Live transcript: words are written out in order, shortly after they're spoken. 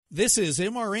This is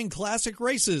MRN Classic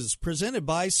Races, presented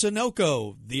by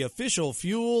Sunoco, the official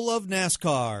fuel of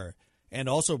NASCAR. And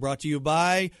also brought to you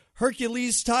by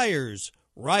Hercules Tires,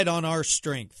 right on our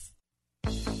strength. The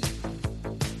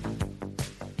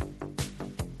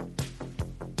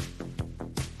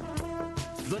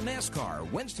NASCAR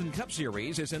Winston Cup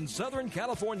Series is in Southern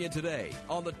California today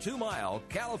on the 2-mile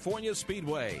California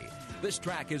Speedway. This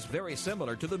track is very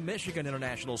similar to the Michigan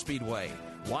International Speedway.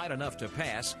 Wide enough to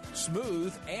pass,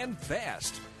 smooth, and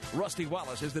fast. Rusty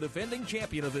Wallace is the defending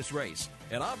champion of this race,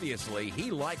 and obviously he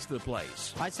likes the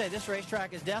place. I'd say this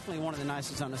racetrack is definitely one of the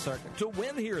nicest on the circuit. To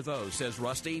win here, though, says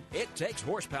Rusty, it takes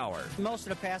horsepower. Most of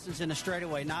the passing's in the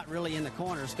straightaway, not really in the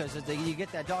corners, because you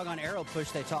get that doggone arrow push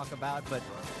they talk about, but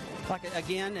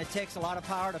again, it takes a lot of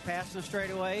power to pass in the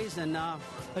straightaways, and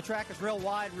the track is real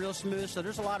wide, real smooth, so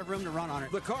there's a lot of room to run on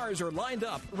it. The cars are lined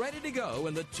up, ready to go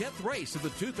in the 10th race of the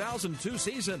 2002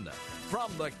 season. From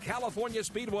the California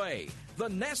Speedway, the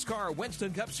NASCAR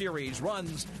Winston Cup Series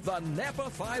runs the NAPA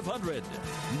 500.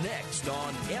 Next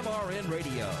on MRN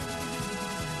Radio.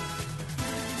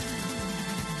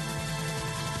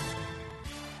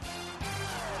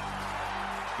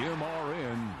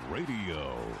 MRN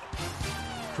Radio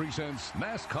presents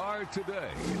NASCAR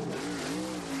Today.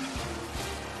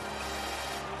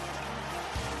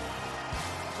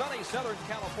 Sunny Southern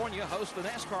California hosts the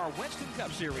NASCAR Winston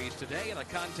Cup Series today in a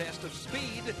contest of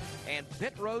speed and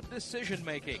pit road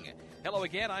decision-making. Hello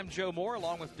again, I'm Joe Moore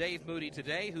along with Dave Moody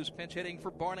today, who's pinch hitting for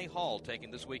Barney Hall,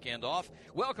 taking this weekend off.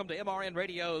 Welcome to MRN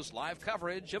Radio's live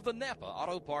coverage of the NAPA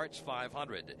Auto Parts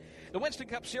 500. The Winston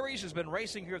Cup Series has been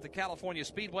racing here at the California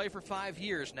Speedway for 5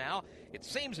 years now. It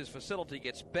seems his facility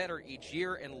gets better each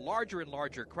year, and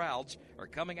larger crowds are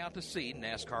coming out to see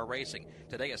NASCAR racing.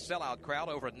 Today, a sellout crowd,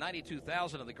 over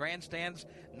 92,000 in the grandstands,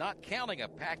 not counting a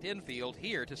packed infield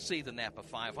here to see the NAPA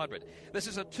 500. This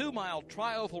is a 2-mile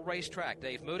tri-oval racetrack,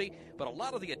 Dave Moody, but a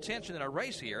lot of the attention in a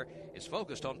race here is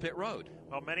focused on pit road.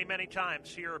 Well, many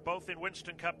times here, both in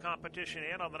Winston Cup competition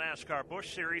and on the NASCAR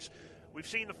Busch Series, we've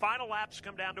seen the final laps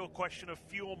come down to a question of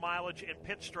fuel mileage and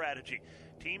pit strategy.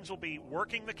 Teams will be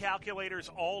working the calculators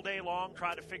all day long,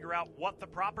 trying to figure out what the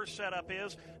proper setup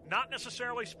is, not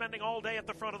necessarily spending all day at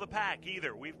the front of the pack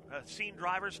either. We've seen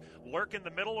drivers lurk in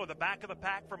the middle or the back of the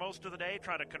pack for most of the day,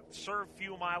 trying to conserve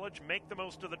fuel mileage, make the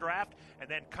most of the draft, and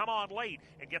then come on late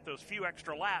and get those few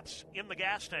extra laps in the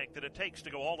gas tank that it takes to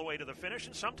go all the way to the finish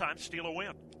and sometimes steal a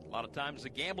win. A lot of times the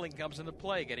gambling comes into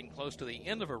play, getting close to the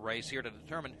end of a race here to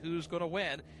determine who's going to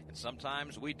win, and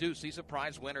sometimes we do see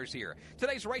surprise winners here.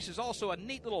 Today's race is also a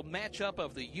neat little matchup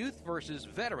of the youth versus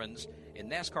veterans in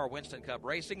NASCAR Winston Cup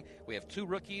racing. We have 2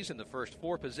 rookies in the first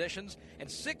 4 positions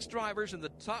and 6 drivers in the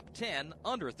top 10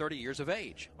 under 30 years of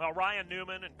age. Well, Ryan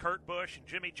Newman and Kurt Busch and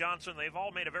Jimmy Johnson, they've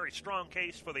all made a very strong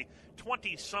case for the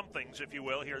 20-somethings, if you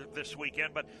will, here this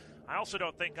weekend, but I also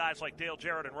don't think guys like Dale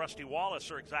Jarrett and Rusty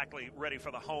Wallace are exactly ready for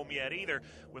the home yet either.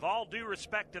 With all due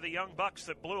respect to the young bucks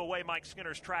that blew away Mike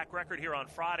Skinner's track record here on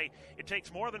Friday, it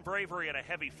takes more than bravery and a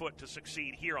heavy foot to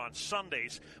succeed here on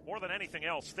Sundays. More than anything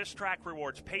else, this track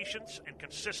rewards patience and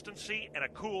consistency and a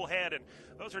cool head, and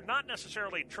those are not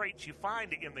necessarily traits you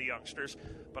find in the youngsters,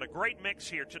 but a great mix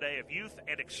here today of youth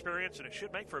and experience, and it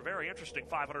should make for a very interesting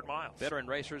 500 miles. Veteran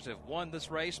racers have won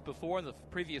this race before in the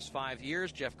previous 5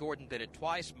 years. Jeff Gordon did it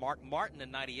twice, Mark Martin in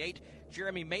 98,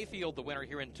 Jeremy Mayfield the winner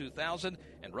here in 2000,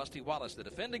 and Rusty Wallace the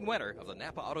defending winner of the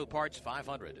NAPA Auto Parts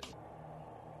 500.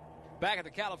 Back at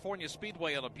the California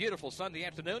Speedway on a beautiful Sunday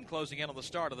afternoon, closing in on the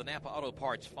start of the NAPA Auto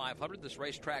Parts 500. This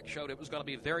racetrack showed it was going to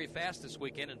be very fast this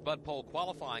weekend in Bud Pole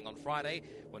qualifying on Friday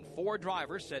when 4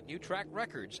 drivers set new track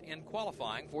records in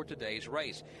qualifying for today's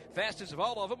race. Fastest of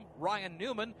all of them, Ryan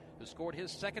Newman, who scored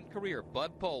his 2nd career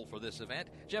Bud Pole for this event.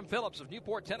 Jim Phillips of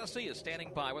Newport, Tennessee, is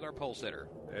standing by with our pole sitter.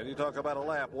 And you talk about a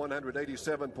lap,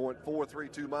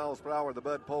 187.432 miles per hour, the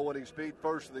Bud Pole winning speed,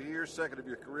 first of the year, 2nd of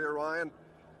your career, Ryan.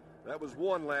 That was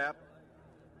 1 lap.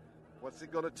 What's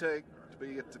it going to take to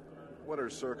be at the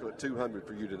winner's circle at 200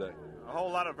 for you today? A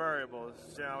whole lot of variables.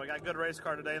 You know, we got a good race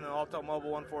car today in the Alto Mobile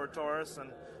 1 Ford Taurus,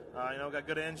 and you know, we got a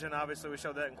good engine. Obviously, we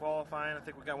showed that in qualifying. I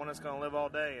think we got one that's going to live all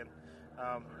day, and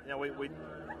you know,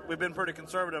 we've been pretty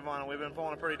conservative on it. We've been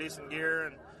pulling a pretty decent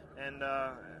gear, and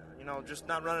you know, just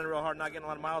not running real hard, not getting a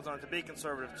lot of miles on it to be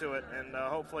conservative to it, and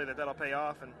hopefully that'll pay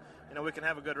off, and you know, we can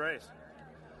have a good race.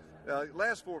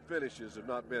 Last 4 finishes have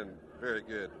not been very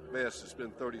good. Best has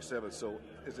been 37. So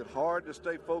is it hard to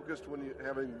stay focused when you're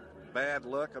having bad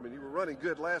luck? I mean, you were running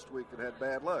good last week and had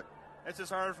bad luck. It's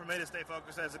just harder for me to stay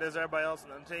focused as it is everybody else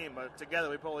on the team. But together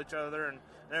we pull each other and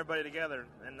everybody together,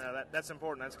 and that's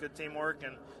important. That's good teamwork,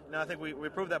 and you know, I think we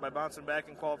proved that by bouncing back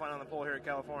and qualifying on the pole here in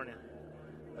California.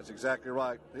 That's exactly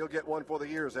right. He'll get one for the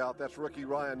years out. That's rookie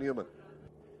Ryan Newman.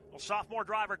 Well, sophomore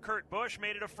driver Kurt Busch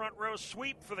made it a front row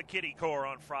sweep for the Kitty Corps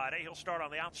on Friday. He'll start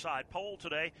on the outside pole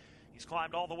today. He's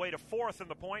climbed all the way to 4th in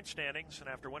the point standings, and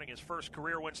after winning his first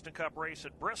career Winston Cup race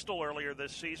at Bristol earlier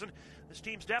this season, this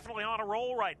team's definitely on a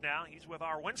roll right now. He's with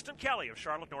our Winston Kelly of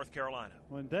Charlotte, North Carolina.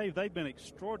 Well, and Dave, they've been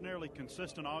extraordinarily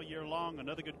consistent all year long.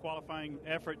 Another good qualifying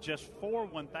effort, just 4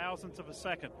 1,000ths of a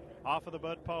second off of the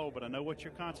Bud pole, but I know what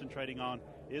you're concentrating on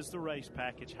is the race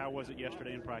package. How was it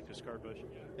yesterday in practice, Kurt Busch?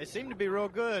 It seemed to be real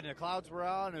good. The clouds were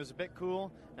out, and it was a bit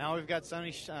cool. Now we've got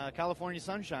sunny California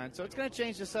sunshine, so it's going to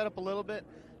change the setup a little bit.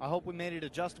 I hope we made it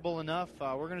adjustable enough.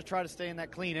 We're going to try to stay in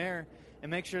that clean air and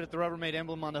make sure that the Rubbermaid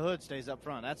emblem on the hood stays up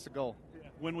front. That's the goal.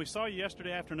 When we saw you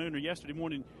yesterday afternoon or yesterday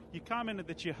morning, you commented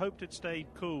that you hoped it stayed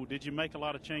cool. Did you make a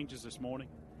lot of changes this morning?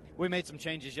 We made some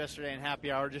changes yesterday in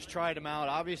happy hour, just tried them out.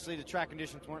 Obviously, the track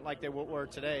conditions weren't like they were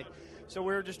today, so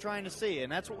we were just trying to see.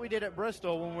 And that's what we did at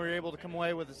Bristol when we were able to come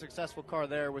away with a successful car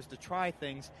there, was to try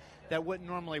things that wouldn't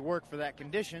normally work for that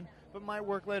condition, but might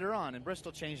work later on. And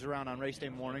Bristol changed around on race day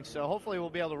morning, so hopefully we'll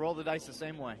be able to roll the dice the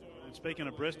same way. And speaking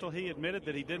of Bristol, he admitted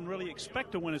that he didn't really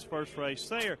expect to win his first race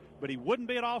there, but he wouldn't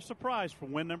be at all surprised for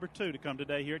win number 2 to come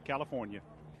today here at California.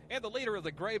 And the leader of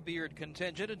the Graybeard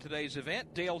contingent in today's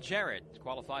event, Dale Jarrett,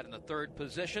 qualified in the 3rd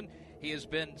position. He has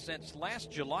been since last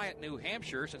July at New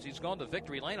Hampshire, since he's gone to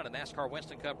Victory Lane on a NASCAR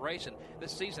Winston Cup race, and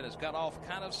this season has got off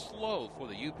kind of slow for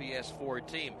the UPS Ford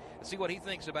team. Let's see what he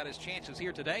thinks about his chances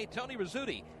here today. Tony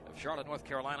Rizzuti of Charlotte, North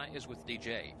Carolina, is with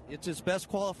DJ. It's his best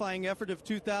qualifying effort of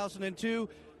 2002.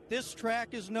 This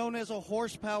track is known as a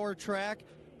horsepower track,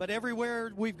 but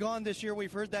everywhere we've gone this year,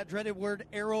 we've heard that dreaded word,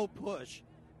 aero push.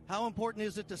 How important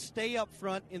is it to stay up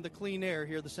front in the clean air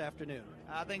here this afternoon?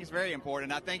 I think it's very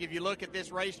important. I think if you look at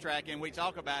this racetrack and we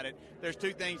talk about it, there's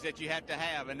 2 things that you have to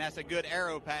have, and that's a good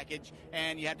aero package,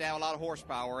 and you have to have a lot of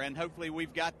horsepower, and hopefully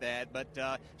we've got that.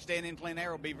 But staying in clean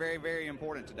air will be very, very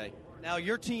important today. Now,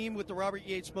 your team with the Robert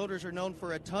Yates Motors are known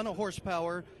for a ton of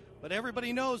horsepower, but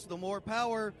everybody knows the more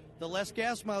power, the less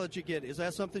gas mileage you get. Is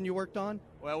that something you worked on?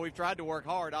 Well, we've tried to work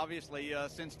hard, obviously,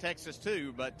 since Texas,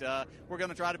 too, but we're going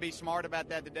to try to be smart about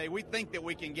that today. We think that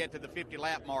we can get to the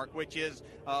 50-lap mark, which is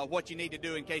what you need to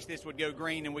do in case this would go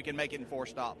green and we can make it in 4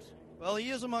 stops. Well, he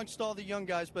is amongst all the young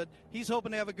guys, but he's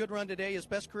hoping to have a good run today. His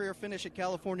best career finish at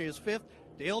California is 5th.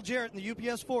 Dale Jarrett and the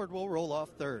UPS Ford will roll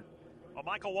off 3rd. Well,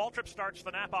 Michael Waltrip starts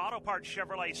the NAPA Auto Parts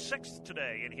Chevrolet 6th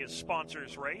today in his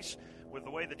sponsors race. With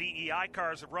the way the DEI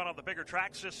cars have run on the bigger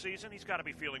tracks this season, he's got to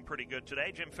be feeling pretty good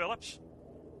today. Jim Phillips.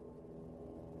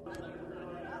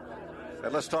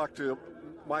 And let's talk to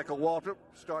Michael Waltrip,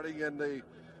 starting in the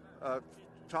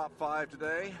top 5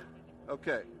 today.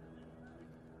 Okay.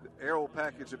 The aero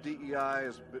package of DEI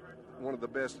is one of the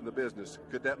best in the business.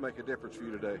 Could that make a difference for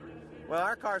you today? Well,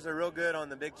 our cars are real good on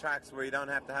the big tracks where you don't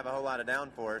have to have a whole lot of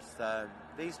downforce.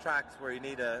 These tracks where you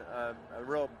need a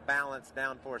real balanced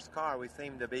downforce car, we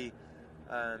seem to be,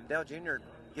 Dale Jr.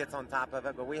 gets on top of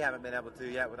it, but we haven't been able to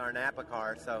yet with our NAPA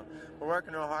car. So we're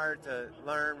working real hard to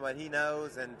learn what he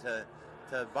knows and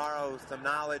to borrow some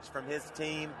knowledge from his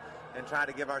team and try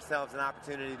to give ourselves an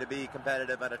opportunity to be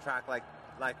competitive at a track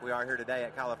like we are here today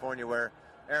at California, where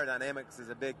aerodynamics is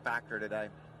a big factor today.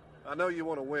 I know you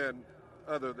want to win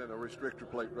other than a restrictor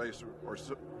plate race, or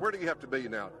where do you have to be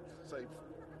now? Say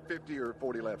 50 or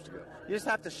 40 laps to go. You just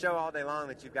have to show all day long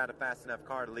that you've got a fast enough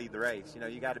car to lead the race. You know,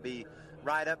 you got to be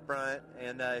right up front,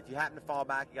 and if you happen to fall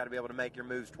back, you got to be able to make your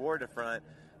moves toward the front,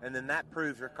 and then that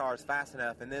proves your car is fast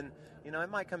enough. And then, you know, it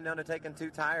might come down to taking 2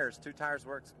 tires. 2 tires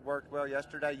worked well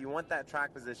yesterday. You want that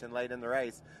track position late in the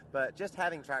race, but just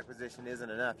having track position isn't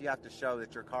enough. You have to show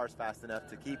that your car's fast enough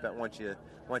to keep it once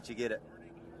you get it.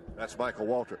 That's Michael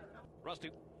Waltrip.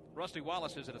 Rusty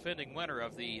Wallace is the defending winner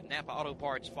of the NAPA Auto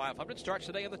Parts 500. Starts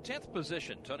today in the 10th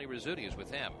position. Tony Rizzuti is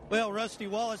with him. Well, Rusty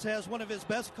Wallace has one of his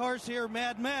best cars here,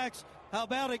 Mad Max. How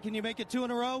about it? Can you make it 2 in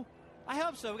a row? I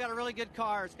hope so. We got a really good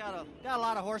car. It's got a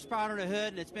lot of horsepower under the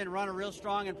hood, and it's been running real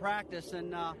strong in practice.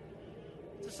 And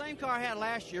it's the same car I had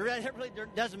last year. It really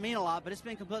doesn't mean a lot, but it's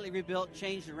been completely rebuilt,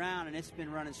 changed around, and it's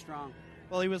been running strong.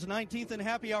 Well, he was 19th in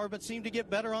happy hour, but seemed to get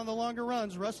better on the longer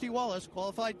runs. Rusty Wallace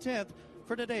qualified 10th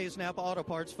for today's NAPA Auto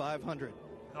Parts 500.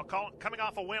 Now, coming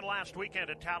off a win last weekend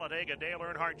at Talladega, Dale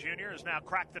Earnhardt Jr. has now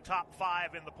cracked the top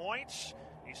 5 in the points.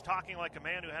 He's talking like a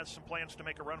man who has some plans to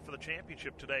make a run for the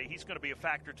championship today. He's going to be a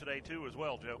factor today, too, as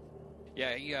well, Joe.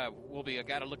 Yeah, he will be a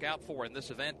guy to look out for in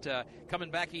this event.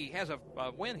 Coming back, he has a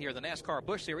win here. The NASCAR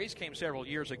Busch Series came several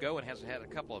years ago and has had a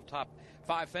couple of top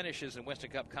 5 finishes in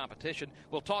Winston Cup competition.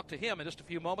 We'll talk to him in just a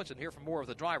few moments and hear from more of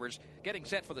the drivers getting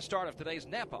set for the start of today's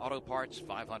NAPA Auto Parts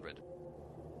 500.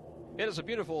 It is a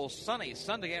beautiful, sunny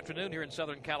Sunday afternoon here in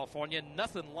Southern California.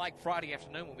 Nothing like Friday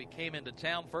afternoon when we came into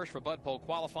town, first for Bud Pole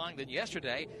qualifying, then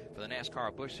yesterday for the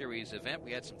NASCAR Busch Series event.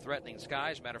 We had some threatening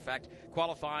skies. Matter of fact,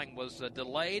 qualifying was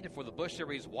delayed for the Busch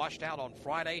Series, washed out on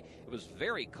Friday. It was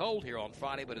very cold here on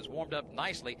Friday, but it's warmed up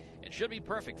nicely and should be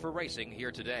perfect for racing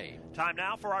here today. Time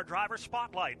now for our driver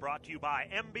spotlight, brought to you by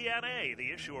MBNA,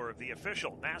 the issuer of the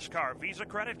official NASCAR Visa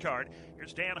credit card.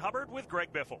 Here's Dan Hubbard with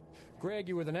Greg Biffle. Greg,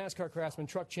 you were the NASCAR Craftsman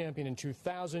Truck Champion in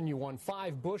 2000. You won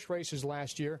 5 Busch races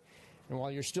last year. And while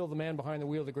you're still the man behind the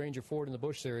wheel of the Granger Ford in the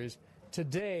Busch Series,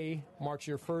 today marks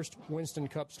your first Winston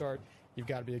Cup start. You've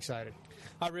got to be excited.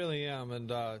 I really am. And,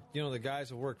 the guys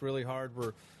have worked really hard.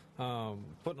 We're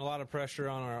putting a lot of pressure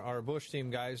on our Busch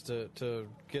team guys to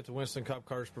get the Winston Cup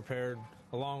cars prepared,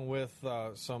 along with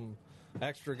some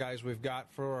extra guys we've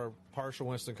got for our partial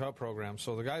Winston Cup program.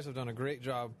 So the guys have done a great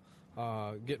job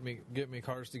get me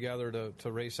cars together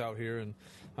to race out here, and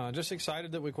just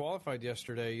excited that we qualified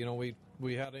yesterday. You know,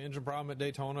 we had an engine problem at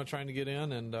Daytona trying to get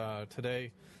in, and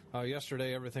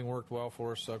yesterday everything worked well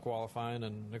for us qualifying,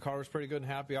 and the car was pretty good in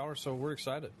happy hour, so we're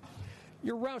excited.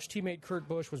 Your Roush teammate Kurt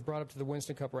Busch was brought up to the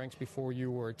Winston Cup ranks before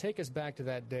you were. Take us back to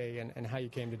that day and how you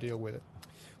came to deal with it.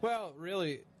 Well,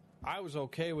 really, I was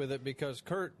okay with it because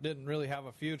Kurt didn't really have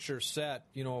a future set,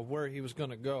 of where he was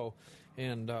going to go.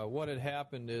 And what had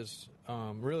happened is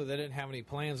really they didn't have any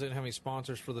plans, they didn't have any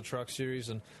sponsors for the Truck Series,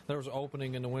 and there was an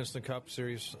opening in the Winston Cup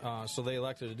Series, so they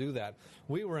elected to do that.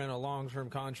 We were in a long-term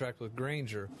contract with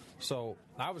Granger, so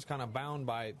I was kind of bound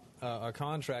by a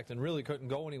contract and really couldn't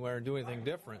go anywhere and do anything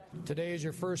different. Today is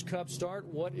your first Cup start.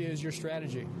 What is your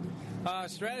strategy?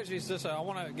 Strategy is this: I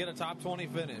want to get a top 20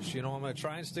 finish. I'm going to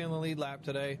try and stay in the lead lap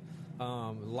today.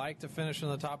 Like to finish in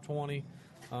the top 20.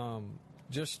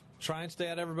 Just try and stay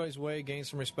out of everybody's way, gain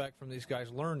some respect from these guys,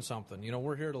 learn something.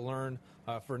 We're here to learn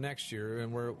for next year,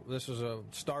 and this is a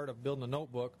start of building a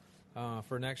notebook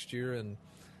for next year, and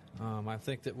I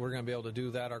think that we're going to be able to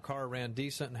do that. Our car ran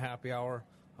decent in happy hour.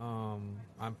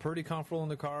 I'm pretty comfortable in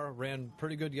the car, ran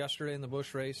pretty good yesterday in the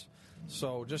Busch race,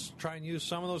 so just try and use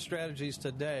some of those strategies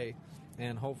today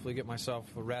and hopefully get myself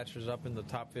ratcheted up in the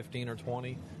top 15 or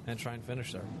 20 and try and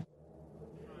finish there.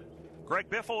 Greg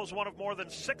Biffle is one of more than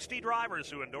 60 drivers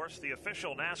who endorse the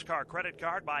official NASCAR credit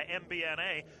card by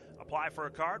MBNA. Apply for a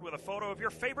card with a photo of your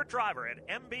favorite driver at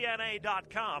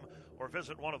MBNA.com or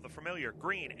visit one of the familiar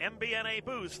green MBNA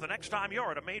booths the next time you're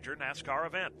at a major NASCAR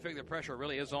event. I figure the pressure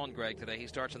really is on Greg today. He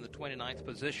starts in the 29th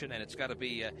position, and it's got to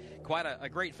be quite a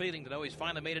great feeling to know he's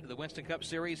finally made it to the Winston Cup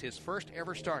Series, his first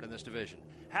ever start in this division.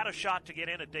 Had a shot to get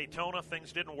in at Daytona.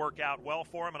 Things didn't work out well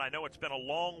for him, and I know it's been a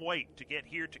long wait to get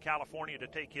here to California to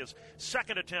take his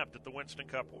second attempt at the Winston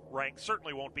Cup rank.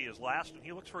 Certainly won't be his last, and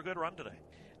he looks for a good run today.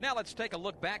 Now let's take a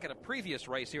look back at a previous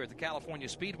race here at the California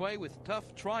Speedway with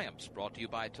Tough Triumphs, brought to you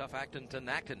by Tough Acton to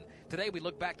Nacton. Today we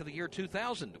look back to the year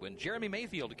 2000 when Jeremy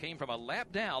Mayfield came from a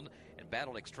lap down and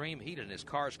battled extreme heat in his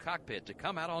car's cockpit to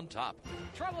come out on top.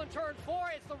 Trouble in turn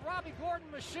 4. It's the Robbie Gordon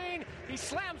machine. He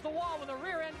slams the wall with the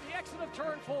rear end at the exit of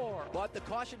turn 4. But the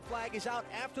caution flag is out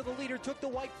after the leader took the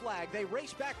white flag. They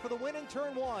race back for the win in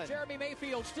turn 1. Jeremy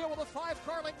Mayfield still with a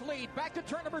 5-car length lead. Back to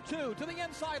turn number 2 to the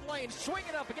inside lane.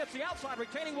 Swinging up against the outside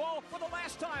retaining wall for the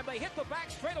last time. They hit the back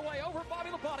straightaway over Bobby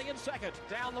Labonte in second.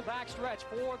 Down the back stretch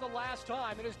for the last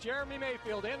time. It is Jeremy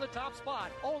Mayfield in the top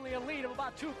spot. Only a lead of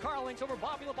about 2 car lengths over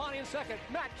Bobby Labonte in second.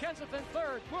 Matt Kenseth in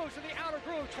third. Moves to the outer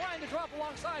groove, trying to drop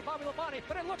alongside Bobby Labonte,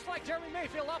 but it looks like Jeremy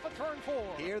Mayfield off of turn 4.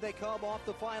 Here they come off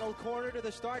the final corner to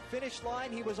the start-finish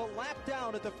line. He was a lap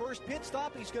down at the first pit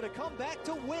stop. He's going to come back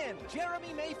to win.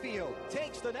 Jeremy Mayfield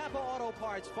takes the NAPA Auto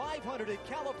Parts 500 in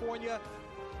California.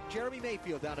 Jeremy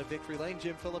Mayfield down at Victory Lane.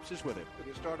 Jim Phillips is with him.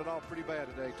 It started off pretty bad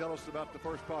today. Tell us about the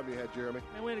first problem you had, Jeremy.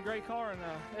 Man, we had a great car, and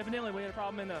evidently we had a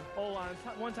problem in the oil line.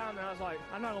 One time I was like,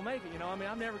 I'm not going to make it,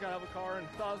 I've never got out of a car and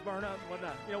thought I was burning up and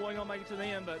whatnot. Wasn't going to make it to the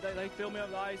end, but they filled me up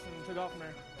with ice and took off from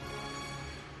there.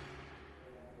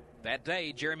 That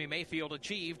day, Jeremy Mayfield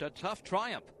achieved a Tough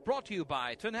Triumph, brought to you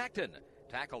by Tenactin.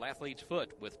 Tackle athlete's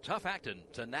foot with Tough Acton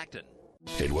Tenactin.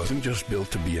 It wasn't just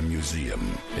built to be a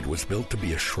museum. It was built to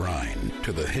be a shrine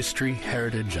to the history,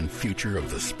 heritage, and future of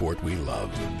the sport we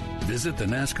love. Visit the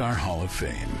NASCAR Hall of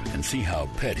Fame and see how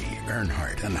Petty,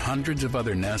 Earnhardt, and hundreds of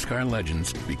other NASCAR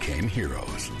legends became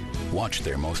heroes. Watch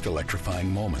their most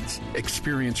electrifying moments,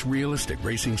 experience realistic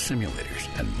racing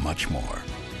simulators, and much more.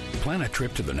 Plan a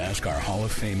trip to the NASCAR Hall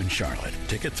of Fame in Charlotte.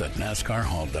 Tickets at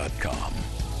NASCARHall.com.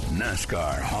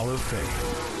 NASCAR Hall of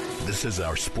Fame. This is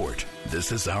our sport.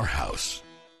 This is our house.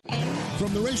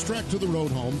 From the racetrack to the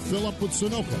road home, fill up with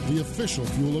Sunoco, the official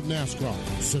fuel of NASCAR.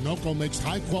 Sunoco makes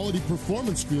high-quality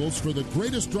performance fuels for the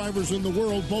greatest drivers in the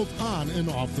world, both on and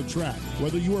off the track.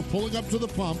 Whether you are pulling up to the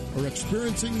pump or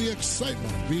experiencing the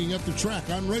excitement of being at the track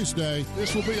on race day,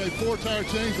 this will be a 4-tire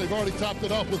change. They've already topped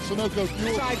it off with Sunoco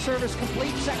fuel. Side service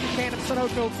complete, second can of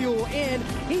Sunoco fuel in.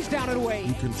 He's down and away.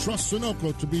 You can trust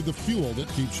Sunoco to be the fuel that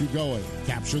keeps you going.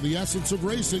 Capture the essence of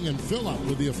racing and fill up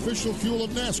with the official fuel of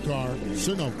NASCAR,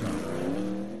 Sunoco.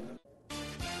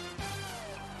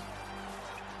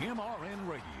 MRN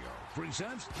Radio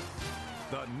presents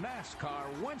the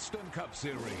NASCAR Winston Cup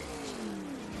Series.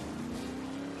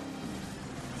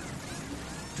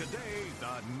 Today,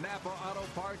 the NAPA Auto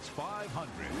Parts 500.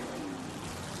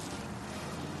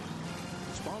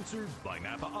 Sponsored by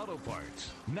NAPA Auto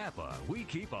Parts. NAPA, we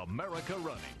keep America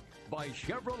running. By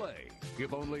Chevrolet.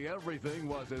 If only everything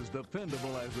was as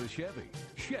dependable as a Chevy.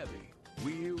 Chevy,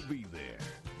 we'll be there.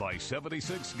 By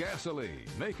 76 Gasoline,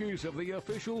 makers of the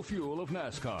official fuel of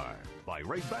NASCAR. By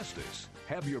Ray Bestis.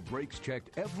 Have your brakes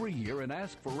checked every year and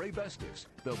ask for Ray Bestis,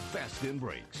 the best in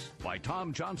brakes. By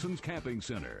Tom Johnson's Camping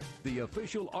Center, the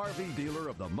official RV dealer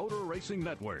of the Motor Racing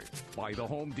Network. By the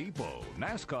Home Depot,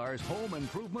 NASCAR's home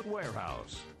improvement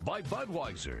warehouse. By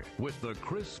Budweiser, with the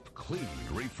crisp, clean,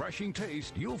 refreshing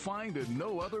taste you'll find in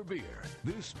no other beer.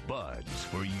 This Bud's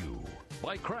for you.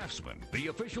 By Craftsman, the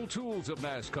official tools of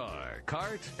NASCAR,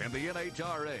 CART, and the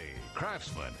NHRA.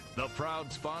 Craftsman, the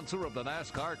proud sponsor of the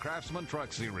NASCAR Craftsman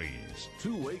Truck Series.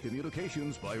 Two-way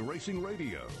communications by Racing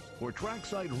Radio. For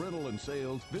trackside rental and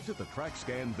sales, visit the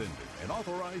TrackScan vendor, an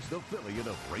authorized affiliate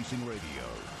of Racing Radio.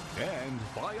 And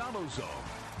by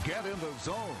AutoZone. Get in the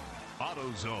zone.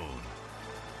 AutoZone.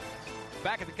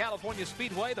 Back at the California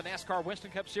Speedway, the NASCAR Winston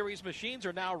Cup Series machines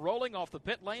are now rolling off the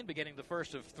pit lane, beginning the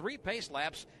first of 3 pace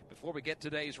laps before we get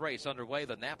today's race underway,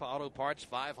 the NAPA Auto Parts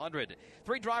 500.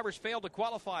 3 drivers failed to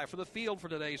qualify for the field for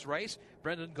today's race: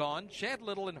 Brendan Gaughan, Chad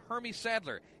Little, and Hermie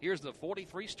Sadler. Here's the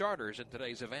 43 starters in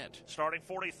today's event. Starting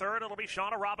 43rd, it'll be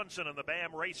Shauna Robinson in the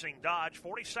BAM Racing Dodge.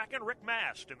 42nd, Rick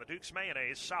Mast in the Dukes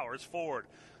Mayonnaise Sowers Ford.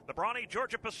 The brawny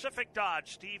Georgia Pacific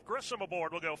Dodge, Steve Grissom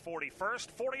aboard, will go 41st.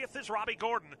 40th is Robbie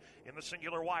Gordon in the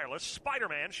Singular Wireless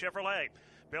Spider-Man Chevrolet.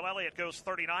 Bill Elliott goes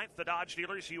 39th, the Dodge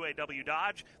dealers, UAW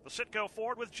Dodge. The Citgo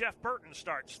Ford with Jeff Burton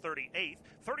starts 38th.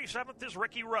 37th is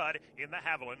Ricky Rudd in the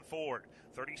Haviland Ford.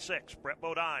 36, Brett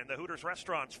Bodine, the Hooters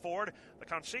Restaurants Ford. The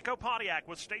Conseco Pontiac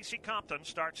with Stacy Compton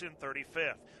starts in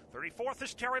 35th. 34th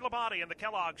is Terry Labonte in the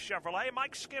Kellogg Chevrolet.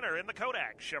 Mike Skinner in the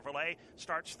Kodak Chevrolet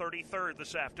starts 33rd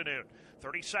this afternoon.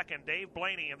 32nd, Dave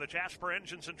Blaney in the Jasper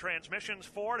Engines and Transmissions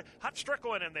Ford. Hut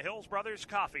Strickland in the Hills Brothers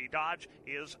Coffee Dodge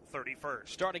is 31st.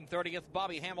 Starting 30th,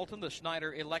 Bobby Hamilton, the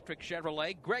Schneider Electric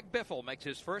Chevrolet. Greg Biffle makes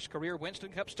his first career Winston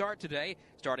Cup start today.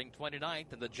 Starting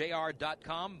 29th in the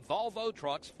JR.com Volvo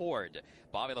Trucks Ford.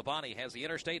 Bobby Labonte has the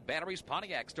Interstate Batteries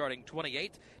Pontiac starting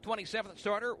 28th. 27th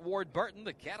starter, Ward Burton,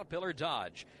 the Caterpillar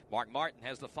Dodge. Mark Martin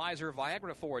has the Pfizer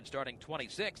Viagra Ford starting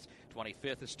 26th.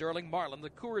 25th is Sterling Marlin, the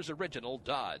Coors Original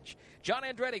Dodge. John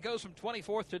Andretti goes from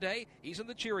 24th today. He's in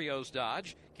the Cheerios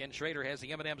Dodge. Ken Schrader has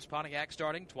the M&M's Pontiac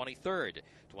starting 23rd.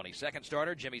 22nd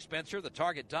starter, Jimmy Spencer, the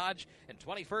Target Dodge. And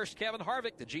 21st, Kevin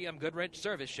Harvick, the GM Goodrich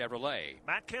Service Chevrolet.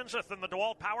 Matt Kenseth in the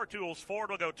DeWalt Power Tools Ford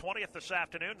will go 20th this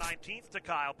afternoon. 19th to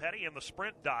Kyle Petty in the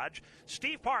Sprint Dodge.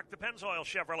 Steve Park, the Pennzoil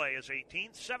Chevrolet, is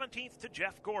 18th. 17th to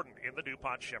Jeff Gordon in the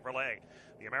DuPont Chevrolet.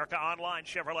 The America Online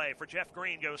Chevrolet for Jeff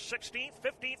Green goes 16th.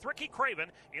 15th, Ricky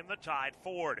Craven in the Tide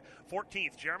Ford.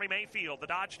 14th, Jeremy Mayfield, the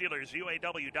Dodge dealers,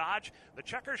 UAW Dodge. The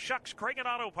Checkers Shucks Cragen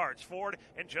Auto Parts Ford,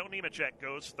 and Joe Nemechek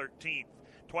goes 13th.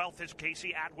 12th is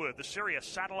Casey Atwood, the Sirius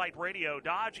Satellite Radio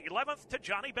Dodge. 11th to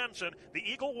Johnny Benson, the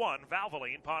Eagle One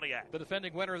Valvoline Pontiac. The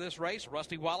defending winner of this race,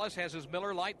 Rusty Wallace, has his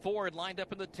Miller Lite Ford lined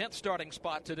up in the 10th starting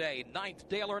spot today. 9th,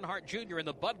 Dale Earnhardt Jr. in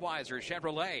the Budweiser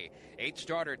Chevrolet. 8th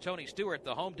starter, Tony Stewart,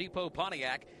 the Home Depot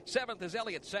Pontiac. 7th is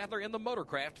Elliott Sadler in the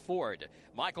Motorcraft Ford.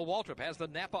 Michael Waltrip has the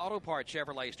Napa Auto Parts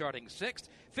Chevrolet starting 6th.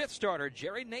 5th starter,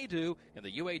 Jerry Nadeau in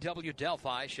the UAW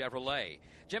Delphi Chevrolet.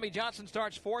 Jimmy Johnson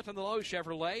starts 4th in the Lowe's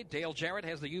Chevrolet. Dale Jarrett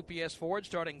has the UPS Ford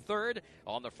starting 3rd.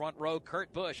 On the front row,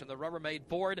 Kurt Busch in the Rubbermaid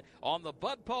Ford. On the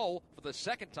Bud Pole, for the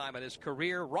second time in his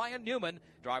career, Ryan Newman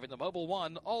driving the Mobil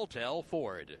 1 Alltel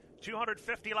Ford.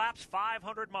 250 laps,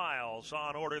 500 miles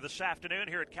on order this afternoon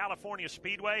here at California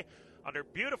Speedway. Under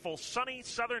beautiful, sunny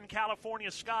Southern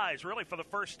California skies. Really, for the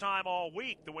first time all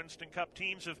week, the Winston Cup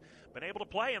teams have been able to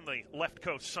play in the left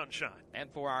coast sunshine.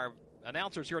 And for our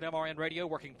announcers here at MRN Radio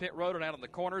working pit road and out on the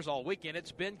corners all weekend.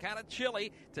 It's been kind of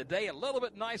chilly. Today, a little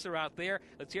bit nicer out there.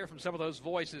 Let's hear from some of those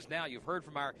voices now. You've heard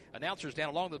from our announcers down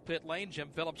along the pit lane, Jim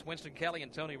Phillips, Winston Kelly,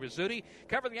 and Tony Rizzuti.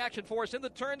 Covering the action for us in the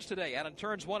turns today, out in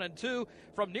turns 1 and 2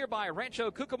 from nearby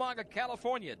Rancho Cucamonga,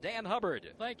 California, Dan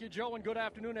Hubbard. Thank you, Joe, and good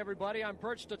afternoon, everybody. I'm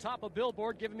perched atop a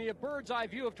billboard giving me a bird's eye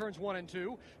view of turns 1 and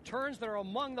 2. Turns that are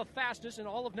among the fastest in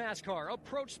all of NASCAR.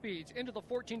 Approach speeds into the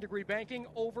 14-degree banking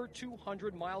over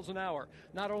 200 miles an hour.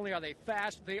 Not only are they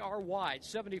fast, they are wide,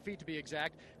 70 feet to be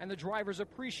exact, and the drivers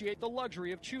appreciate the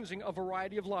luxury of choosing a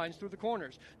variety of lines through the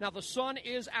corners. Now, the sun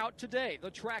is out today.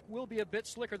 The track will be a bit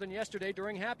slicker than yesterday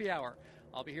during happy hour.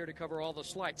 I'll be here to cover all the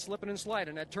slipping and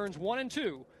sliding at turns 1 and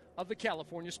 2 of the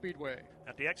California Speedway.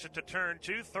 At the exit to turn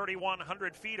 2,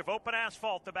 3,100 feet of open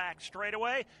asphalt the back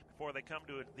straightaway before they come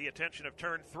to the attention of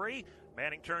turn 3.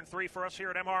 Manning turn 3 for us here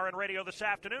at MRN Radio this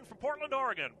afternoon from Portland,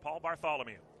 Oregon, Paul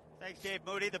Bartholomew. Thanks, Dave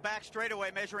Moody. The back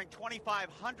straightaway measuring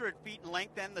 2,500 feet in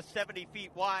length and the 70 feet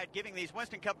wide, giving these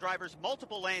Winston Cup drivers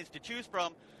multiple lanes to choose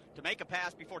from to make a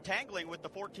pass before tangling with the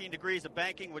 14 degrees of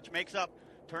banking, which makes up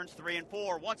turns 3 and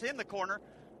 4. Once in the corner,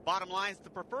 bottom line's the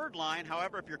preferred line.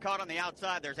 However, if you're caught on the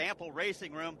outside, there's ample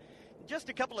racing room. Just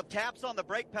a couple of taps on the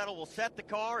brake pedal will set the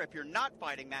car. If you're not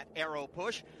fighting that aero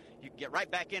push, you can get right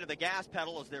back into the gas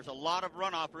pedal as there's a lot of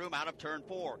runoff room out of turn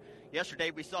 4.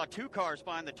 Yesterday, we saw 2 cars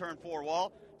find the turn 4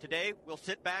 wall. Today, we'll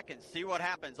sit back and see what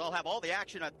happens. I'll have all the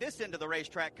action at this end of the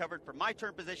racetrack covered from my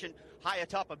turn position high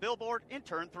atop a billboard in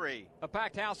turn 3. A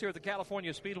packed house here at the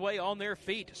California Speedway on their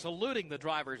feet, saluting the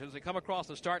drivers as they come across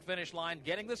the start-finish line,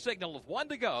 getting the signal of 1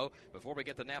 to go before we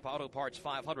get the NAPA Auto Parts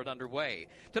 500 underway.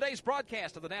 Today's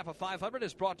broadcast of the NAPA 500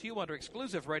 is brought to you under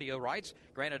exclusive radio rights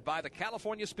granted by the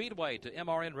California Speedway to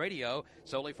MRN Radio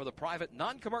solely for the private,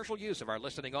 non-commercial use of our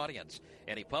listening audience.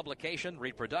 Any publication,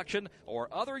 reproduction, or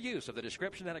other use of the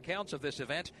description and accounts of this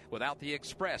event without the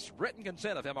express written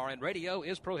consent of MRN Radio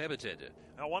is prohibited.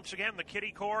 Now, once again, the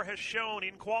Kitty Corps has shown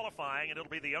in qualifying, and it'll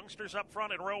be the youngsters up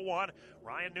front in row 1,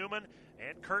 Ryan Newman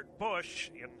and Kurt Busch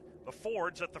in the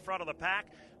Fords at the front of the pack,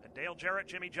 and Dale Jarrett,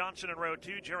 Jimmy Johnson in row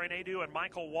 2, Jerry Nadeau and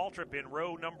Michael Waltrip in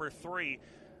row number 3.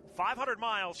 500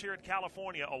 miles here in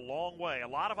California, a long way. A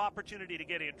lot of opportunity to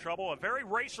get in trouble. A very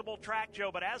raceable track, Joe,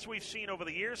 but as we've seen over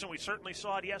the years, and we certainly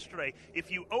saw it yesterday, if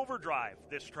you overdrive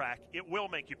this track, it will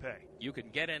make you pay. You can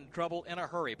get in trouble in a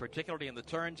hurry, particularly in the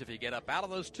turns. If you get up out of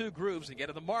those 2 grooves and get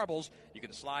in the marbles, you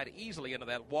can slide easily into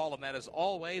that wall, and that is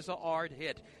always a hard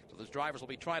hit. So those drivers will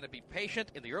be trying to be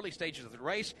patient in the early stages of the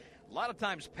race. A lot of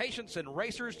times, patience and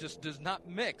racers just does not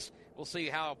mix. We'll see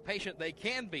how patient they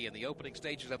can be in the opening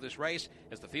stages of this race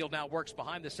as the field now works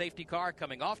behind the safety car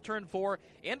coming off turn 4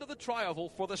 into the tri-oval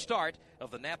for the start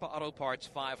of the NAPA Auto Parts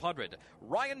 500.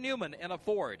 Ryan Newman in a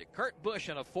Ford, Kurt Busch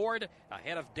in a Ford,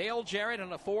 ahead of Dale Jarrett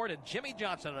in a Ford and Jimmy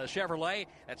Johnson in a Chevrolet.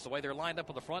 That's the way they're lined up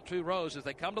in the front 2 rows as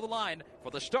they come to the line for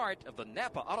the start of the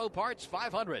NAPA Auto Parts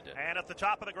 500. And at the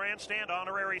top of the grandstand,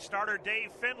 honorary starter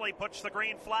Dave Finley puts the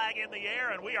green flag in the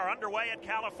air, and we are underway at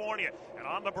California. And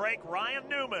on the break, Ryan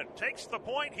Newman takes the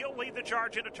point. He'll lead the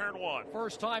charge into turn 1.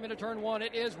 First time into turn 1,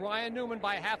 it is Ryan Newman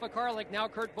by half a car length. Now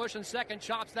Kurt Busch in second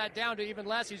chops that down to even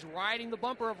less. He's riding the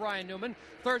bumper of Ryan Newman.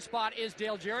 Third spot is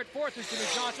Dale Jarrett. Fourth is Jimmy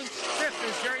Johnson. Fifth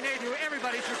is Jerry Nadeau.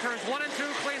 Everybody through turns 1 and 2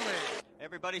 cleanly.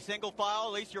 Everybody single file,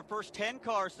 at least your first 10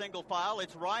 cars single file.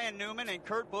 It's Ryan Newman and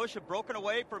Kurt Busch have broken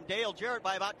away from Dale Jarrett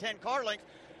by about 10 car lengths.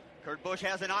 Kurt Busch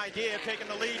has an idea of taking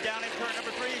the lead down in turn number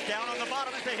 3. He's down on the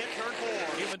bottom as they hit turn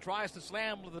 4. Newman tries to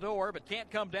slam the door, but can't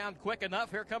come down quick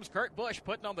enough. Here comes Kurt Busch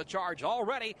putting on the charge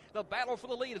already. The battle for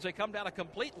the lead as they come down a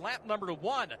complete lap number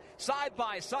 1. Side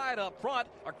by side up front,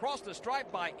 across the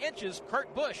stripe by inches,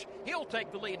 Kurt Busch. He'll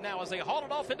take the lead now as they haul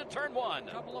it off into turn 1.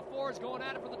 A couple of Fords going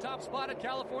at it for the top spot at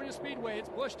California Speedway. It's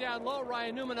Busch down low,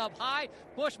 Ryan Newman up high.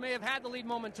 Busch may have had the lead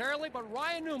momentarily, but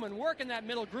Ryan Newman working that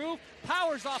middle groove,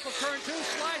 powers off of turn 2,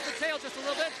 slides the tail just a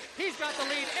little bit. He's got the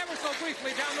lead ever so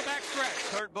briefly down the back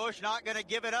stretch. Kurt Busch not going to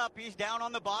give it up. He's down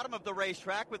on the bottom of the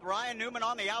racetrack with Ryan Newman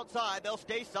on the outside. They'll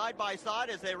stay side by side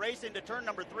as they race into turn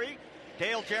number 3.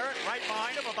 Dale Jarrett right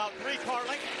behind him, about 3 car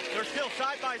lengths. They're still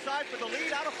side by side for the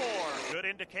lead out of 4. Good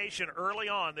indication early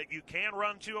on that you can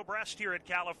run 2 abreast here at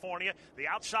California. The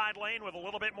outside lane with a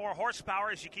little bit more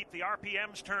horsepower as you keep the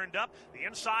RPMs turned up. The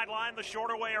inside line the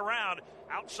shorter way around.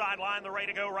 Outside line the way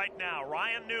to go right now.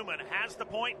 Ryan Newman has the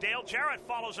point. Dale Jarrett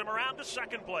follows him around to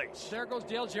second place. There goes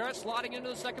Dale Jarrett slotting into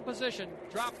the second position.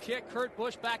 Drop kick, Kurt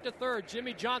Busch back to third.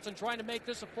 Jimmy Johnson trying to make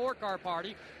this a 4-car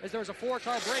party as there's a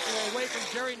 4-car breakaway away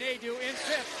from Jerry Nadeau in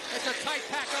fifth. It's a tight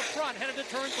pack up front headed to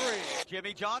turn 3.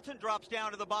 Jimmy Johnson drops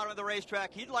down to the bottom of the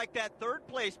racetrack. He'd like that third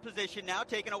place position now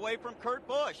taken away from Kurt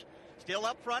Busch. Still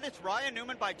up front, it's Ryan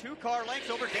Newman by 2 car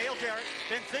lengths over Dale Jarrett.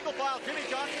 Then single file, Jimmy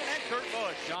Johnson and Kurt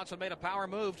Busch. Johnson made a power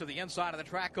move to the inside of the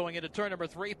track going into turn number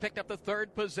 3, picked up the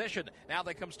 3rd position. Now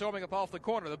they come storming up off the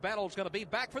corner. The battle's going to be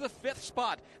back for the 5th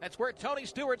spot. That's where Tony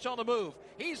Stewart's on the move.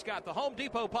 He's got the Home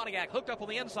Depot Pontiac hooked up on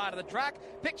the inside of the track,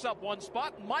 picks up 1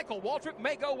 spot, and Michael Waltrip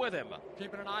may go with him.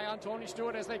 Keeping an eye on Tony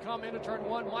Stewart as they come into turn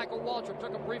 1. Michael Waltrip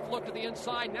took a brief look to the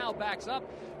inside, now backs up.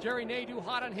 Jerry Nadeau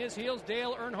hot on his heels.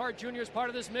 Dale Earnhardt Jr. is part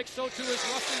of this mix, so too is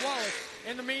Rusty Wallace.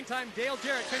 In the meantime, Dale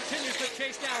Jarrett continues to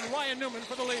chase down Ryan Newman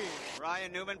for the lead.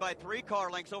 Ryan Newman by 3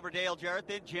 car lengths over Dale Jarrett.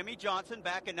 Then Jimmy Johnson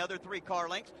back another 3 car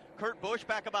lengths. Kurt Busch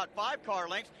back about 5 car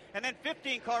lengths. And then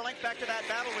 15 car lengths back to that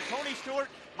battle with Tony Stewart,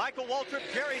 Michael Waltrip,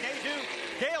 Jerry Nadeau,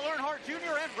 Dale Earnhardt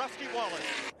Jr., and Rusty Wallace.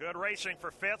 Good racing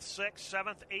for 5th, 6th,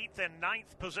 7th, 8th, and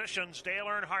 9th positions. Dale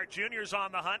Earnhardt Jr. is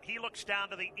on the hunt. He looks down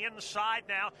to the inside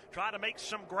now, trying to make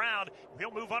some ground.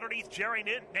 He'll move underneath Jerry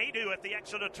Nadeau at the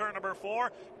exit of turn number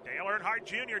 4. Dale Earnhardt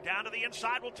Jr. down to the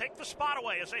inside will take the spot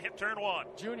away as they hit turn 1.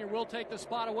 Jr. will take the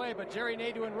spot away, but Jerry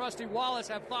Nadeau and Rusty Wallace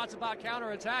have thoughts about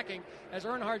counterattacking as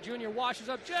Earnhardt Jr. washes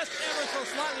up just ever so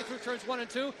slightly through turns 1 and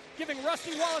 2, giving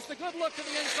Rusty Wallace the good look to the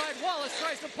inside. Wallace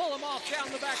tries to pull him off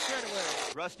down the back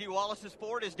straightaway. Rusty Wallace's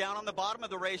Ford is down on the bottom of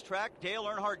the racetrack. Dale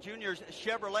Earnhardt Jr.'s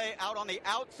Chevrolet out on the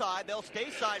outside. They'll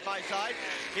stay side by side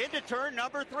into turn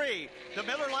number 3. The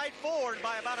Miller Lite Ford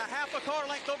by about a half a car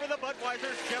length over the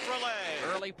Budweiser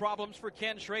Chevrolet. Early problems for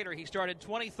Ken Schrader. He started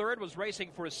 23rd, was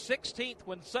racing for 16th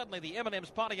when suddenly the M&M's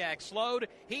Pontiac slowed.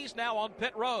 He's now on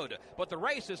pit road, but the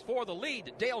race is for the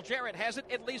lead. Dale Jarrett has it,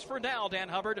 at least for now, Dan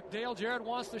Hubbard. Dale Jarrett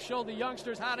wants to show the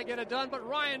youngsters how to get it done, but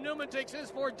Ryan Newman takes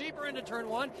his Ford deeper into turn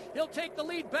 1. He'll take the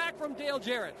lead back from Dale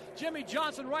Jarrett. Jimmy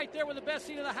Johnson right there with the best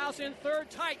seat of the house in 3rd.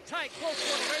 Tight, close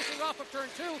quarter racing off of turn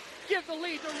 2. Give the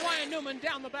lead to Ryan Newman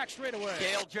down the back straightaway.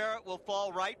 Dale Jarrett will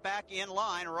fall right back in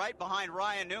line, right behind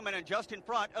Ryan Newman and just in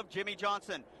front of Jimmy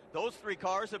Johnson. Those 3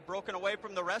 cars have broken away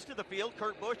from the rest of the field.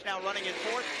 Kurt Busch now running in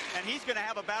 4th, and he's going to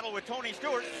have a battle with Tony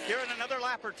Stewart here in another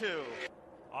lap or 2.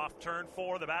 Off turn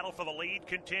 4, the battle for the lead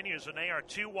continues, and they are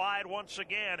 2 wide once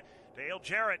again. Dale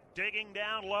Jarrett digging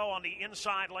down low on the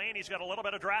inside lane. He's got a little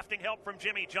bit of drafting help from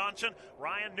Jimmy Johnson.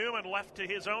 Ryan Newman left to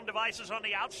his own devices on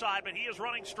the outside, but he is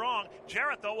running strong.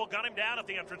 Jarrett, though, will gun him down at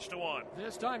the entrance to 1.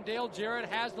 This time Dale Jarrett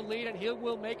has the lead, and he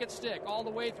will make it stick all the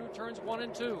way through turns 1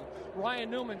 and 2.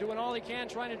 Ryan Newman doing all he can,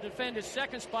 trying to defend his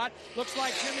 2nd spot. Looks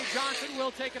like Jimmy Johnson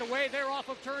will take it away. They're off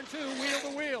of turn 2,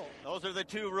 wheel to wheel. Those are the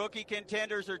 2 rookie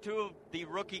contenders, or 2 of the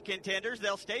rookie contenders.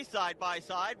 They'll stay side by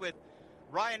side with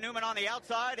Ryan Newman on the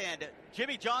outside and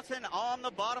Jimmy Johnson on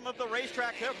the bottom of the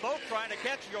racetrack. They're both trying to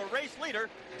catch your race leader,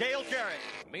 Dale Jarrett.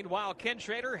 Meanwhile, Ken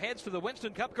Schrader heads to the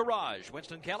Winston Cup garage.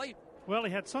 Winston Kelly? Well,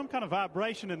 he had some kind of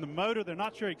vibration in the motor. They're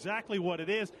not sure exactly what it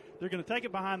is. They're going to take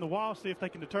it behind the wall, see if they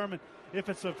can determine if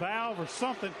it's a valve or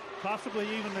something. Possibly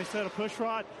even, they said, a push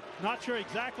rod. Not sure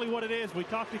exactly what it is. We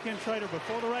talked to Ken Schrader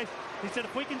before the race. He said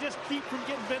if we can just keep from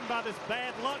getting bitten by this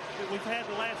bad luck that we've had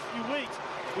the last few weeks,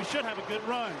 we should have a good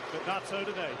run, but not so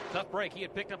today. Tough break. He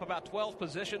had picked up about 12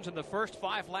 positions in the first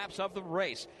 5 laps of the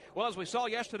race. Well, as we saw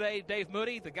yesterday, Dave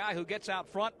Moody, the guy who gets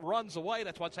out front, runs away.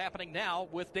 That's what's happening now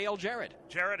with Dale Jarrett.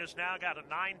 Jarrett has now got a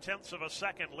 9/10 of a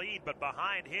second lead, but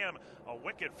behind him, a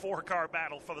wicked 4-car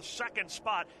battle for the 2nd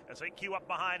spot as they queue up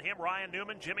behind him. Ryan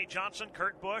Newman, Jimmy Johnson,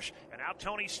 Kurt Busch, and now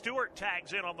Tony Stewart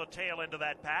tags in on the tail end of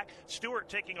that pack. Stewart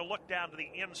taking a look down to the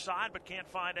inside, but can't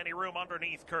find any room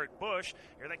underneath Kurt Busch.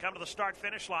 Here they come to the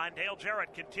start-finish line. Dale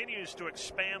Jarrett continues to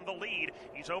expand the lead.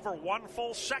 He's over 1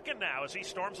 full second now as he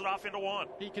storms it off into 1.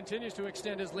 He continues to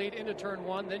extend his lead into turn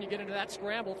 1. Then you get into that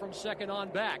scramble from 2nd on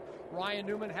back. Ryan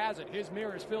Newman has it. His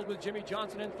mirror is filled with Jimmy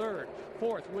Johnson in 3rd.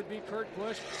 4th would be Kurt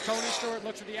Busch. Tony Stewart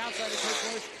looks at the outside of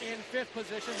Kurt Busch in 5th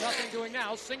position. Nothing doing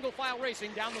now. Single file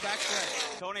racing down the back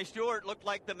stretch. Tony Stewart looked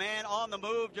like the man on the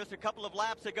move just a couple of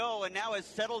laps ago and now has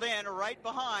settled in right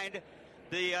behind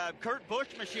the Kurt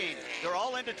Busch machine. They're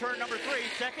all into turn number 3.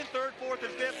 2nd, 3rd, 4th,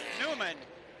 and 5th. Newman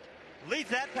leads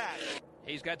that pack.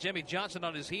 He's got Jimmy Johnson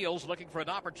on his heels looking for an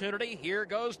opportunity. Here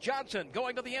goes Johnson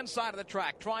going to the inside of the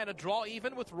track, trying to draw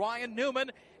even with Ryan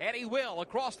Newman, and he will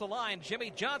across the line.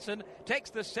 Jimmy Johnson takes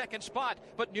the 2nd spot,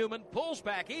 but Newman pulls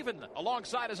back even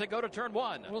alongside as they go to turn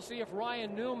 1. We'll see if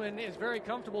Ryan Newman is very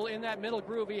comfortable in that middle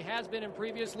groove. He has been in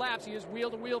previous laps. He is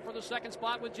wheel to wheel for the 2nd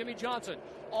spot with Jimmy Johnson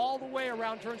all the way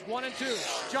around turns 1 and 2.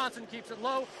 Johnson keeps it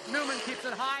low. Newman keeps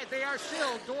it high. They are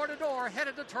still door to door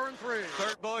headed to turn 3.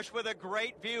 Kurt Busch with a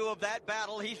great view of that battle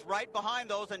battle. He's right behind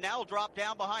those and now will drop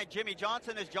down behind Jimmy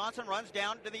Johnson as Johnson runs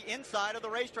down to the inside of the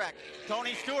racetrack.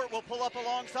 Tony Stewart will pull up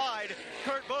alongside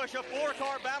Kurt Busch. A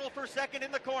 4-car battle for second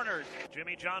in the corners.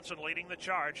 Jimmy Johnson leading the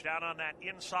charge down on that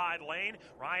inside lane.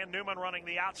 Ryan Newman running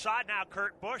the outside. Now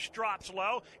Kurt Busch drops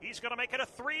low. He's going to make it a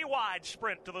 3-wide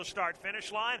sprint to the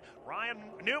start-finish line. Ryan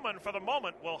Newman, for the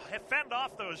moment, will fend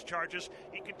off those charges.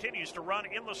 He continues to run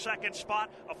in the second spot,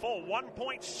 a full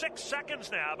 1.6 seconds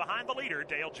now behind the leader,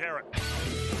 Dale Jarrett.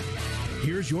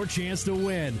 Here's your chance to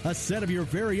win a set of your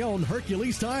very own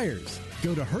Hercules tires.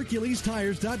 Go to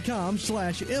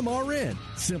HerculesTires.com/MRN.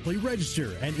 Simply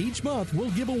register, and each month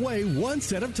we'll give away one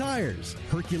set of tires.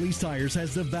 Hercules Tires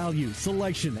has the value,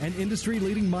 selection, and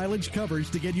industry-leading mileage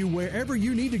coverage to get you wherever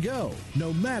you need to go,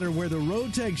 no matter where the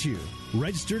road takes you.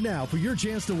 Register now for your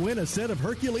chance to win a set of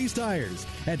Hercules tires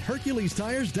at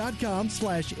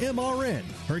HerculesTires.com/MRN.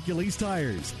 Hercules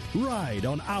Tires. Ride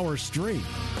on our street.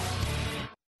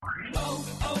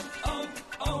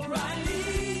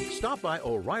 O'Reilly. Stop by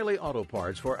O'Reilly Auto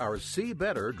Parts for our See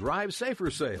Better, Drive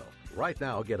Safer sale. Right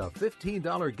now, get a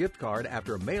 $15 gift card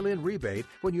after mail-in rebate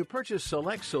when you purchase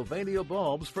select Sylvania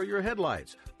bulbs for your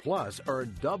headlights. Plus,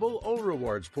 earn double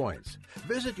O-Rewards points.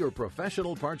 Visit your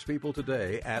professional parts people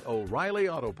today at O'Reilly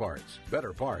Auto Parts.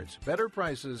 Better parts, better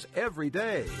prices every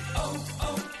day.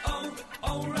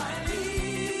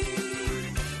 O'Reilly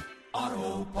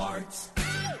Auto Parts.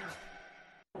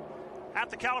 At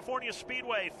the California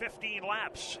Speedway, 15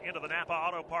 laps into the NAPA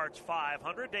Auto Parts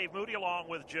 500. Dave Moody along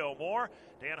with Joe Moore.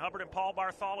 Dan Hubbard and Paul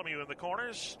Bartholomew in the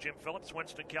corners. Jim Phillips,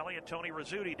 Winston Kelly, and Tony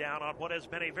Rizzuti down on what has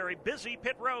been a very busy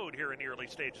pit road here in the early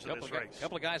stages of this race. A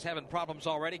couple of guys having problems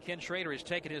already. Ken Schrader has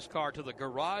taken his car to the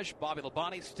garage. Bobby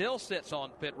Labonte still sits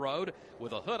on pit road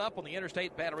with a hood up on the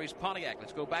Interstate Batteries Pontiac.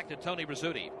 Let's go back to Tony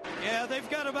Rizzuti. Yeah, they've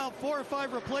got about 4 or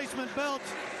 5 replacement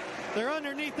belts. They're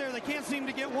underneath there. They can't seem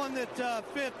to get one that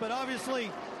fit, but obviously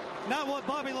not what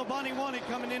Bobby Labonte wanted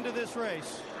coming into this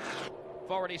race.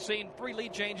 We've already seen 3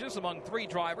 lead changes among 3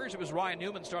 drivers. It was Ryan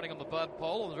Newman starting on the Bud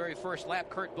pole. On the very first lap,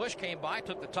 Kurt Busch came by,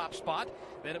 took the top spot.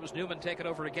 Then it was Newman taking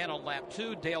over again on lap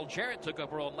 2. Dale Jarrett took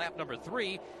over on lap number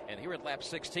 3. And here at lap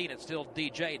 16, it's still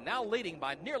DJ, now leading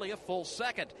by nearly a full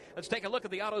second. Let's take a look at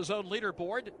the AutoZone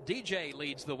leaderboard. DJ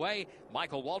leads the way.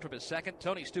 Michael Waltrip is second.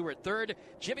 Tony Stewart third.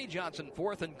 Jimmy Johnson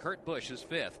fourth. And Kurt Busch is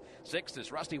fifth. Sixth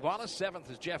is Rusty Wallace.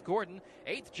 Seventh is Jeff Gordon.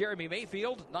 Eighth, Jeremy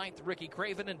Mayfield. Ninth, Ricky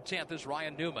Craven. And 10th is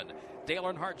Ryan Newman. Dale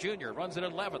Earnhardt Jr. runs in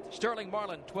 11th. Sterling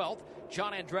Marlin 12th.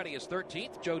 John Andretti is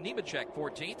 13th. Joe Nemechek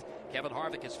 14th. Kevin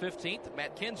Harvick is 15th.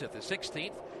 Matt Kenseth is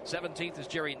 16th. 17th is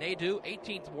Jerry Nadeau.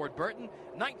 18th, Ward Burton.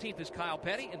 19th is Kyle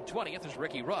Petty. And 20th is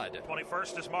Ricky Rudd.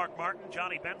 21st is Mark Martin.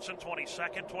 Johnny Benson,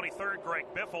 22nd. 23rd, Greg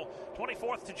Biffle.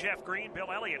 24th to Jeff Green. Bill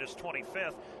Elliott is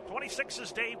 25th. 26th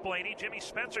is Dave Blaney. Jimmy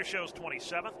Spencer shows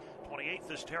 27th.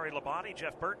 28th is Terry Labonte.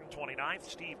 Jeff Burton, 29th.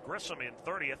 Steve Grissom in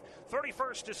 30th.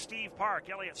 31st is Steve Park.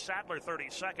 Elliott Sadler,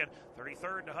 32nd.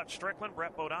 33rd to Hut Strickland.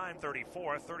 Brett Bodine,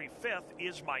 34th. 35th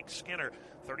is Mike Skinner.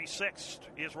 36th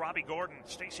is Robbie Gordon.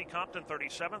 Stacy Compton,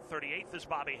 37th. 38th is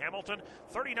Bobby Hamilton.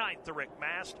 39th to Rick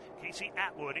Mast. Casey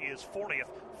Atwood is 40th.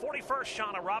 41st,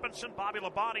 Shauna Robinson. Bobby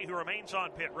Labonte, who remains on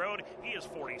pit road, he is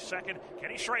 42nd.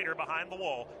 Kenny Schrader behind the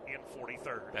wall in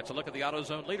 43rd. That's a look at the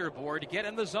AutoZone leaderboard. Get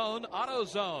in the zone,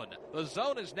 AutoZone. The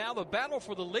zone is now the battle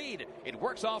for the lead. It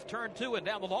works off turn 2 and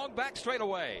down the long back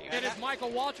straightaway. It is Michael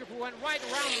Waltrip who went right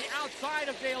around the outside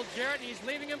of Dale Jarrett, and he's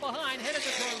leaving him behind, headed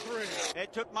to turn 3.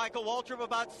 It took Michael Waltrip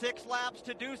about 6 laps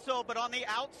to do so, but on the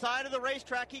outside of the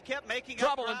racetrack, he kept making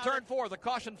trouble in turn 4. The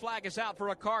caution flag is out for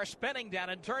a car spinning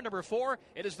down in turn number 4.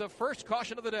 It is the first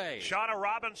caution of the day. Shauna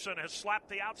Robinson has slapped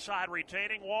the outside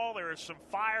retaining wall. There is some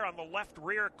fire on the left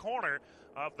rear corner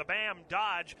of the BAM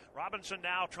Dodge. Robinson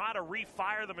now trying to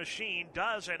refire the machine,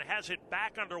 does, and has it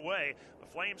back underway. The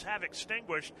flames have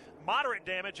extinguished. Moderate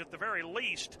damage at the very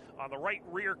least on the right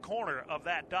rear corner of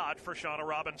that Dodge for Shauna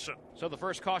Robinson. So the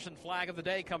first caution flag of the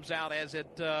day comes out as it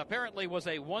apparently was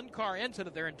a one-car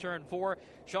incident there in turn 4.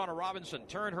 Shauna Robinson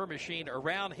turned her machine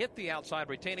around, hit the outside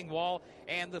retaining wall,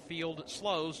 and the field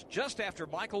slows just after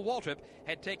Michael Waltrip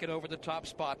had taken over the top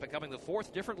spot, becoming the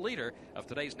 4th different leader of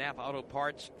today's NAPA Auto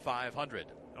Parts 500.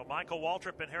 Now, Michael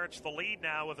Waltrip inherits the lead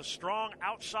now with a strong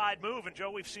outside move, and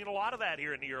Joe, we've seen a lot of that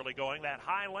here in the early going. That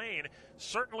high lane,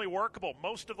 certainly workable.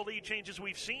 Most of the lead changes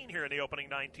we've seen here in the opening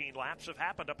 19 laps have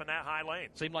happened up in that high lane.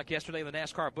 Seemed like yesterday in the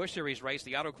NASCAR Busch Series race,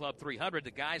 the Auto Club 300,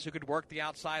 the guys who could work the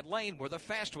outside lane were the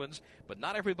fast ones, but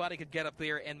not everybody could get up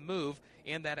there and move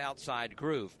in that outside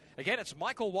groove. Again, it's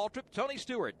Michael Waltrip, Tony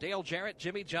Stewart, Dale Jarrett,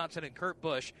 Jimmy Johnson, and Kurt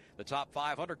Busch, the top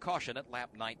 500 caution at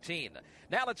lap 19.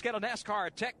 Now let's get a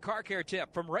NASCAR Tech Car Care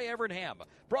tip from from Ray Evernham.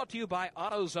 Brought to you by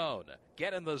AutoZone.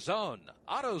 Get in the zone.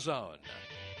 AutoZone.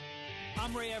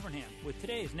 I'm Ray Evernham with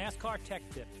today's NASCAR Tech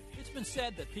Tip. It's been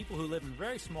said that people who live in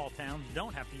very small towns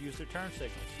don't have to use their turn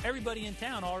signals. Everybody in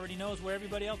town already knows where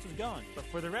everybody else is going. But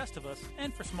for the rest of us,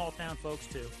 and for small town folks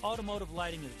too, automotive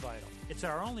lighting is vital. It's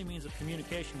our only means of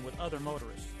communication with other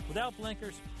motorists. Without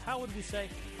blinkers, how would we say,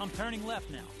 I'm turning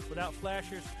left now? Without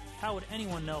flashers, how would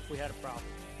anyone know if we had a problem?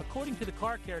 According to the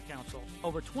Car Care Council,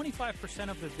 over 25%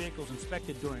 of the vehicles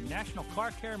inspected during National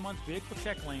Car Care Month vehicle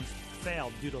check lanes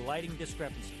failed due to lighting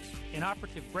discrepancies.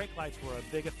 Inoperative brake lights were a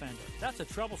big offender. That's a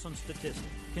troublesome statistic,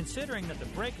 considering that the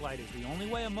brake light is the only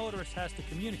way a motorist has to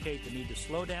communicate the need to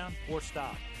slow down or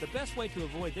stop. The best way to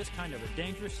avoid this kind of a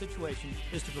dangerous situation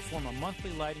is to perform a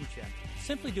monthly lighting check.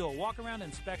 Simply do a walk-around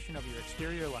inspection of your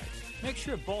exterior lights. Make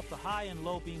sure both the high and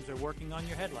low beams are working on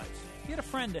your headlights. Get a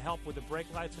friend to help with the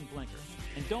brake lights and blinkers.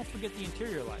 And don't forget the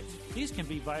interior lights. These can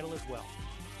be vital as well.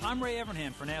 I'm Ray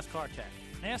Evernham for NASCAR Tech.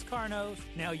 NASCAR knows,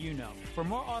 now you know. For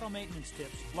more auto maintenance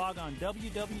tips, log on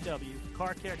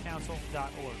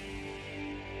www.carcarecouncil.org.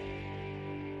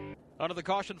 Under the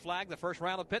caution flag, the first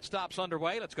round of pit stops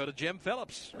underway. Let's go to Jim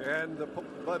Phillips. And the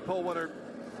Bud Pole winner,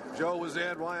 Joe, was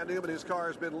in. Ryan Newman, his car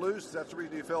has been loose. That's the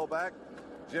reason he fell back.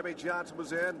 Jimmy Johnson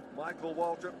was in. Michael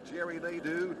Waltrip, Jerry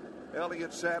Nadeau,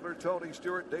 Elliott Sadler, Tony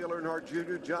Stewart, Dale Earnhardt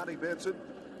Jr., Johnny Benson.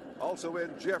 Also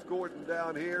in Jeff Gordon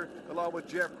down here, along with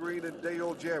Jeff Green and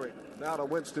Dale Jarrett. Now to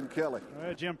Winston Kelly. All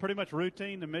right, Jim, pretty much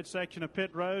routine, the midsection of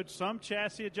pit road. Some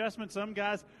chassis adjustments, some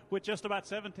guys with just about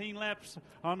 17 laps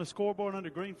on the scoreboard under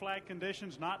green flag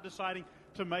conditions, not deciding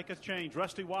to make a change.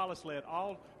 Rusty Wallace led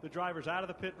all the drivers out of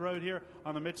the pit road here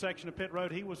on the midsection of pit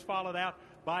road. He was followed out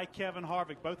by Kevin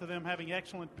Harvick, both of them having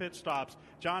excellent pit stops.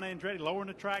 John Andretti lowering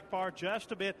the track bar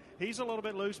just a bit. He's a little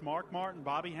bit loose. Mark Martin,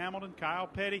 Bobby Hamilton, Kyle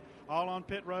Petty, all on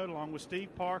pit road, along with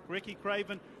Steve Park, Ricky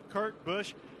Craven, Kurt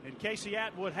Busch, and Casey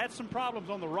Atwood had some problems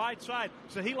on the right side,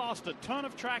 so he lost a ton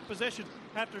of track positions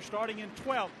after starting in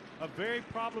 12th. A very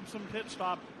problemsome pit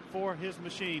stop for his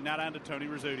machine. Now down to Tony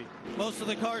Rizzuti. Most of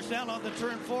the cars down on the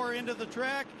turn 4 end of the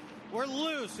track were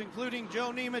loose, including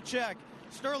Joe Nemechek.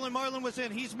 Sterling Marlin was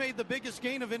in. He's made the biggest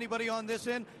gain of anybody on this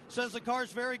end. Says the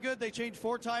car's very good. They changed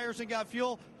 4 tires and got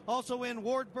fuel. Also in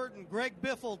Ward Burton, Greg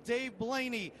Biffle, Dave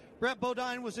Blaney, Brett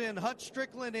Bodine was in, Hutch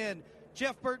Strickland in,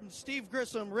 Jeff Burton, Steve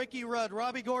Grissom, Ricky Rudd,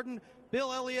 Robbie Gordon,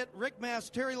 Bill Elliott, Rick Mass,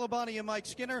 Terry Labonte, and Mike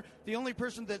Skinner. The only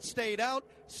person that stayed out,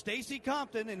 Stacy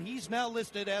Compton, and he's now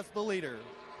listed as the leader.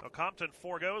 Well, Compton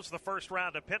forgoes the first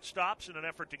round of pit stops in an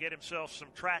effort to get himself some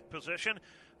track position.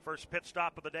 First pit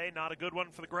stop of the day, not a good one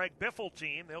for the Greg Biffle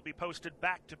team. They'll be posted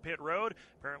back to pit road.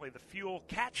 Apparently the fuel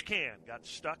catch can got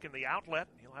stuck in the outlet.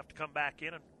 He'll have to come back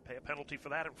in and pay a penalty for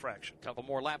that infraction. Couple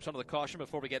more laps under the caution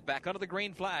before we get back under the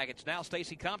green flag. It's now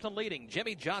Stacy Compton leading,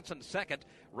 Jimmy Johnson second,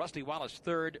 Rusty Wallace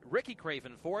third, Ricky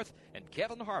Craven fourth, and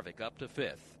Kevin Harvick up to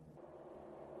fifth.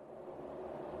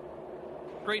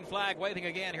 Green flag waving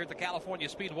again here at the California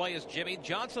Speedway as Jimmy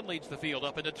Johnson leads the field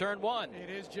up into turn 1. It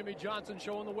is Jimmy Johnson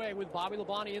showing the way with Bobby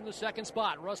Labonte in the second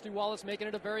spot. Rusty Wallace making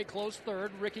it a very close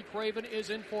third. Ricky Craven is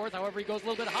in fourth. However, he goes a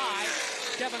little bit high.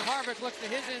 Kevin Harvick looks to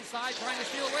his inside, trying to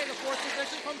steal away the fourth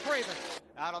position from Craven.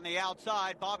 Out on the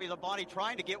outside, Bobby Labonte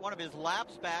trying to get one of his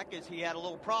laps back as he had a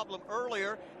little problem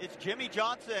earlier. It's Jimmy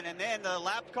Johnson, and then the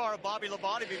lap car of Bobby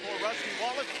Labonte before Rusty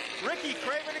Wallace, Ricky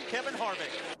Craven, and Kevin Harvick.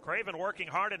 Craven working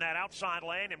hard in that outside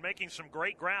lane and making some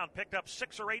great ground. Picked up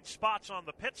 6 or 8 spots on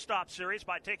the pit stop series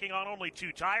by taking on only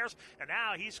 2 tires, and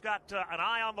now he's got an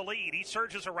eye on the lead. He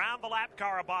surges around the lap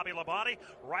car of Bobby Labonte,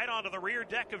 right onto the rear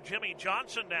deck of Jimmy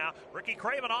Johnson now. Ricky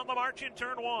Craven on the march in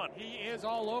turn 1. He is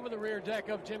all over the rear deck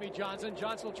of Jimmy Johnson. Johnson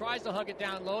tries to hug it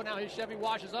down low. Now his Chevy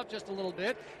washes up just a little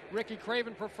bit. Ricky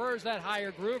Craven prefers that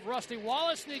higher groove. Rusty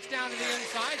Wallace sneaks down to the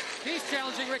inside. He's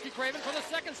challenging Ricky Craven for the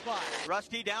second spot.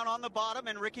 Rusty down on the bottom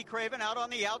and Ricky Craven out on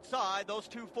the outside. Those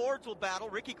 2 Fords will battle.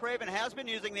 Ricky Craven has been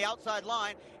using the outside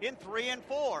line in 3 and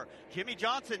 4. Jimmy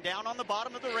Johnson down on the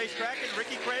bottom of the racetrack and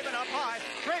Ricky Craven up high.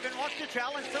 Craven wants to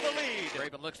challenge to the lead.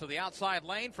 Craven looks to the outside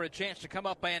lane for a chance to come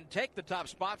up and take the top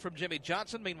spot from Jimmy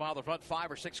Johnson. Meanwhile, the front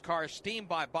 5 or 6 cars steamed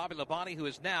by Bobby Labonte, who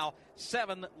is now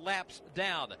 7 laps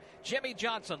down. Jimmy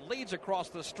Johnson leads across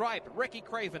the stripe. Ricky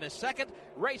Craven is second.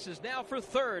 Race is now for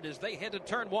third as they head to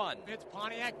turn 1. It's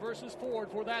Pontiac versus Ford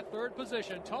for that third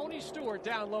position. Tony Stewart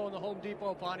down low in the Home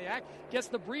Depot Pontiac gets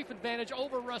the brief advantage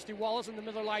over Rusty Wallace in the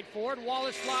Miller Lite Ford.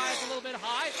 Wallace slides a little bit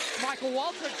high. Michael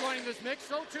Waltrip joining this mix.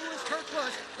 So too is Kurt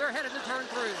Busch. They're headed to turn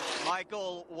 3.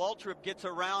 Michael Waltrip gets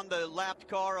around the lapped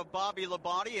car of Bobby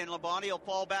Labonte, and Labonte will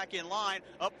fall back in line.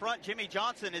 Up front, Jimmy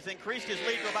Johnson has increased his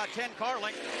lead to about 10 car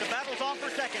lengths. The battle's on for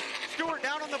second. Stewart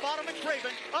down on the bottom and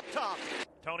Craven up top.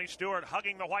 Tony Stewart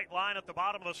hugging the white line at the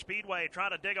bottom of the speedway,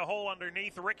 trying to dig a hole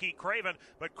underneath Ricky Craven.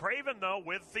 But Craven, though,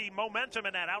 with the momentum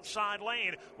in that outside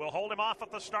lane, will hold him off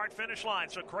at the start-finish line.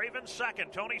 So Craven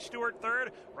second, Tony Stewart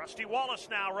third, Rusty Wallace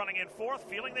now running in fourth,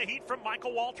 feeling the heat from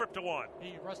Michael Waltrip to one.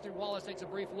 Rusty Wallace takes a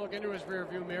brief look into his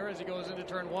rearview mirror as he goes into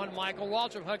turn one. Michael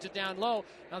Waltrip hugs it down low.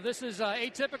 Now this is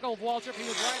atypical of Waltrip. He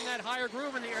was riding that higher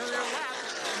groove in the earlier lap.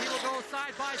 He will go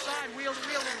side by side, wheel to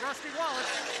wheel, and Rusty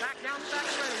Wallace back down the back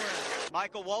straightaway.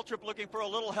 Michael Waltrip looking for a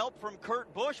little help from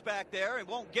Kurt Busch back there and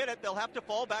won't get it. They'll have to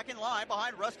fall back in line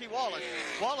behind Rusty Wallace.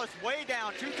 Wallace way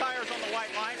down, 2 tires on the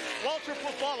white line. Waltrip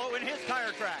will follow in his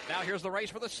tire track. Now here's the race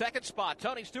for the second spot.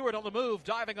 Tony Stewart on the move,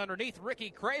 diving underneath Ricky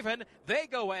Craven. They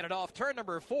go at it off turn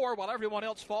number 4 while everyone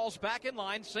else falls back in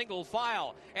line, single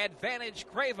file. Advantage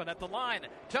Craven at the line.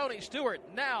 Tony Stewart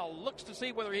now looks to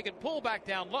see whether he can pull back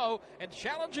down low and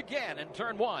challenge again in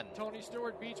turn 1. Tony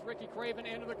Stewart beats Ricky Craven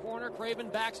into the corner. Craven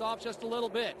backs off just a little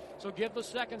bit. So give the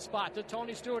second spot to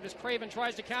Tony Stewart as Craven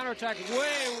tries to counterattack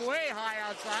way high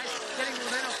outside, getting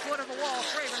within a foot of the wall.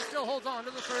 Craven still holds on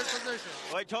to the third position.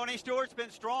 Boy, Tony Stewart's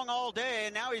been strong all day,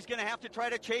 and now he's going to have to try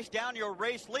to chase down your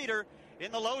race leader.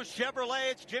 In the Lowe's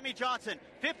Chevrolet, it's Jimmy Johnson.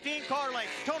 15 car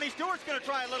lengths. Tony Stewart's going to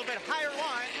try a little bit higher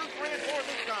line through 3 and 4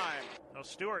 this time. Now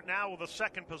Stewart now with the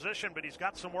second position, but he's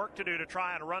got some work to do to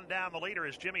try and run down the leader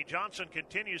as Jimmy Johnson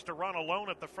continues to run alone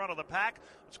at the front of the pack.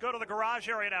 Let's go to the garage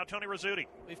area now. Tony Rizzuti.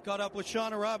 We've caught up with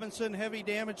Shauna Robinson. Heavy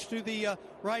damage to the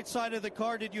right side of the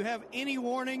car. Did you have any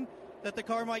warning that the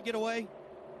car might get away?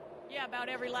 Yeah, about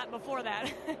every lap before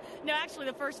that. No, actually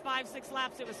the first 5-6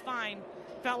 laps it was fine.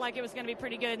 Felt like it was going to be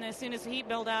pretty good, and as soon as the heat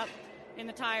built up in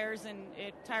the tires and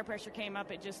tire pressure came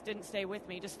up, it just didn't stay with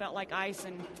me. It just felt like ice,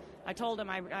 and I told him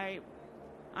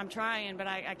I'm trying, but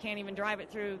I can't even drive it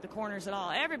through the corners at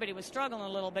all. Everybody was struggling a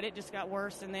little, but it just got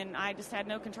worse, and then I just had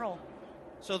no control.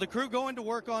 So the crew going to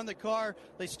work on the car.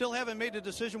 They still haven't made a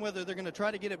decision whether they're going to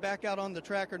try to get it back out on the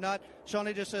track or not.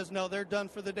 Shauna just says, no, they're done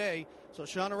for the day. So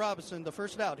Shauna Robinson, the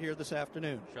first out here this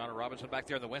afternoon. Shauna Robinson back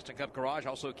there in the Winston Cup garage.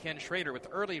 Also Ken Schrader with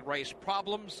early race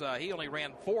problems. He only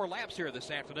ran 4 laps here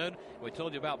this afternoon. We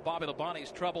told you about Bobby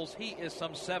Labonte's troubles. He is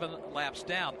some 7 laps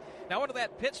down. Now into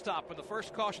that pit stop when the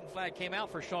first caution flag came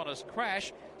out for Shauna's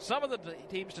crash, some of the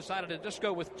teams decided to just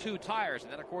go with 2 tires,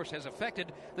 and that, of course, has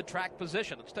affected the track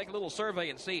position. Let's take a little survey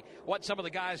and see what some of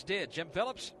the guys did. Jim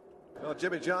Phillips? Well,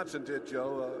 Jimmy Johnson did,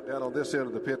 Joe, down on this end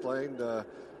of the pit lane.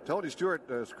 Tony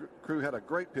Stewart's crew had a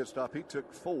great pit stop. He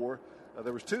took 4.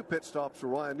 There was 2 pit stops for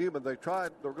Ryan Newman. They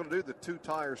were going to do the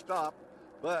 2-tire stop,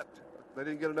 but they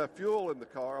didn't get enough fuel in the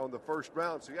car on the first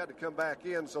round, so he had to come back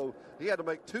in. So he had to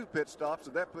make 2 pit stops,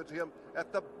 and that puts him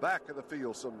at the back of the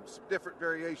field. Some different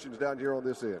variations down here on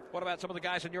this end. What about some of the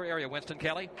guys in your area, Winston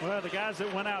Kelly? Well, the guys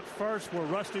that went out first were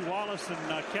Rusty Wallace and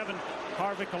Kevin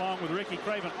Harvick along with Ricky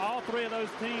Craven. All 3 of those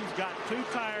teams got 2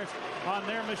 tires on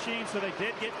their machine, so they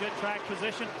did get good track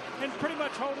position and pretty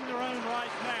much holding their own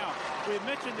right now. We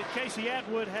mentioned that Casey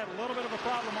Atwood had a little bit of a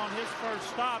problem on his first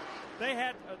stop.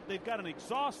 They've got an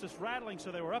exhaust that's rattling,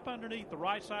 so they were up underneath the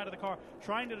right side of the car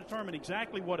trying to determine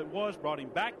exactly what it was, brought him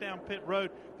back down pit road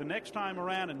the next time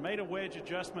around and made a wedge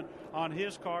adjustment on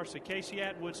his car. So Casey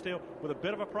Atwood still with a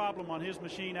bit of a problem on his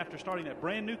machine after starting that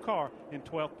brand new car in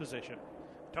 12th position.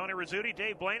 Tony Rizzuti,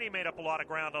 Dave Blaney made up a lot of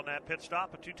ground on that pit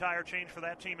stop. A 2-tire change for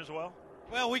that team as well.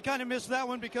 Well, we kind of missed that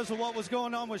one because of what was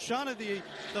going on with Shauna. The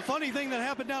funny thing that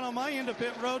happened down on my end of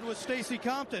pit road was Stacy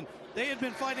Compton. They had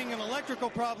been fighting an electrical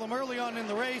problem early on in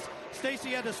the race. Stacy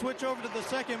had to switch over to the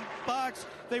second box.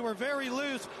 They were very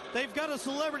loose. They've got a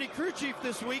celebrity crew chief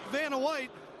this week, Vanna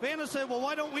White. Vanna said, well,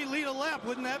 why don't we lead a lap?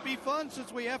 Wouldn't that be fun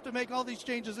since we have to make all these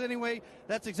changes anyway?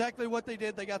 That's exactly what they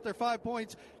did. They got their 5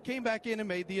 points, came back in and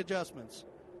made the adjustments.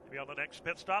 Maybe on the next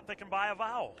pit stop they can buy a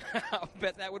vowel. I'll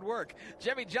bet that would work.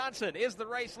 Jimmy Johnson is the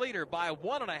race leader by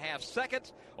 1.5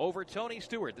 seconds over Tony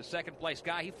Stewart, the second place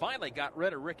guy. He finally got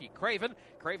rid of Ricky Craven.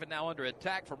 Craven now under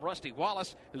attack from Rusty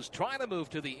Wallace, who's trying to move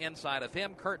to the inside of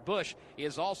him. Kurt Busch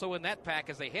is also in that pack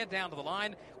as they head down to the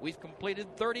line. We've completed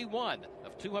 31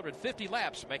 of 250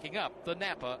 laps, making up the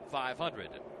NAPA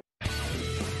 500.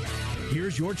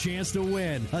 Here's your chance to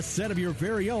win a set of your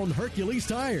very own Hercules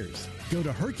tires. Go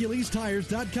to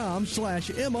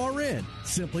HerculesTires.com/MRN.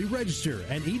 Simply register,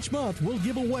 and each month we'll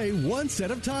give away 1 set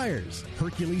of tires.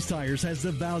 Hercules Tires has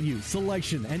the value,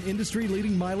 selection, and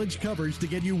industry-leading mileage coverage to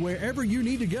get you wherever you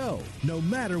need to go, no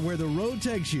matter where the road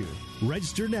takes you.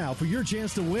 Register now for your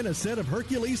chance to win a set of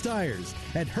Hercules tires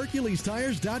at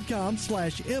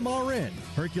HerculesTires.com/MRN.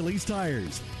 Hercules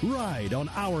Tires. Ride on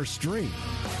our street.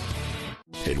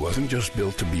 It wasn't just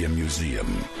built to be a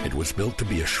museum. It was built to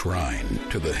be a shrine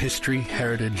to the history,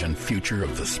 heritage, and future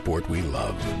of the sport we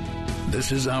love.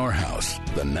 This is our house,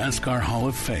 the NASCAR Hall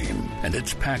of Fame, and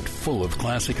it's packed full of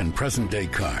classic and present-day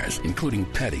cars, including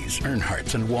Petty's,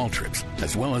 Earnhardt's, and Waltrips,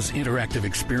 as well as interactive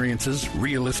experiences,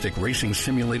 realistic racing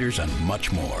simulators, and much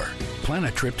more. Plan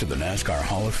a trip to the NASCAR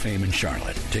Hall of Fame in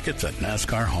Charlotte. Tickets at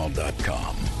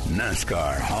NASCARHall.com.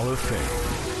 NASCAR Hall of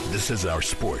Fame. This is our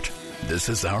sport. This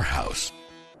is our house.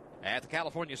 At the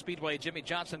California Speedway, Jimmy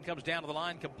Johnson comes down to the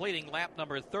line, completing lap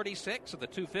number 36 of the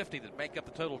 250 that make up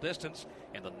the total distance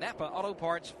in the NAPA Auto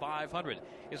Parts 500.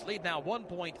 His lead now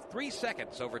 1.3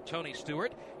 seconds over Tony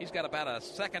Stewart. He's got about a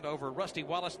second over Rusty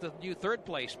Wallace, the new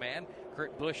third-place man.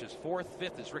 Kurt Busch is fourth.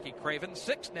 Fifth is Ricky Craven.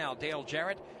 Sixth now, Dale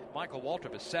Jarrett. Michael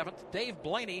Waltrip is seventh. Dave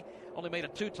Blaney only made a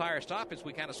two-tire stop, as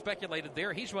we kind of speculated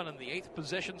there. He's running the eighth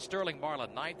position. Sterling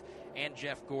Marlin ninth, and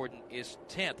Jeff Gordon is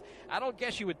 10th. I don't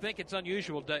guess you would think it's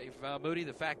unusual, Dave Moody,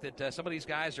 the fact that some of these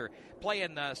guys are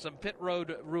playing some pit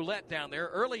road roulette down there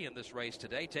early in this race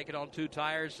today, taking on two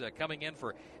tires, coming in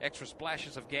for extra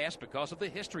splashes of gas because of the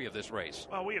history of this race.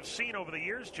 Well, we have seen over the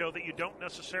years, Joe, that you don't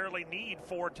necessarily need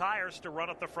four tires to run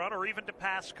at the front or even to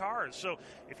pass cars. So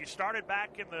if you started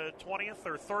back in the 20th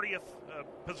or 30th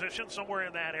position, somewhere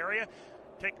in that area,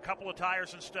 take a couple of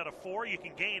tires instead of four, you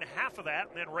can gain half of that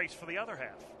and then race for the other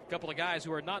half. A couple of guys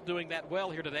who are not doing that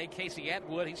well here today. Casey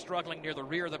Atwood, he's struggling near the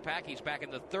rear of the pack. He's back in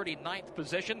the 39th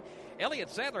position. Elliott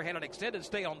Sadler had an extended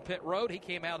stay on pit road. He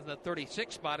came out in the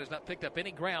 36th spot, has not picked up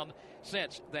any ground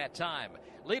since that time.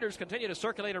 Leaders continue to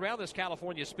circulate around this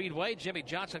California Speedway. Jimmy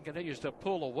Johnson continues to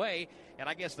pull away, and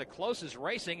I guess the closest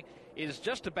racing is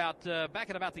just about back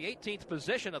in about the 18th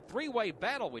position, a three-way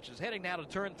battle, which is heading now to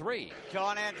turn 3.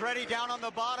 John Andretti down on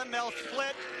the bottom. They'll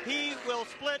split. He will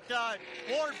split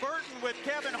Ward Burton with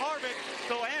Kevin Harvick,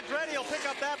 so Andretti will pick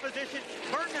up that position.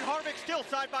 Burton and Harvick still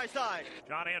side by side.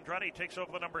 John Andretti takes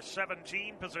over the number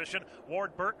 17 position.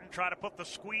 Ward Burton try to put the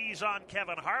squeeze on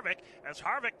Kevin Harvick as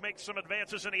Harvick makes some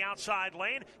advances in the outside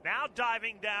lane. Now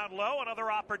diving down low,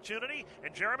 another opportunity,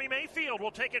 and Jeremy Mayfield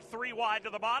will take it 3 wide to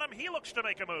the bottom. He looks to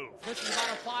make a move. This is about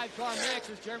a 5-car mix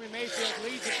as Jeremy Mayfield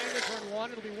leads at into turn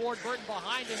 1. It'll be Ward Burton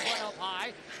behind him, but up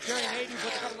high. Jerry Nadeau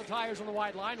puts a couple of tires on the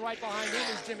wide line. Right behind him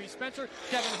is Jimmy Spencer,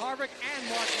 Kevin Harvick, and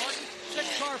Mark Martin.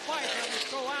 6-car fight.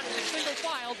 They'll go out in a single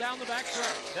file down the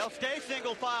backstretch. They'll stay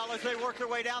single file as they work their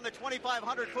way down the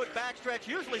 2,500-foot backstretch.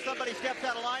 Usually somebody steps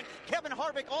out of line. Kevin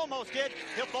Harvick almost did.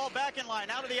 He'll fall back in line.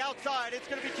 Out of the outside, it's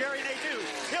going to be Jerry Nadeau.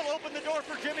 He'll open the door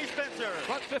for Jimmy Spencer.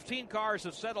 Front 15 cars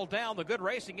have settled down. The good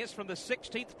racing is from the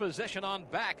 16th position on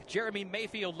back. Jeremy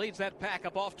Mayfield leads that pack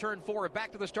up off turn 4,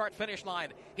 back to the start-finish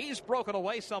line. He's broken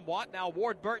away somewhat. Now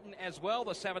Ward Burton as well,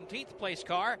 the 17th place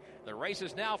car. The race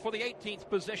is now for the 18th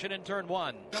position in turn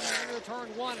 1. Coming into turn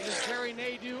 1 is Jerry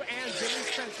Nadeau and Jimmy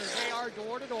Spencer. They are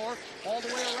door to door all the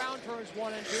way around turns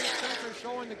 1 and 2. Spencer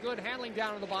showing the good handling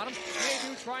down on the bottom.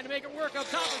 Nadeau trying to make it work up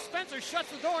top, but Spencer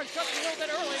shuts the door and shuts it a little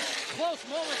bit early. Close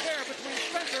moment there between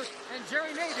Spencer and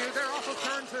Jerry Nadeau. They're off of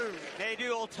turn 2.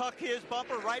 Nadeau will tuck his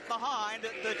bumper right behind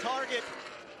the target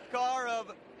car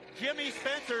of Jimmy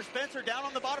Spencer. Spencer down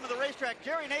on the bottom of the racetrack.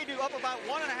 Jerry Nadeau up about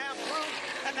 1.5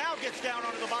 through and now gets down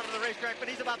onto the bottom of the racetrack, but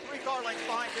he's about 3 car lengths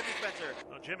behind Jimmy Spencer.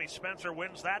 Well, Jimmy Spencer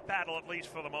wins that battle, at least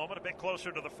for the moment, a bit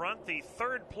closer to the front. The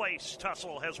third place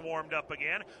tussle has warmed up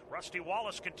again. Rusty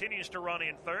Wallace continues to run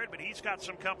in third, but he's got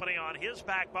some company on his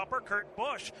back bumper. Kurt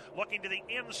Busch looking to the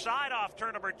inside off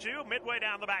turn number 2, midway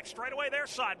down the back straightaway. They're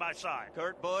side by side.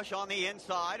 Kurt Busch on the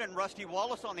inside and Rusty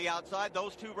Wallace on the outside.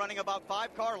 Those two running about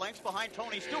 5 car lengths behind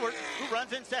Tony Stewart, who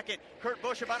runs in second. Kurt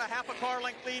Busch about a 0.5 car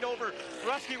length lead over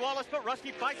Rusty Wallace, but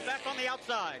Rusty fights back on the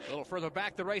outside. A little further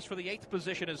back, the race for the 8th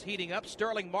position is heating up.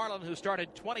 Sterling Marlin, who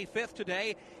started 25th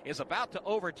today, is about to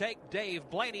overtake Dave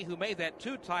Blaney, who made that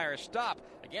 2-tire stop.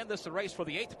 Again, this is the race for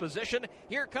the 8th position.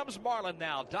 Here comes Marlin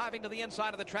now, diving to the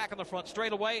inside of the track on the front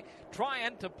straightaway,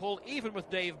 trying to pull even with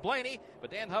Dave Blaney,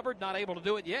 but Dan Hubbard not able to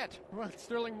do it yet. Well,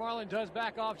 Sterling Marlin does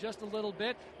back off just a little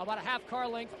bit, about a 0.5 car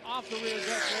length off the rear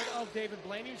deck of David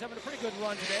Blaney. He's having a pretty good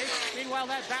run today. Meanwhile,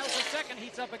 that battle for second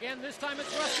heats up again. This time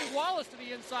it's Rusty Wallace to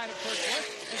the inside of Kurt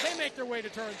Busch as they make their way to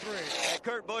turn 3.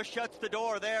 Kurt Busch shuts the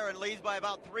door there and leads by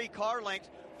about 3 car lengths.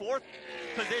 4th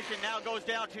position now goes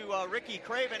down to Ricky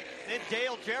Craven, then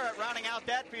Dale Jarrett rounding out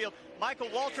that field. Michael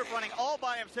Waltrip running all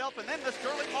by himself, and then the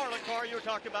Sterling Marlin car you were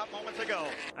talking about moments ago.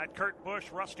 That Kurt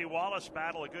Busch, Rusty Wallace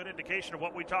battle, a good indication of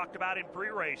what we talked about in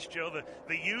pre-race, Joe,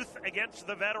 the youth against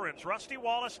the veterans. Rusty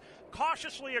Wallace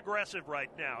cautiously aggressive right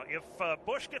now. If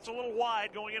Busch gets a little wide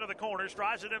going into the corners,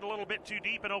 drives it in a little bit too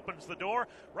deep and opens the door,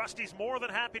 Rusty's more than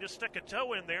happy to stick a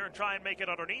toe in there and try and make it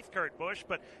underneath Kurt Busch.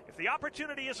 But if the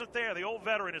opportunity isn't there, the old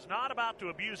veteran is not about to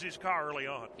abuse his car early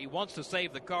on. He wants to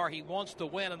save the car. He wants to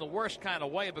win in the worst kind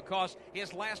of way because Wallace.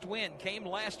 His last win came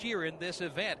last year in this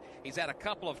event. He's had a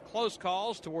couple of close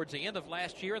calls towards the end of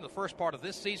last year and the first part of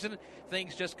this season.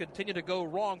 Things just continue to go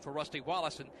wrong for Rusty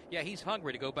Wallace, and yeah, he's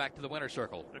hungry to go back to the winner's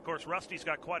circle. Of course, Rusty's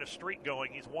got quite a streak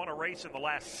going. He's won a race in the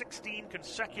last 16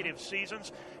 consecutive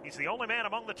seasons. He's the only man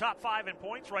among the top 5 in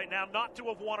points right now not to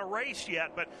have won a race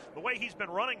yet, but the way he's been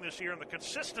running this year and the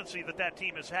consistency that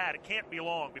team has had, it can't be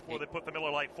long before they put the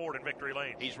Miller Lite Ford in victory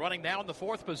lane. He's running now in the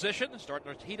 4th position,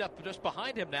 starting to heat up just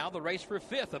behind him now, the race for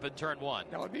 5th up in turn 1.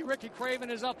 That would be Ricky Craven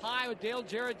is up high with Dale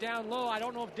Jarrett down low. I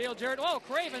don't know if Dale Jarrett,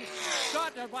 Craven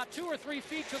shot about 2 or 3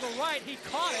 feet to the right. He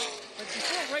caught it, but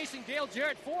before racing Dale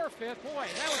Jarrett 4 or 5th. Boy,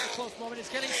 that was a close moment. It's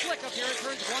getting slick up here in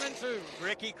turns 1 and 2.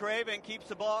 Ricky Craven keeps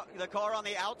the car on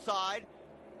the outside,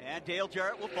 and Dale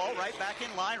Jarrett will fall right back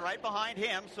in line right behind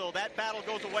him, so that battle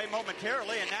goes away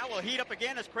momentarily, and now we'll heat up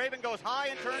again as Craven goes high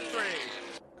in turn 3.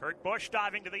 Kurt Busch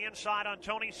diving to the inside on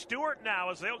Tony Stewart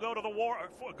now as they'll go to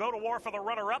war for the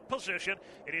runner-up position.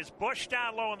 It is Busch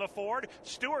down low in the Ford,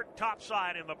 Stewart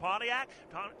topside in the Pontiac.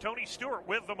 Tony Stewart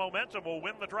with the momentum will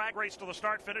win the drag race to the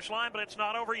start-finish line, but it's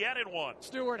not over yet in 1.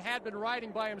 Stewart had been riding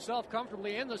by himself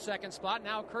comfortably in the 2nd spot.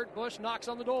 Now Kurt Busch knocks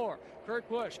on the door. Kurt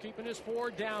Busch keeping his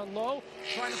Ford down low,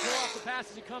 trying to pull off the pass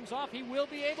as he comes off. He will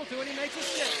be able to, and he makes a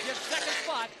stick. Gives 2nd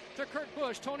spot to Kurt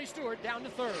Busch. Tony Stewart down to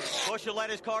 3rd. Busch will let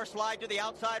his car slide to the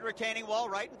outside retaining wall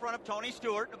right in front of Tony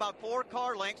Stewart, about 4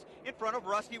 car lengths in front of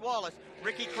Rusty Wallace.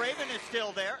 Ricky Craven is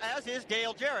still there, as is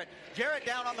Dale Jarrett. Jarrett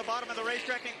down on the bottom of the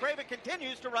racetrack, and Craven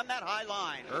continues to run that high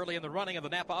line. Early in the running of the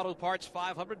Napa Auto Parts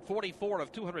 544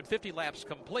 of 250 laps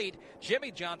complete.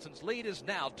 Jimmy Johnson's lead is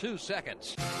now 2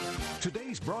 seconds.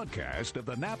 Today's broadcast of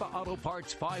the Napa Auto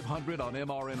Parts 500 on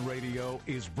MRN Radio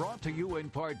is brought to you in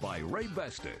part by Ray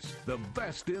Bestis, the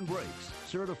best in brakes,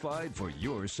 certified for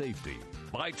your safety.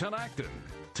 By Tenactin,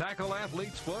 tackle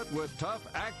athlete's foot with tough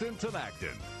Actin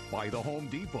Tenactin. By the Home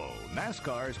Depot,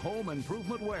 NASCAR's home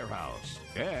improvement warehouse.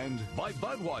 And by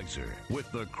Budweiser,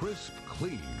 with the crisp,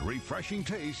 clean, refreshing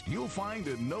taste you'll find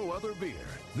in no other beer.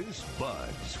 This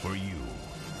Bud's for you.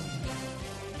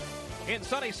 In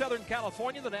sunny Southern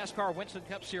California, the NASCAR Winston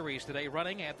Cup Series today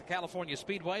running at the California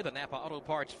Speedway, the Napa Auto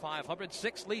Parts 500.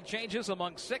 6 lead changes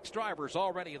among 6 drivers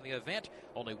already in the event.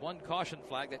 Only 1 caution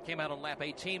flag that came out on lap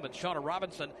 18 when Shauna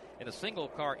Robinson in a single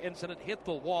car incident hit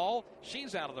the wall.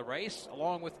 She's out of the race,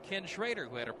 along with Ken Schrader,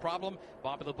 who had a problem.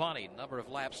 Bobby Labonte, number of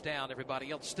laps down.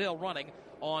 Everybody else still running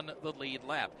on the lead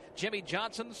lap. Jimmy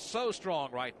Johnson, so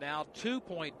strong right now,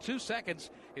 2.2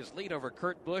 seconds. His lead over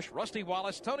Kurt Busch, Rusty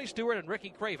Wallace, Tony Stewart, and Ricky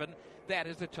Craven. That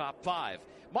is the top 5.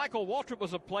 Michael Waltrip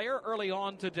was a player early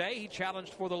on today. He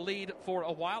challenged for the lead for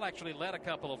a while, actually led a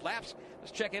couple of laps.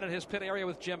 Let's check in at his pit area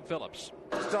with Jim Phillips.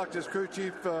 Let's talk to his crew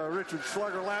chief, Richard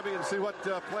Slugger-Labby, and see what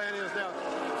plan is now.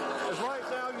 As right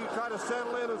now you try to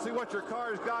settle in and see what your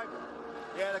car's got.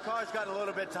 Yeah, the car's gotten a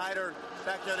little bit tighter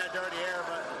back there in that dirty air,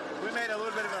 but we made a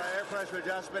little bit of an air pressure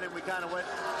adjustment, and we kind of went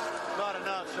not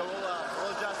enough, so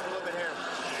we'll adjust a little bit here.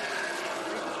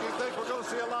 Do you think we're going to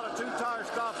see a lot of 2-tire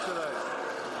stops today?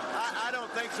 I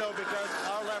don't think so, because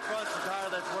our left front's the tire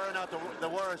that's wearing out the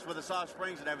worst with the soft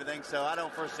springs and everything, so I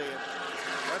don't foresee it.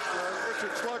 That's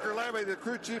Richard Slugger-Labby, the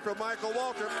crew chief of Michael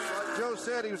Waltrip. Like Joe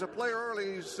said, he was a player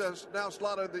early. He's now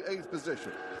slotted in the 8th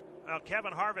position. Now,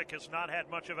 Kevin Harvick has not had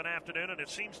much of an afternoon, and it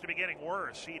seems to be getting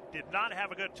worse. He did not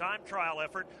have a good time trial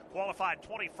effort, qualified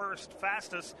 21st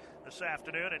fastest this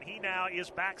afternoon, and he now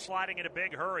is backsliding in a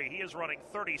big hurry. He is running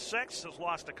 36, has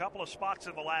lost a couple of spots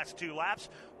in the last 2 laps.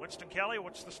 Winston Kelly,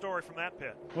 what's the story from that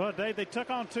pit? Well, Dave, they took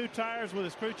on 2 tires with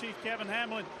his crew chief, Kevin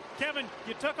Hamlin. Kevin,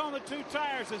 you took on the 2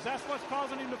 tires. Is that what's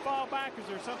causing him to fall back? Is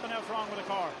there something else wrong with the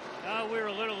car? We were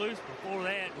a little loose before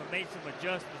that. We made some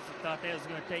adjustments and thought that was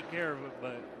going to take care of it,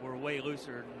 but we're way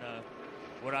looser than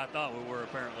what I thought we were,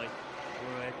 apparently.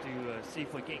 We'll have to see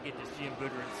if we can't get this Jim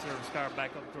Goodwin service car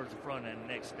back up towards the front end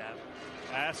next stop.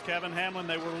 Ask Kevin Hamlin.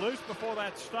 They were loose before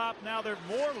that stop. Now they're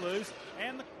more loose,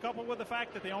 and coupled with the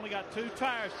fact that they only got 2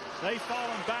 tires, they've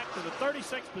fallen back to the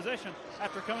 36th position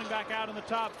after coming back out in the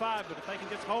top 5. But if they can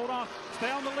just hold on,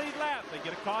 stay on the lead lap, they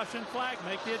get a caution flag,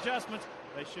 make the adjustments,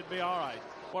 they should be all right.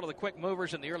 One of the quick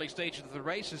movers in the early stages of the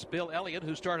race is Bill Elliott,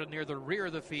 who started near the rear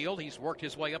of the field. He's worked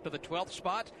his way up to the 12th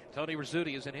spot. Tony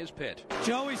Rizzuti is in his pit.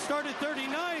 Joey started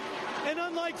 39th, and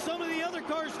unlike some of the other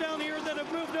cars down here that have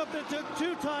moved up that took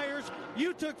 2 tires,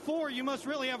 you took 4. You must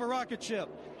really have a rocket ship.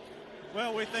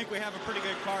 Well, we think we have a pretty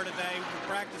good car today. We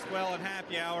practiced well in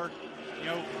happy hour. You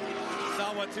know,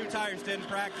 saw what 2 tires did in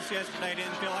practice yesterday.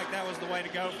 Didn't feel like that was the way to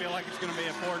go. Feel like it's going to be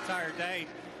a 4-tire day.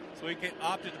 So we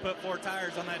opted to put 4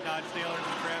 tires on that Dodge Steeler and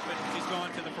Intrepid. He's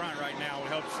going to the front right now. We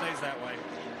hope it stays that way.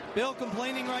 Bill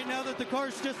complaining right now that the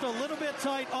car's just a little bit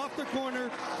tight off the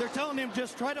corner. They're telling him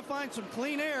just try to find some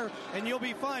clean air and you'll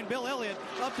be fine. Bill Elliott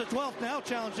up to 12th now,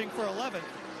 challenging for 11th.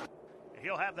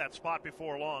 He'll have that spot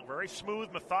before long. Very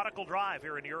smooth, methodical drive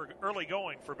here in the early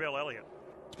going for Bill Elliott.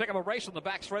 Let's pick up a race on the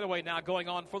back straightaway now, going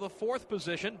on for the 4th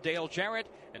position. Dale Jarrett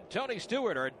and Tony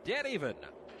Stewart are dead even.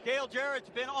 Dale Jarrett's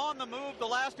been on the move the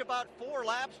last about 4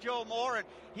 laps, Joe Moore, and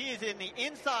he is in the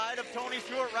inside of Tony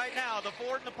Stewart right now. The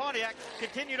Ford and the Pontiac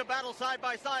continue to battle side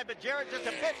by side, but Jarrett just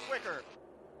a bit quicker.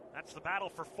 That's the battle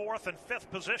for 4th and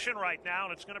 5th position right now,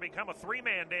 and it's going to become a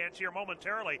 3-man dance here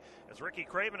momentarily as Ricky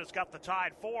Craven has got the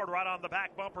tied Ford right on the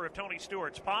back bumper of Tony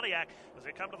Stewart's Pontiac. As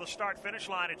they come to the start-finish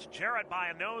line, it's Jarrett by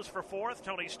a nose for 4th,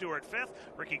 Tony Stewart 5th,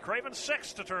 Ricky Craven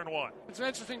 6th to turn 1. It's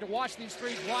interesting to watch these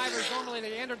 3 drivers. Normally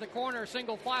they enter the corner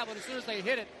single file, but as soon as they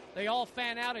hit it, they all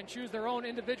fan out and choose their own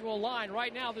individual line.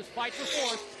 Right now, this fight for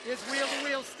 4th is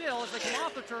wheel-to-wheel still as they come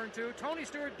off the turn 2. Tony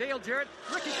Stewart, Dale Jarrett,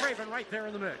 Ricky Craven right there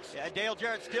in the mix. Yeah, Dale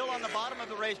Jarrett still on the bottom of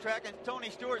the racetrack, and Tony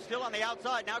Stewart still on the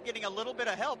outside, now getting a little bit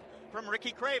of help from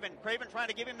Ricky Craven. Craven trying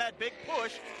to give him that big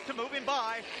push to move him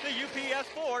by the UPS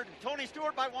Ford. Tony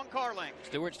Stewart by 1 car length.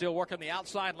 Stewart still working the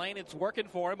outside lane. It's working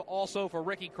for him. Also for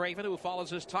Ricky Craven, who follows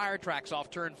his tire tracks off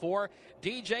turn 4.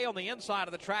 DJ on the inside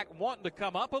of the track wanting to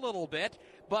come up a little bit,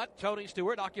 but Tony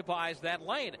Stewart occupies that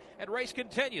lane. And race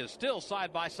continues, still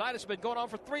side by side. It's been going on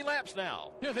for 3 laps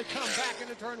now. Here they come back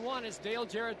into turn 1 as Dale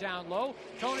Jarrett down low.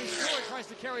 Tony Stewart tries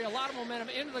to carry a lot of momentum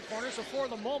into the corner, so for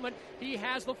the moment, he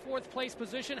has the 4th place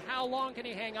position. How long can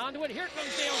he hang on to it? Here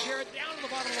comes Dale Jarrett down to the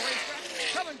bottom of the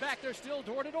racetrack. Coming back there still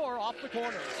door to door off the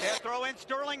corner. Yeah, throw in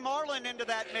Sterling Marlin into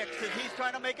that mix as he's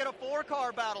trying to make it a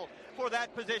 4-car battle for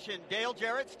that position. Dale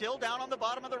Jarrett still down on the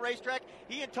bottom of the racetrack.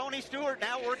 He and Tony Stewart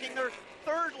now working their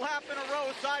 3rd lap in a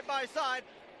row side by side.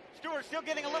 Stewart still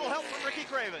getting a little help from Ricky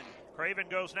Craven. Craven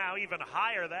goes now even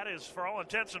higher. That is, for all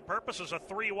intents and purposes, a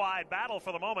 3-wide battle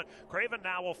for the moment. Craven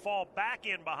now will fall back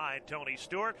in behind Tony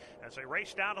Stewart as they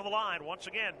race down to the line. Once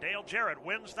again, Dale Jarrett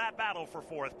wins that battle for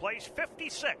 4th place.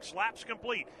 56 laps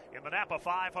complete in the NAPA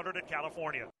 500 at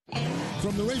California.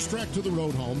 From the racetrack to the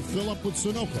road home, fill up with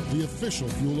Sunoco, the official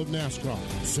fuel of NASCAR.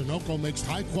 Sunoco makes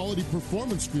high-quality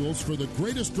performance fuels for the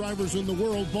greatest drivers in the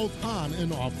world, both on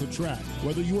and off the track.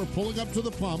 Whether you are pulling up to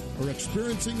the pump or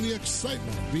experiencing the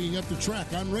excitement of being at the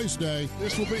track on race day,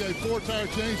 this will be a 4-tire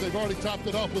change. They've already topped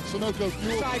it off with Sunoco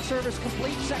fuel. Side service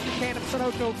complete, 2nd can of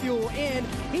Sunoco fuel in.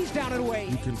 He's down and away.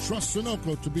 You can trust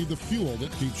Sunoco to be the fuel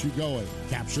that keeps you going.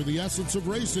 Capture the essence of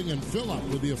racing and fill up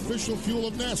with the official fuel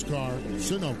of NASCAR,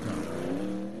 Sunoco.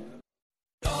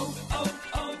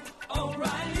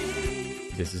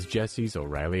 O'Reilly. This is Jesse's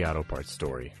O'Reilly Auto Parts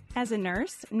story. As a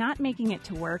nurse, not making it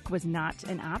to work was not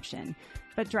an option.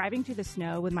 But driving through the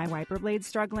snow with my wiper blades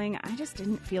struggling, I just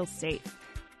didn't feel safe.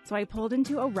 So I pulled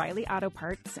into O'Reilly Auto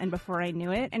Parts, and before I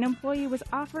knew it, an employee was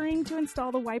offering to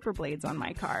install the wiper blades on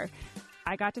my car.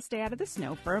 I got to stay out of the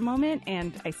snow for a moment,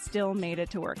 and I still made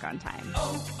it to work on time.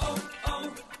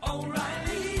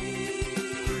 O'Reilly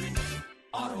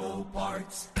Auto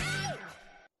Parts.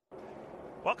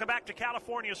 Welcome back to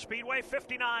California Speedway.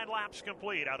 59 laps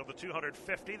complete out of the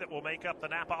 250 that will make up the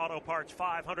NAPA Auto Parts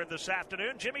 500 this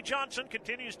afternoon. Jimmy Johnson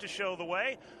continues to show the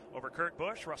way over Kurt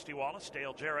Busch, Rusty Wallace,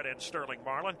 Dale Jarrett, and Sterling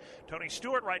Marlin. Tony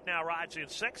Stewart right now rides in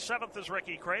 6th. 7th is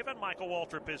Ricky Craven. Michael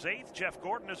Waltrip is 8th. Jeff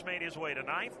Gordon has made his way to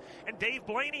 9th. And Dave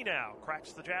Blaney now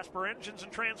cracks the Jasper Engines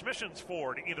and Transmissions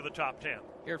Ford into the top 10.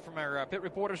 Heard from our pit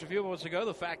reporters a few moments ago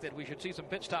the fact that we should see some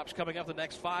pit stops coming up the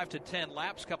next 5 to 10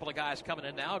 laps. Couple of guys coming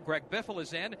in now. Greg Biffle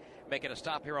is in, making a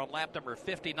stop here on lap number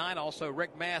 59. Also,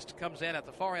 Rick Mast comes in at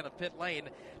the far end of pit lane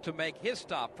to make his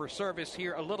stop for service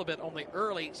here a little bit on the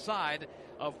early side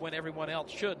of when everyone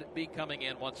else should be coming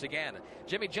in once again.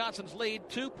 Jimmy Johnson's lead,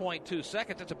 2.2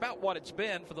 seconds. It's about what it's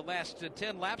been for the last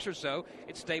 10 laps or so.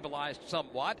 It's stabilized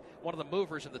somewhat. One of the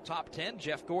movers in the top 10,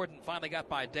 Jeff Gordon, finally got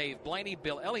by Dave Blaney.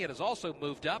 Bill Elliott has also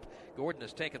moved up. Gordon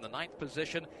has taken the 9th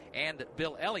position, and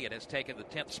Bill Elliott has taken the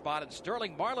 10th spot, and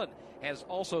Sterling Marlin has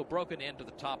also broken into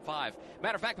the top 5.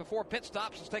 Matter of fact, before pit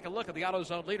stops, let's take a look at the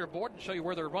AutoZone leaderboard and show you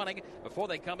where they're running before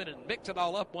they come in and mix it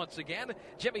all up once again.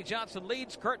 Jimmy Johnson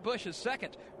leads. Kurt Busch is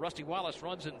 2nd. Rusty Wallace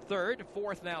runs in 3rd.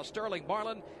 4th now Sterling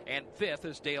Marlin, and 5th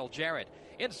is Dale Jarrett.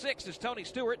 In 6th is Tony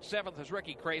Stewart. 7th is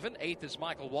Ricky Craven. 8th is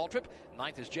Michael Waltrip.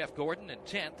 9th is Jeff Jeff Gordon, and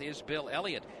 10th is Bill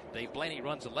Elliott. Dave Blaney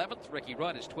runs 11th. Ricky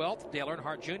Rudd is 12th. Dale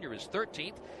Earnhardt Jr. is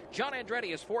 13th. John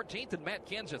Andretti is 14th, and Matt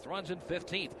Kenseth runs in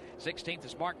 15th. 16th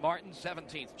is Mark Martin.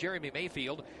 17th, Jeremy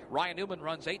Mayfield. Ryan Newman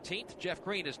runs 18th. Jeff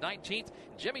Green is 19th.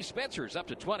 Jimmy Spencer's up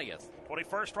to 20th.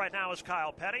 21st right now is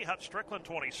Kyle Petty. Hut Strickland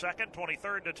 22nd.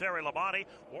 23rd to Terry Labonte.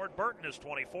 Ward Burton is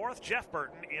 24th. Jeff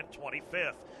Burton in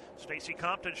 25th. Stacy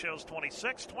Compton shows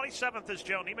 26th. 27th is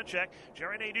Joe Nemechek.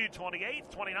 Jerry Nadeau 28th.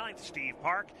 29th, Steve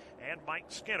Park. And Mike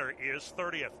Skinner is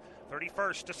 30th.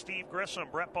 31st to Steve Grissom.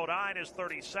 Brett Bodine is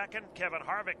 32nd. Kevin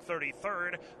Harvick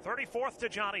 33rd. 34th to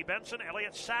Johnny Benson.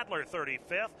 Elliott Sadler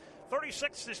 35th.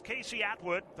 36th is Casey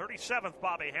Atwood. 37th,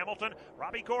 Bobby Hamilton.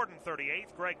 Robbie Gordon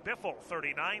 38th. Greg Biffle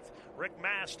 39th. Rick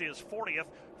Mast is 40th.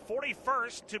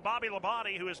 41st to Bobby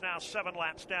Labonte, who is now 7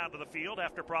 laps down to the field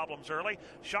after problems early.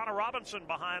 Shauna Robinson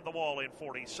behind the wall in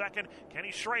 42nd.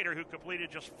 Kenny Schrader, who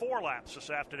completed just 4 laps this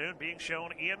afternoon, being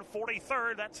shown in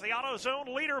 43rd. That's the AutoZone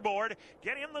leaderboard.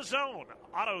 Get in the zone.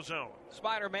 AutoZone.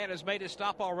 Spider-Man has made his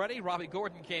stop already. Robbie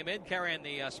Gordon came in carrying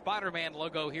the Spider-Man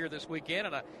logo here this weekend,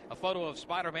 and a photo of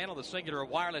Spider-Man on the singular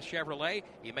wireless Chevrolet.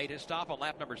 He made his stop on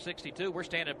lap number 62. We're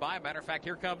standing by. Matter of fact,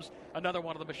 here comes another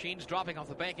one of the machines dropping off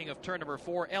the banking of turn number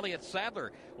 4. Elliott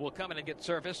Sadler will come in and get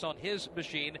service on his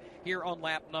machine here on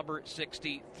lap number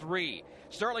 63.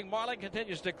 Sterling Marlin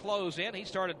continues to close in. He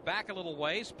started back a little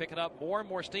ways, picking up more and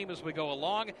more steam as we go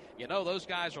along. You know, those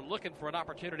guys are looking for an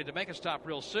opportunity to make a stop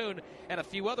real soon, and a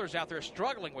few others out there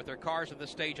struggling with their cars at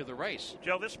this stage of the race.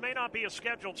 Joe, this may not be a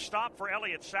scheduled stop for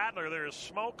Elliott Sadler. There is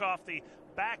smoke off the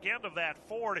back end of that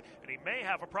Ford, and he may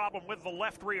have a problem with the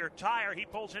left rear tire. He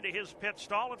pulls into his pit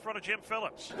stall in front of Jim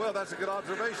Phillips. Well, that's a good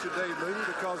observation, Dave Moody,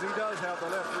 because he does have the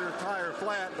left rear tire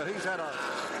flat, but he's had a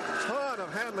ton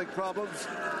of handling problems.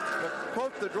 To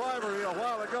quote the driver a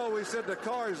while ago, he said the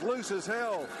car is loose as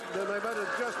hell. Then they made an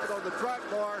adjustment on the track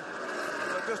bar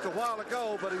just a while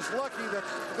ago, but he's lucky that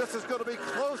this is going to be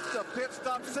close to pit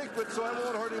stop sequence, so it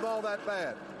won't hurt him all that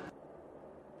bad.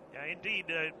 Yeah, indeed,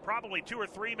 probably 2 or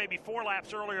 3, maybe 4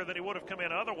 laps earlier than he would have come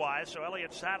in otherwise. So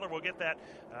Elliott Sadler will get that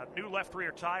new left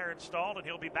rear tire installed, and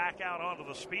he'll be back out onto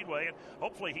the speedway, and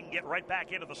hopefully he can get right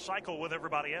back into the cycle with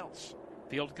everybody else.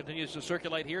 Field continues to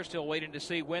circulate here, still waiting to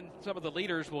see when some of the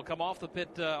leaders will come off the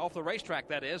pit, off the racetrack,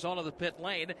 that is, onto the pit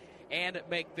lane and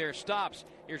make their stops.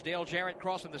 Here's Dale Jarrett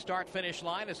crossing the start-finish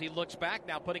line as he looks back,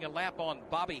 now putting a lap on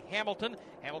Bobby Hamilton.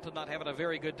 Hamilton not having a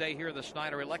very good day here in the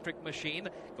Schneider Electric machine,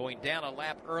 going down a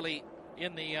lap early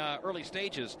in the early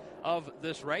stages of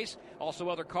this race. Also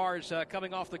other cars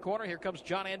coming off the corner. Here comes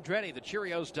John Andretti, the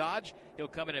Cheerios Dodge. He'll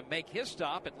come in and make his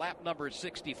stop at lap number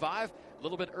 65, a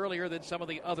little bit earlier than some of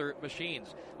the other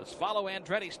machines. Let's follow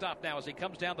Andretti's stop now as he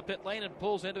comes down the pit lane and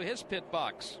pulls into his pit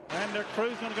box. And their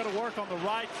crew's going to go to work on the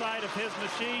right side of his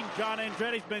machine. John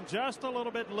Andretti's been just a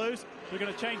little bit loose. They're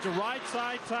going to change the right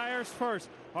side tires first.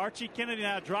 Archie Kennedy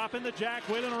now dropping the jack,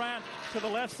 wheeling around to the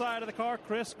left side of the car.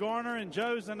 Chris Garner and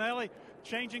Joe Zanelli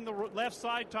changing the left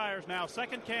side tires now.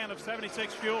 Second can of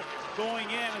 76 fuel going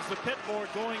in as the pit board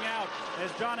going out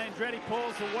as John Andretti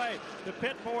pulls away. The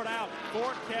pit board out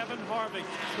for Kevin Harvick.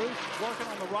 Cruz working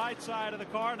on the right side of the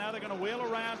car. Now they're going to wheel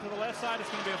around to the left side. It's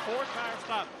going to be a 4-tire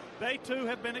stop. They, too,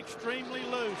 have been extremely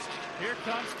loose. Here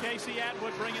comes Casey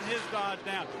Atwood bringing his Dodge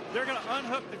down. They're going to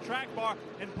unhook the track bar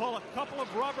and pull a couple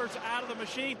of rubbers out of the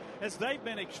machine as they've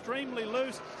been extremely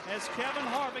loose as Kevin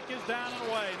Harvick is down and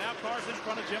away. Now cars in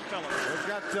front of Jim Phillips. We've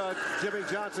got Jimmy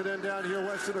Johnson in down here.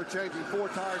 Weston are changing 4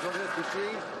 tires on his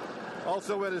machine.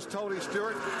 Also in is Tony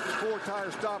Stewart.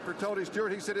 4-tire stop for Tony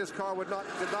Stewart. He said his car did not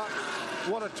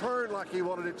want to turn like he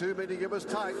wanted it to, meaning it was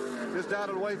tight. Is down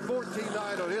and away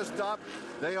 14.9 on his stop.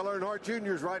 Dale Earnhardt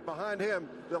Jr. is right behind him.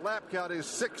 The lap count is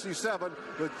 67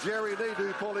 with Jerry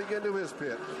Nadeau pulling into his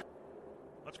pit.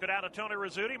 Let's go down to Tony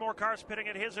Rizzuti. More cars pitting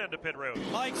at his end of pit road.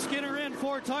 Mike Skinner in,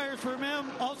 4 tires for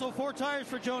him. Also 4 tires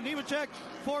for Joe Nemechek,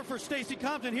 4 for Stacy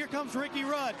Compton. Here comes Ricky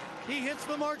Rudd. He hits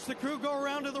the marks. The crew go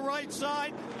around to the right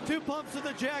side. 2 pumps of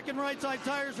the jack and right side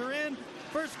tires are in.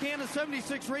 First can of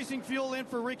 76 racing fuel in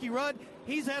for Ricky Rudd.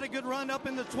 He's had a good run up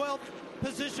in the 12th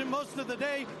position most of the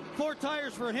day. 4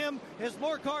 tires for him as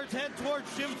more cars head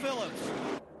towards Jim Phillips.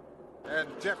 And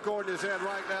Jeff Gordon is in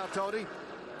right now, Tony.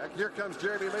 And here comes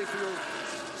Jeremy Mayfield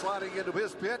sliding into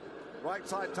his pit. Right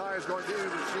side tires going into the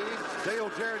machine.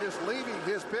 Dale Jarrett is leaving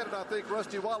his pit, and I think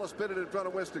Rusty Wallace pitted in front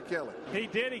of Winston Kelly. He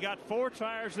did. He got 4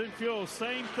 tires in fuel.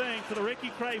 Same thing for the Ricky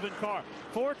Craven car.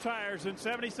 4 tires in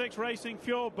 76 racing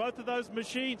fuel. Both of those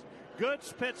machines, good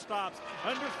pit stops.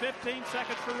 Under 15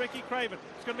 seconds for Ricky Craven.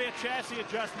 It's going to be a chassis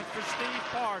adjustment for Steve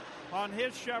Park on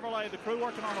his Chevrolet. The crew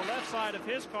working on the left side of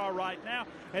his car right now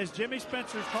as Jimmy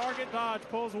Spencer's Target Dodge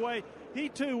pulls away. He,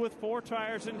 too, with 4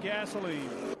 tires and gasoline.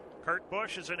 Kurt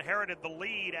Busch has inherited the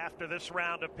lead after this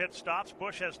round of pit stops.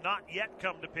 Busch has not yet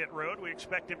come to pit road. We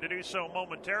expect him to do so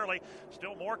momentarily.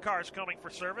 Still more cars coming for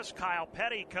service. Kyle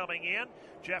Petty coming in.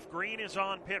 Jeff Green is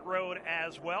on pit road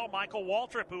as well. Michael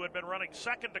Waltrip, who had been running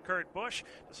second to Kurt Busch,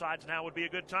 decides now would be a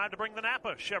good time to bring the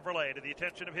NAPA Chevrolet to the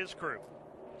attention of his crew.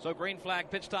 So green flag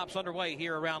pit stops underway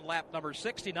here around lap number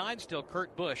 69. Still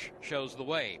Kurt Busch shows the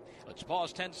way. Let's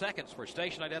pause 10 seconds for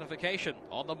station identification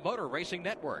on the Motor Racing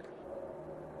Network.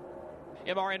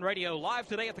 MRN Radio live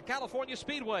today at the California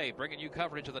Speedway, bringing you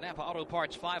coverage of the Napa Auto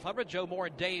Parts 500. Joe Moore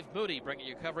and Dave Moody bringing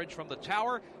you coverage from the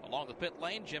tower. Along the pit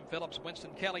lane, Jim Phillips,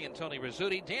 Winston Kelly, and Tony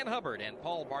Rizzuti. Dan Hubbard and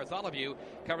Paul Bartholomew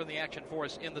covering the action for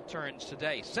us in the turns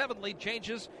today. 7 lead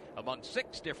changes among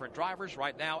 6 different drivers.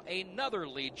 Right now, another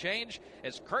lead change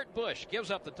as Kurt Busch gives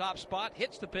up the top spot,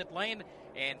 hits the pit lane,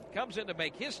 and comes in to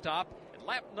make his stop at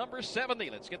lap number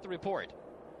 70. Let's get the report.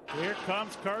 Here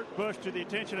comes Kurt Busch to the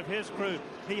attention of his crew.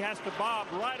 He has to bob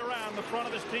right around the front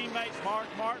of his teammates, Mark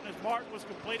Martin, as Martin was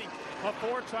completing a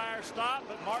 4-tire stop,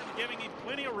 but Martin giving him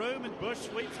plenty of room, and Busch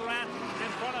sweeps around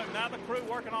in front of him. Now the crew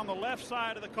working on the left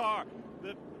side of the car.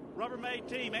 The Rubbermaid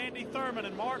team, Andy Thurman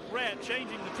and Mark Redd,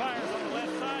 changing the tires on the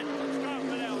left side. Scott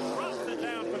Fidel drops it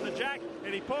down from the jack,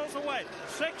 and he pulls away.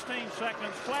 16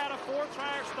 seconds flat, a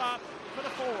 4-tire stop for the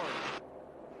Ford.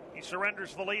 He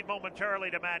surrenders the lead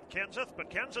momentarily to Matt Kenseth, but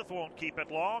Kenseth won't keep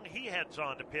it long. He heads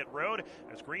on to pit road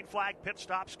as green flag pit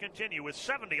stops continue with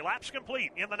 70 laps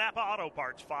complete in the Napa Auto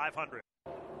Parts 500.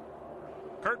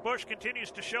 Kurt Busch continues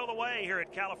to show the way here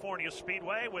at California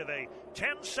Speedway with a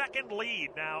 10-second lead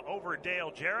now over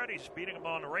Dale Jarrett. He's beating him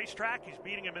on the racetrack. He's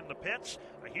beating him in the pits.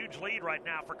 A huge lead right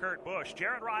now for Kurt Busch.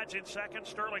 Jarrett rides in second.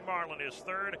 Sterling Marlin is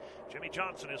third. Jimmy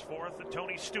Johnson is fourth. And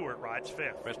Tony Stewart rides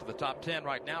fifth. Rest of the top 10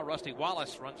 right now. Rusty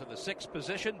Wallace runs in the 6th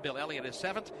position. Bill Elliott is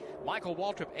 7th. Michael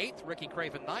Waltrip 8th. Ricky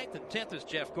Craven 9th. And 10th is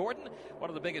Jeff Gordon.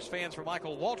 One of the biggest fans for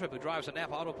Michael Waltrip, who drives a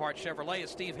Napa Auto Parts Chevrolet, is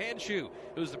Steve Hanshoe,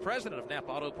 who's the president of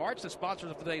Napa Auto Parts, the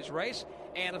sponsors of today's race,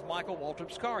 and of Michael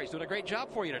Waltrip's car. He's doing a great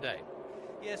job for you today.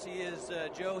 Yes, he is,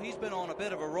 Joe. He's been on a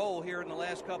bit of a roll here in the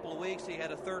last couple of weeks. He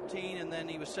had a 13, and then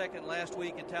he was second last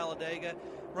week in Talladega.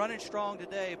 Running strong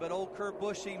today, but old Kurt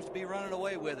Busch seems to be running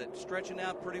away with it, stretching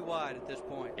out pretty wide at this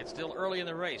point. It's still early in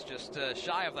the race, just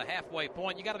shy of the halfway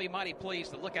point. You got to be mighty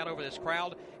pleased to look out over this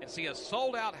crowd and see a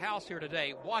sold-out house here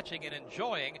today, watching and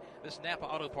enjoying this Napa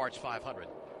Auto Parts 500.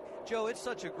 Joe, it's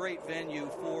such a great venue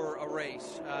for a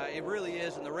race. It really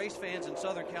is, and the race fans in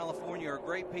Southern California are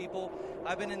great people.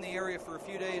 I've been in the area for a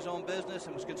few days on business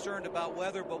and was concerned about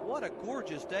weather, but what a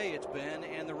gorgeous day it's been,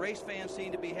 and the race fans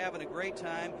seem to be having a great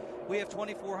time. We have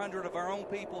 2,400 of our own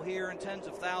people here and tens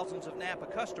of thousands of NAPA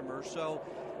customers, so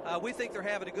we think they're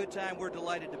having a good time. We're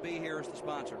delighted to be here as the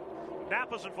sponsor.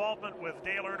 NAPA's involvement with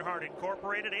Dale Earnhardt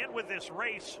Incorporated and with this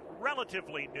race,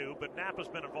 relatively new, but NAPA's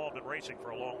been involved in racing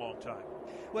for a long, long time.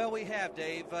 Well, we have,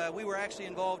 Dave. We were actually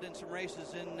involved in some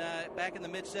races back in the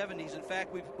mid-'70s. In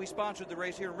fact, we sponsored the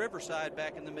race here in Riverside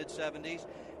back in the mid-'70s.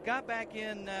 Got back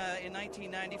in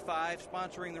 1995,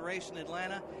 sponsoring the race in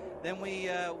Atlanta. Then we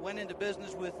went into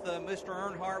business with Mr.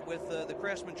 Earnhardt with the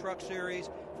Cressman Truck Series,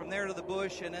 from there to the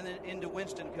Busch, and then into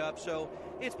Winston Cup. So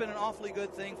it's been an awfully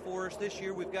good thing for us. This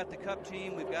year we've got the Cup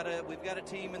team, we've got a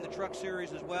team in the Truck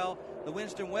Series as well, the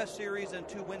Winston West Series, and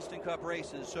 2 Winston Cup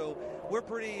races. So we're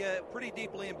pretty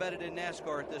deeply embedded in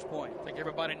NASCAR at this point. I think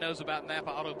everybody knows about Napa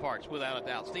Auto Parts, without a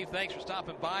doubt. Steve, thanks for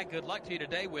stopping by. Good luck to you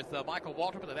today with Michael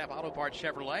Waltrip at the Napa Auto Parts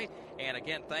Chevrolet. And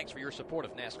again, thanks for your support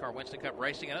of NASCAR Winston Cup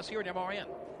Racing and us here at MRN.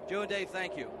 Joe and Dave,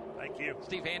 thank you. Thank you.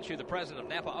 Steve Hanshoe, the president of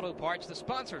Napa Auto Parts, the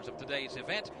sponsors of today's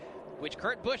event, which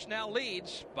Kurt Busch now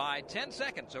leads by 10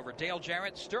 seconds over Dale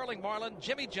Jarrett, Sterling Marlin,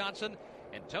 Jimmy Johnson,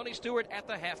 and Tony Stewart at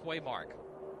the halfway mark.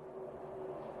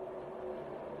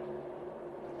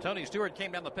 Tony Stewart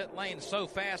came down the pit lane so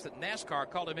fast that NASCAR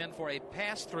called him in for a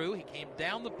pass-through. He came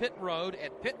down the pit road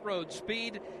at pit road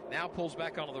speed, now pulls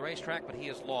back onto the racetrack, but he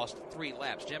has lost 3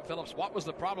 laps. Jim Phillips, what was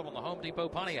the problem on the Home Depot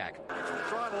Pontiac?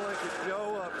 Throttle linkage,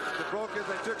 Joe. The broken.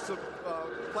 They took some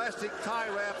plastic tie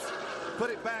wraps, put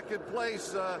it back in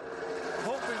place,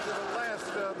 hoping that it'll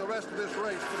last the rest of this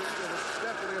race. But it was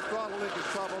definitely a throttle linkage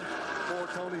problem for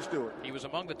Tony Stewart. He was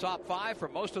among the top 5 for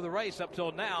most of the race up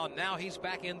till now, and now he's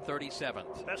back in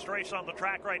 37th. Best race on the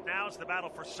track right now is the battle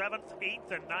for 7th,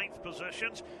 8th, and 9th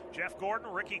positions. Jeff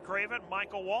Gordon, Ricky Craven,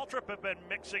 Michael Waltrip have been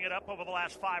mixing it up over the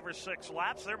last 5 or 6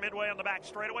 laps. They're midway on the back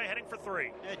straightaway, heading for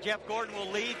 3. Jeff Gordon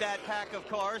will lead that pack of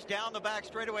cars down the back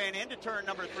straightaway and into turn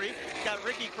number 3. Got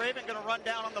Ricky Craven going to run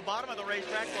down on the bottom of the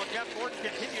racetrack while Jeff Gordon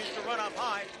continues to run up up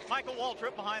high. Michael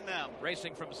Waltrip behind them.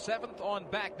 Racing from 7th on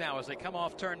back now as they come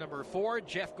off turn number 4.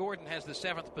 Jeff Gordon has the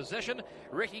 7th position.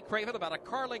 Ricky Craven about a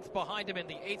car length behind him in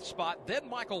the 8th spot. Then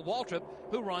Michael Waltrip,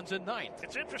 who runs in 9th.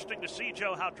 It's interesting to see,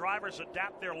 Joe, how drivers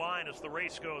adapt their line as the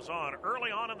race goes on.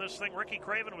 Early on in this thing, Ricky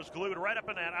Craven was glued right up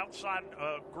in that outside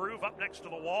groove up next to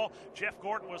the wall. Jeff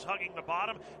Gordon was hugging the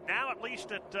bottom. Now, at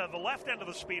least at the left end of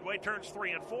the speedway, turns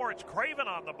 3 and 4, it's Craven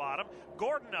on the bottom,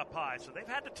 Gordon up high. So they've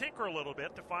had to tinker a little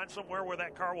bit to find somewhere where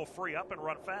that car will free up and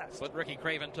run fast. But Ricky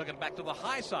Craven took it back to the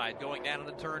high side going down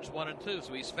into turns 1 and 2.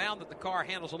 So he's found that the car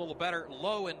handles a little better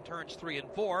low in turns 3 and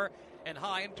 4 and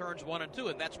high in turns 1 and 2.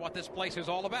 And that's what this place is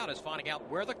all about, is finding out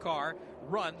where the car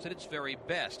runs at its very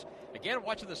best. Again,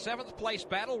 watching the 7th place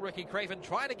battle, Ricky Craven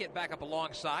trying to get back up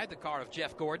alongside the car of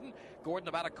Jeff Gordon. Gordon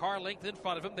about a car length in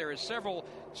front of him. There is several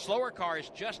slower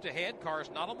cars just ahead. Cars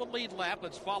not on the lead lap.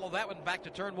 Let's follow that one back to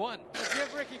turn 1.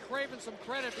 Give Ricky Craven some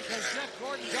credit because Jeff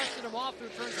Gordon dusted him off through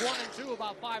turns 1 and 2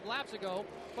 about 5 laps ago,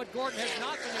 but Gordon has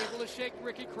not been able to shake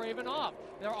Ricky Craven off.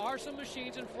 There are some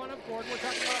machines in front of Gordon. We're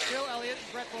talking about Bill Elliott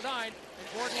and Brett Bodine, and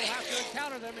Gordon will have to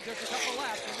encounter them in just a couple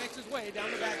laps. He makes his way down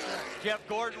the backstretch. Jeff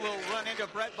Gordon will run into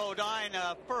Brett Bodine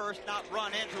first, not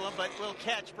run into him, but will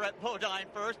catch Brett Bodine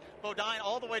first. Bodine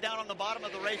all the way down on the bottom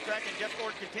of the racetrack, and Jeff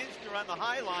Gordon continues to run the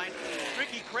high line.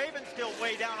 Ricky Craven still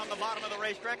way down on the bottom of the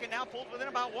racetrack, and now pulls within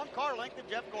about 1 car length of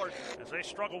Jeff Gordon. As they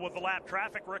struggle with the lap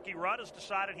traffic, Ricky Rudd has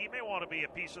decided he may want to be a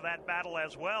piece of that battle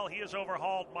as well. He has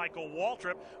overhauled Michael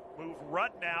Waltrip. Move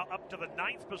Rudd now up to the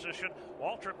 9th position,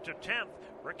 Waltrip to 10th.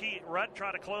 Ricky Rudd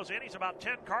trying to close in. He's about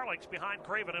 10 car lengths behind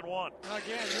Craven in 1.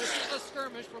 Again, this is a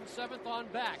skirmish from 7th on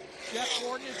back. Jeff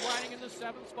Gordon is riding in the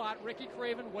 7th spot. Ricky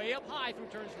Craven way up high through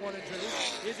turns 1 and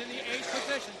 2 is in the 8th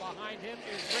position. Behind him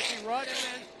is Ricky Rudd and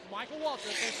then Michael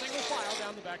Waltrip in single file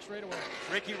down the back straightaway.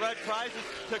 Ricky Rudd tries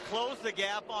to close the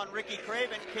gap on Ricky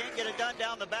Craven. Can't get it done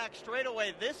down the back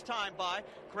straightaway this time by.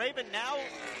 Craven now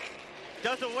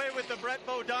does away with the Brett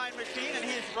Bodine machine, and he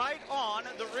is right on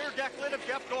the rear deck lid of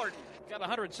Jeff Gordon. Got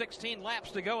 116 laps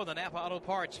to go in the NAPA Auto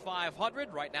Parts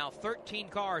 500. Right now, 13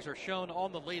 cars are shown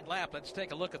on the lead lap. Let's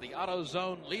take a look at the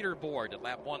AutoZone leaderboard at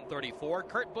lap 134.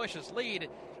 Kurt Busch's lead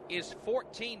is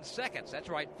 14 seconds. That's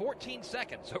right, 14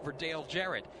 seconds over Dale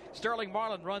Jarrett. Sterling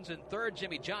Marlin runs in 3rd.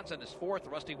 Jimmy Johnson is 4th.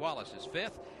 Rusty Wallace is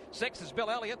 5th. 6th is Bill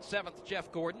Elliott. 7th,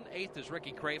 Jeff Gordon. 8th is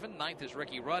Ricky Craven. 9th is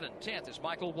Ricky Rudd. And 10th is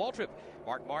Michael Waltrip.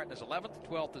 Mark Martin is 11th.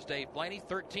 12th is Dave Blaney.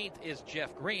 13th is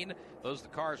Jeff Green. Those are the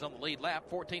cars on the lead lap.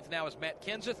 14th now is Matt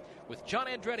Kenseth, with John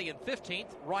Andretti in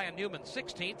 15th. Ryan Newman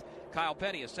 16th. Kyle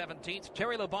Petty is 17th.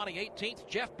 Terry Labonte 18th.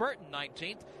 Jeff Burton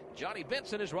 19th. Johnny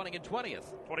Benson is running in 20th.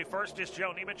 21st is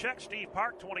Joe Nemechek. Steve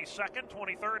Park, 22nd.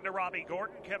 23rd to Robbie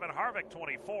Gordon. Kevin Harvick,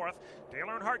 24th. Dale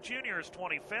Earnhardt Jr. is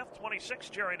 25th.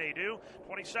 26th, Jerry Nadeau.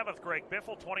 27th, Greg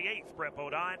Biffle. 28th, Brett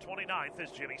Bodine. 29th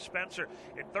is Jimmy Spencer.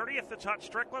 In 30th, it's Hut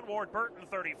Strickland. Ward Burton,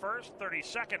 31st.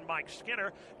 32nd, Mike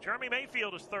Skinner. Jeremy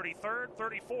Mayfield is 33rd.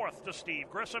 34th to Steve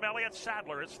Grissom. Elliott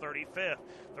Sadler is 35th.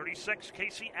 36th,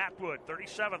 Casey Atwood.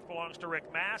 37th belongs to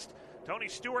Rick Mast. Tony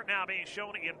Stewart now being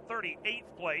shown in 38th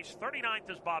place. 39th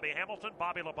is Bobby Hamilton.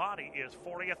 Bobby Labonte is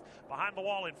 40th. Behind the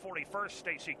wall in 41st,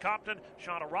 Stacy Compton.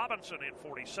 Shauna Robinson in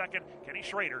 42nd. Kenny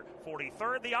Schrader,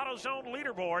 43rd. The AutoZone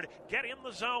leaderboard. Get in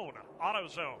the zone.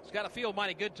 AutoZone. It's got to feel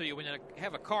mighty good to you when you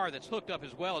have a car that's hooked up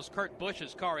as well as Kurt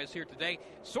Busch's car is here today.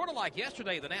 Sort of like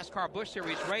yesterday, the NASCAR Busch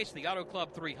Series race, the Auto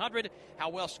Club 300. How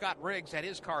well Scott Riggs had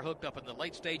his car hooked up in the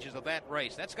late stages of that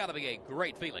race. That's got to be a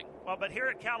great feeling. Well, but here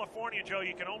at California, Joe,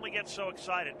 you can only get so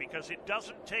excited because it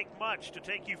doesn't take much to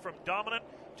take you from dominant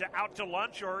to out to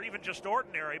lunch or even just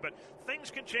ordinary, but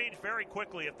things can change very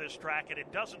quickly at this track, and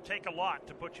it doesn't take a lot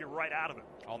to put you right out of it.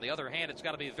 On the other hand, it's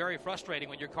got to be very frustrating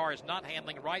when your car is not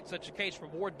handling right. Such a case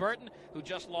from Ward Burton, who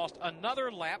just lost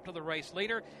another lap to the race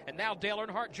leader, and now Dale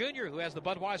Earnhardt Jr., who has the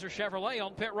Budweiser Chevrolet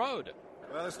on pit road.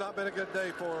 Well, it's not been a good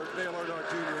day for Dale Earnhardt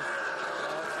Jr.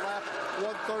 It's lap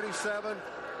 137.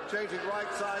 Changing right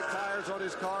side tires on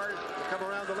his car. They come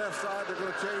around the left side. They're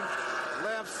going to change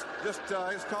lefts. Just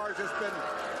his car's just did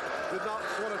not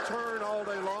want to turn all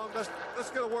day long. Let's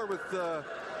get a word with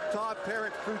Todd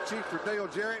Parent, crew chief for Dale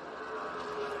Jarrett.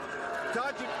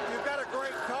 Todd, you've got a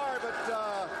great car, but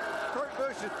Kurt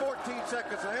Busch is 14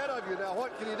 seconds ahead of you now.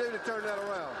 What can you do to turn that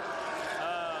around?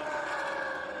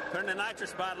 Turn the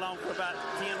nitrous bottle on for about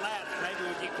 10 laps. Maybe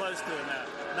we get close to him now.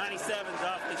 97's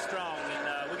awfully strong,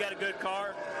 and we got a good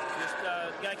car. Just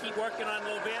got to keep working on it a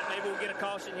little bit. Maybe we'll get a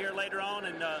caution here later on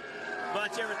and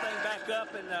bunch everything back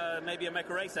up and maybe make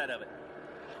a race out of it.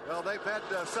 Well, they've had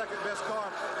second best car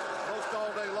most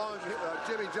all day long,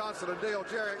 Jimmy Johnson and Dale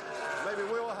Jarrett. Maybe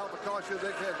we'll have a caution.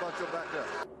 They can't bunch them back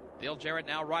up. Dale Jarrett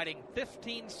now riding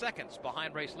 15 seconds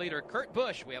behind race leader Kurt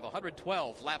Busch. We have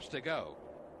 112 laps to go.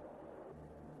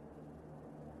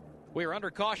 We are under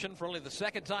caution for only the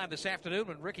second time this afternoon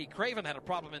when Ricky Craven had a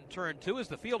problem in turn 2 as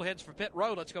the field heads for pit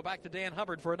road. Let's go back to Dan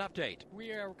Hubbard for an update.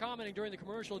 We are commenting during the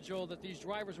commercial, Joe, that these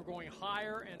drivers were going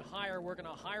higher and higher, working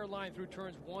a higher line through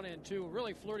turns 1 and 2,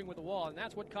 really flirting with the wall, and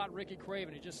that's what caught Ricky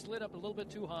Craven. He just slid up a little bit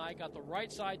too high, got the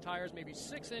right side tires maybe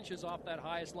 6 inches off that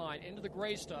highest line into the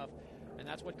gray stuff, and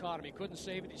that's what caught him. He couldn't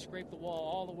save it. He scraped the wall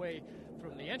all the way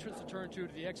from the entrance to turn 2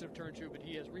 to the exit of turn 2, but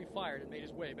he has refired and made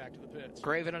his way back to the pits.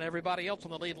 Craven and everybody else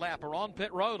on the lead lap are on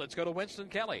pit road. Let's go to Winston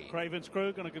Kelly. Craven's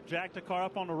crew going to jack the car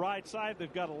up on the right side.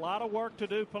 They've got a lot of work to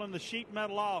do pulling the sheet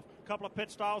metal off. A couple of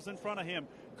pit stalls in front of him.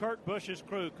 Kurt Busch's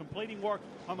crew completing work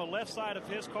on the left side of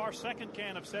his car. Second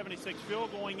can of 76 fuel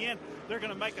going in. They're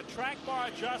going to make a track bar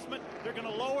adjustment. They're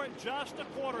going to lower it just a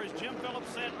quarter, as Jim Phillips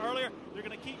said earlier. They're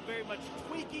going to keep very much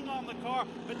tweaking on the car,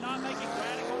 but not making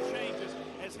radical changes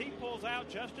as he pulls out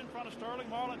just in front of Sterling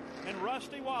Marlin and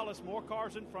Rusty Wallace. More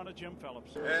cars in front of Jim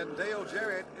Phillips. And Dale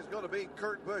Jarrett is going to beat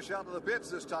Kurt Busch out of the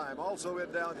pits this time. Also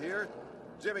in down here,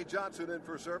 Jimmy Johnson in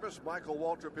for service, Michael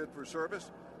Waltrip in for service.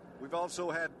 We've also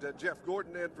had Jeff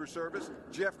Gordon in for service,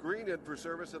 Jeff Green in for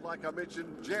service, and like I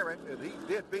mentioned, Jarrett, and he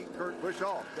did beat Kurt Busch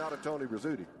off, down to Tony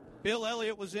Rizzuti. Bill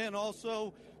Elliott was in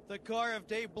also. The car of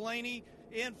Dave Blaney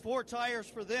in 4 tires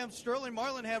for them. Sterling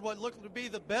Marlin had what looked to be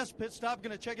the best pit stop.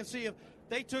 Going to check and see if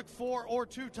they took 4 or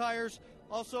 2 tires.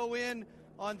 Also in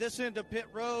on this end of pit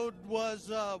road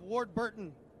was Ward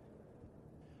Burton.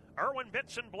 Irwin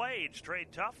Bitson Blades, trade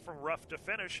tough from rough to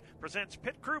finish, presents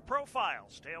Pit Crew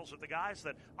Profiles, tales of the guys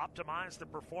that optimize the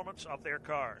performance of their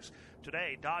cars.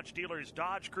 Today, Dodge Dealers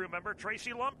Dodge crew member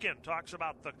Tracy Lumpkin talks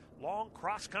about the long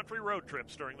cross-country road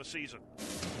trips during the season.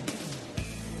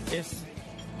 It's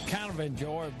kind of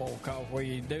enjoyable because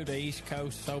we do the East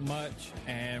Coast so much,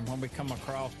 and when we come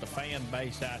across the fan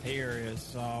base out here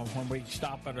is when we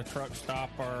stop at a truck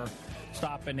stop or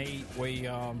stop and eat, we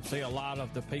see a lot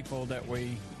of the people that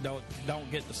we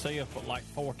don't get to see us but like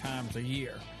 4 times a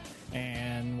year.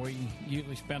 And we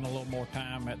usually spend a little more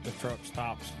time at the truck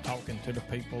stops talking to the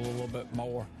people a little bit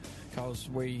more because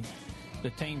the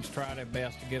teams try their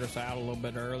best to get us out a little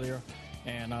bit earlier.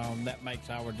 And that makes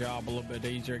our job a little bit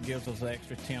easier. It gives us the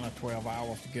extra 10 or 12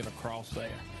 hours to get across there.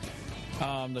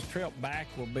 The trip back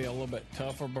will be a little bit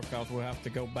tougher because we'll have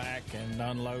to go back and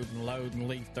unload and load and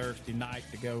leave Thursday night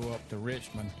to go up to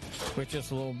Richmond, which is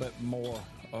a little bit more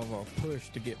of a push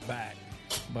to get back.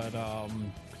 But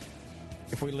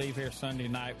if we leave here Sunday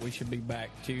night, we should be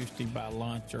back Tuesday by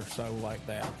lunch or so like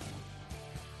that.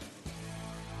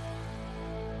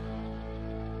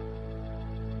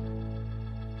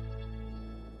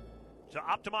 To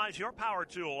optimize your power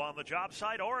tool on the job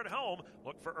site or at home,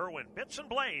 look for Irwin Bitson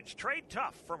Blades. Trade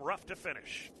tough from rough to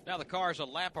finish. Now the cars a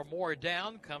lap or more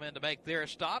down come in to make their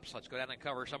stops. Let's go down and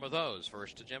cover some of those.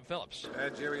 First to Jim Phillips.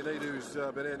 And Jerry Nadeau's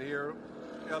been in here.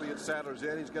 Elliott Sadler's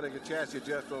in. He's getting a chassis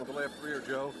adjust on the left rear,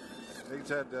 Joe. He's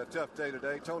had a tough day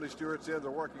today. Tony Stewart's in. They're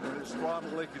working on his throttle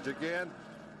linkage again.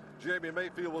 Jamie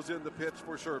Mayfield was in the pits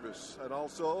for service. And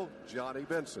also Johnny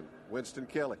Benson, Winston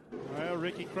Kelly. Well,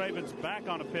 Ricky Craven's back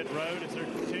on the pit road as they're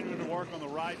continuing to work on the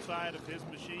right side of his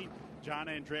machine. John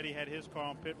Andretti had his car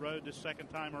on pit road this second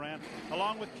time around,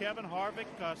 along with Kevin Harvick,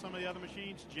 some of the other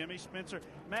machines, Jimmy Spencer.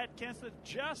 Matt Kenseth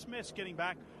just missed getting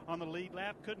back on the lead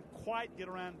lap. Couldn't quite get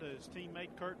around to his teammate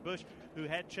Kurt Busch, who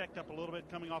had checked up a little bit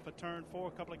coming off of turn 4.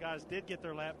 A couple of guys did get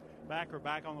their lap back or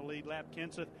back on the lead lap.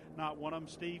 Kenseth, not one of them.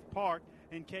 Steve Park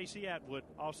and Casey Atwood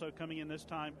also coming in this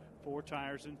time. 4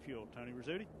 tires and fuel. Tony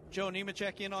Rizzuti. Joe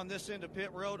Nemechek in on this end of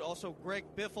pit road. Also Greg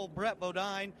Biffle, Brett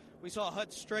Bodine. We saw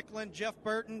Hud Strickland, Jeff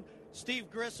Burton, Steve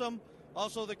Grissom.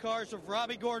 Also the cars of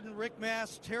Robbie Gordon, Rick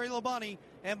Mass, Terry Labonte,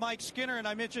 and Mike Skinner. And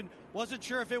I mentioned, wasn't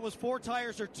sure if it was 4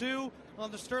 tires or 2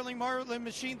 on the Sterling Marlin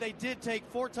machine. They did take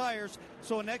 4 tires,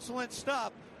 so an excellent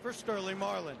stop for Sterling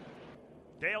Marlin.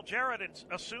 Dale Jarrett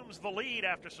assumes the lead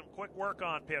after some quick work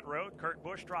on pit road. Kurt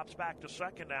Busch drops back to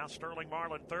second now. Sterling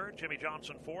Marlin third, Jimmy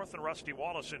Johnson fourth, and Rusty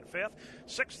Wallace in fifth.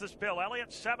 Sixth is Bill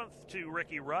Elliott. Seventh to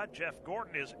Ricky Rudd. Jeff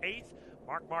Gordon is eighth.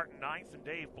 Mark Martin ninth, and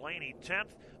Dave Blaney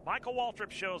 10th. Michael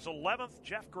Waltrip shows 11th.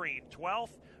 Jeff Green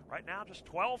 12th. Right now, just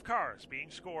 12 cars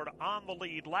being scored on the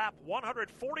lead lap.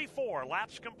 144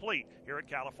 laps complete here at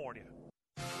California.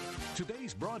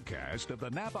 Today's broadcast of the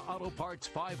Napa Auto Parts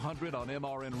 500 on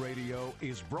MRN Radio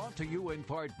is brought to you in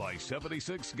part by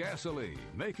 76 Gasoline,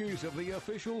 makers of the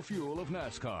official fuel of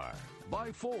NASCAR.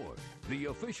 By Ford, the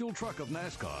official truck of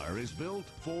NASCAR is built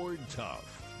Ford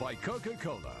Tough. By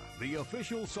Coca-Cola, the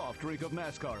official soft drink of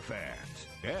NASCAR fans.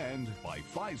 And by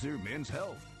Pfizer Men's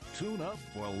Health. Tune up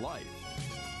for life.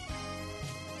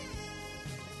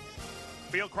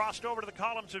 Field crossed over to the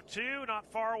columns of two, not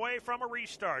far away from a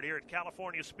restart here at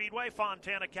California Speedway,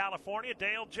 Fontana, California.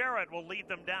 Dale Jarrett will lead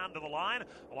them down to the line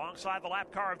alongside the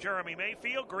lap car of Jeremy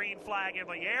Mayfield. Green flag in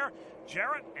the air.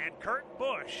 Jarrett and Kurt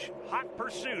Busch, hot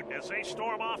pursuit as they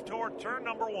storm off toward turn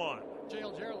number one.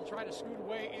 Dale Jarrett will try to scoot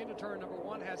away into turn number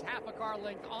one, has half a car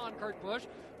length on Kurt Busch,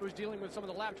 who's dealing with some of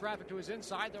the lap traffic to his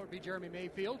inside. That would be Jeremy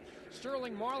Mayfield.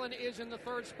 Sterling Marlin is in the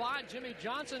third spot. Jimmy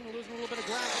Johnson losing a little bit of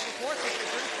ground from the fourth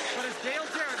position, but it's Dale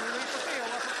Jarrett who leads the field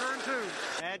up for turn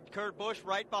two. And Kurt Busch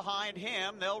right behind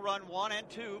him. They'll run 1 and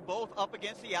 2, both up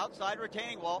against the outside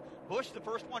retaining wall. Busch the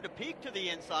first one to peek to the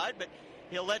inside, but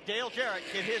he'll let Dale Jarrett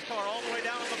get his car all the way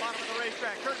down to the bottom of the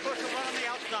racetrack. Kurt Busch will run on the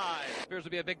outside. Appears to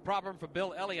be a big problem for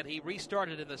Bill Elliott. He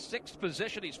restarted in the 6th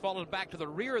position. He's fallen back to the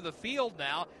rear of the field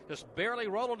now, just barely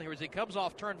rolling here as he comes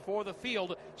off turn 4. The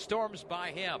field storms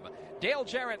by him. Dale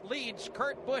Jarrett leads.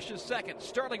 Kurt Busch is second.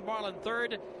 Sterling Marlin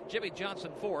third. Jimmy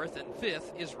Johnson fourth. And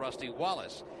fifth is Rusty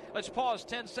Wallace. Let's pause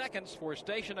 10 seconds for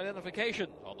station identification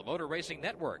on the Motor Racing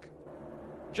Network.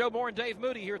 Joe Moore and Dave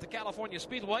Moody here at the California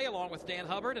Speedway, along with Dan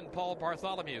Hubbard and Paul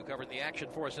Bartholomew covering the action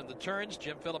for us in the turns.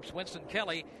 Jim Phillips, Winston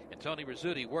Kelly, and Tony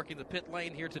Rizzuti working the pit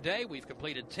lane here today. We've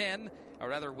completed 10, or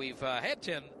rather we've had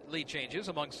 10 lead changes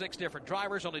among 6 different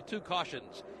drivers. Only 2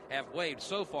 cautions have waved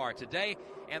so far today,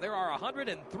 and there are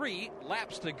 103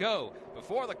 laps to go.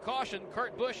 Before the caution,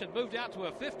 Kurt Busch had moved out to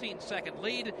a 15-second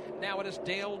lead. Now it is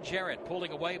Dale Jarrett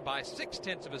pulling away by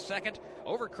 0.6 of a second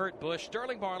over Kurt Busch,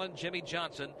 Sterling Marlin, Jimmy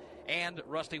Johnson, and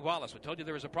Rusty Wallace. We told you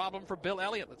there was a problem for Bill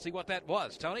Elliott. Let's see what that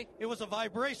was. Tony? It was a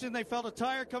vibration. They felt a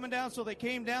tire coming down, so they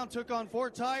came down, took on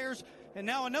 4 tires, and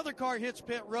now another car hits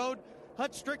pit road.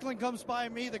 Hut Strickland comes by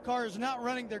me. The car is not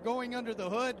running. They're going under the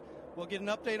hood. We'll get an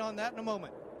update on that in a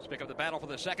moment. Let's pick up the battle for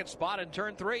the second spot in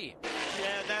turn 3. Yeah,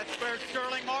 that's where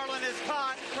Sterling Marlin is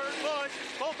caught. Kurt Busch,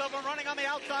 both of them running on the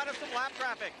outside of some lap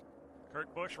traffic.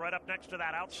 Kurt Busch right up next to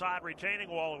that outside retaining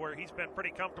wall where he's been pretty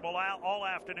comfortable all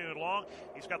afternoon long.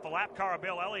 He's got the lap car of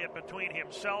Bill Elliott between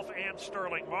himself and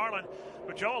Sterling Marlin.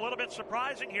 But, Joe, a little bit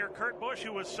surprising here. Kurt Busch,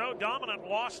 who was so dominant,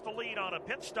 lost the lead on a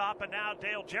pit stop, and now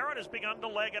Dale Jarrett has begun to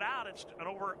leg it out. It's an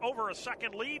over a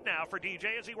second lead now for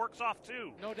DJ as he works off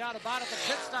 2. No doubt about it. The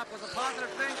pit stop was a positive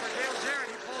thing for Dale Jarrett.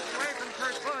 He pulls away from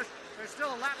Kurt Busch. There's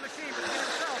still a lap machine between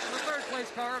himself and the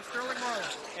third-place car of Sterling Marlin.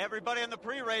 Everybody in the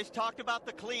pre-race talked about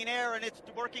the clean air, and it's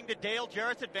working to Dale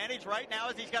Jarrett's advantage right now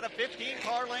as he's got a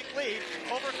 15-car length lead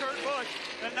over Kurt Busch.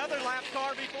 Another lap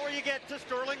car before you get to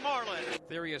Sterling Marlin.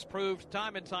 Theory has proved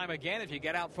time and time again, if you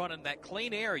get out front in that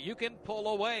clean air, you can pull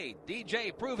away.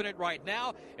 DJ proving it right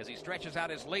now as he stretches out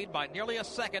his lead by nearly a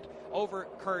second over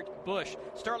Kurt Busch.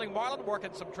 Sterling Marlin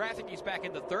working some traffic. He's back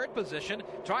in the 3rd position,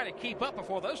 trying to keep up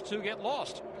before those 2 get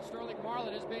lost. Sterling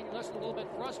Marlin is being just a little bit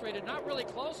frustrated, not really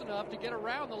close enough to get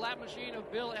around the lap machine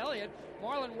of Bill Elliott.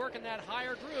 Marlin working that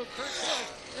higher groove. Kurt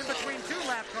Busch in between 2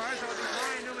 lap cars. That would be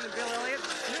Ryan Newman and Bill Elliott.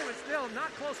 Newman still not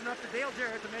close enough to Dale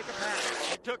Jarrett to make a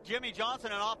pass. It took Jimmy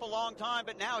Johnson an awful long time,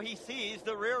 but now he sees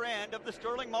the rear end of the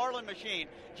Sterling Marlin machine.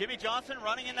 Jimmy Johnson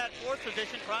running in that 4th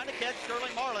position, trying to catch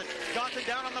Sterling Marlin. Johnson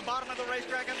down on the bottom of the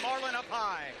racetrack and Marlin up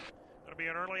high. Going to be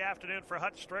an early afternoon for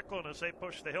Hut Strickland as they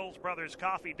push the Hills Brothers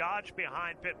Coffee Dodge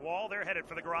behind pit wall. They're headed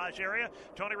for the garage area.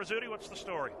 Tony Rizzuti, what's the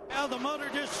story? Now the motor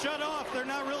just shut off. They're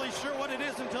not really sure what it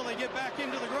is until they get back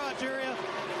into the garage area.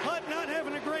 Hut not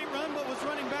having a great run, but was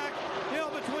running back,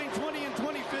 between 20 and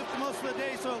 25th most of the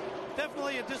day. So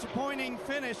definitely a disappointing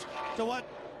finish to what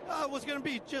was going to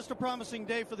be just a promising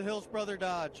day for the Hills Brother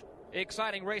Dodge.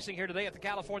 Exciting racing here today at the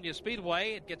California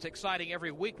Speedway. It gets exciting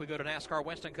every week we go to NASCAR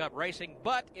Winston Cup racing,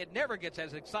 but it never gets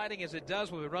as exciting as it does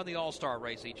when we run the All-Star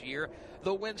race each year,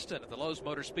 the Winston at the Lowe's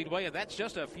Motor Speedway, and that's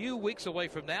just a few weeks away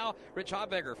from now. Rich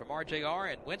Hobegger from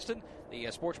RJR and Winston, the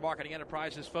Sports Marketing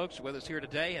Enterprises folks, with us here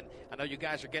today, and I know you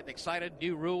guys are getting excited.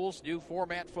 New rules, new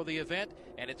format for the event,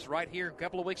 and it's right here a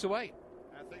couple of weeks away.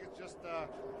 I think it's just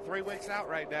 3 weeks out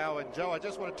right now, and Joe, I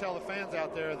just want to tell the fans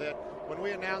out there that when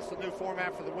we announced the new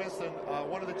format for the Winston,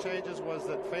 one of the changes was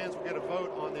that fans will get a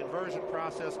vote on the inversion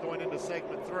process going into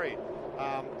segment 3.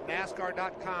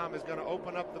 NASCAR.com is going to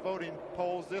open up the voting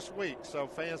polls this week, so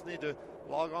fans need to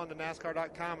log on to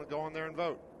NASCAR.com and go on there and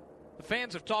vote. The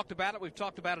fans have talked about it. We've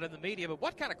talked about it in the media, but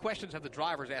what kind of questions have the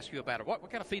drivers asked you about it? What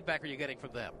kind of feedback are you getting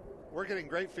from them? We're getting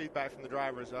great feedback from the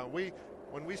drivers.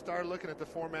 When we started looking at the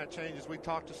format changes, we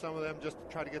talked to some of them just to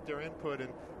try to get their input, and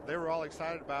they were all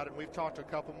excited about it. And we've talked to a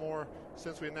couple more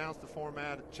since we announced the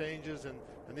format changes, and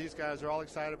these guys are all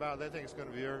excited about it. They think it's going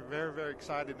to be very, very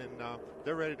exciting, and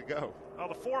they're ready to go. Well,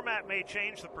 the format may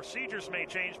change, the procedures may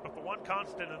change, but the one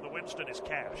constant in the Winston is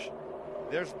cash.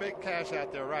 There's big cash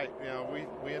out there, right?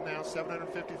 We announced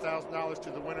 $750,000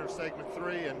 to the winner of segment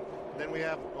 3, and then we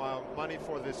have money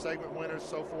for the segment winners,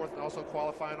 so forth, and also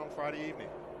qualifying on Friday evening.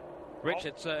 Rich,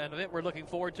 it's an event we're looking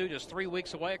forward to, just 3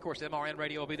 weeks away. Of course, MRN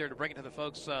Radio will be there to bring it to the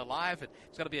folks live.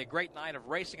 It's going to be a great night of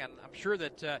racing, and I'm sure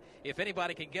that if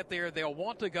anybody can get there, they'll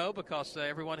want to go because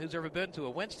everyone who's ever been to a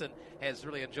Winston has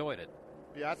really enjoyed it.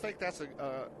 Yeah, I think that's a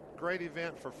great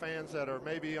event for fans that are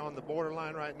maybe on the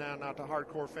borderline right now, not a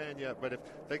hardcore fan yet, but if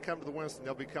they come to the Winston,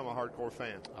 they'll become a hardcore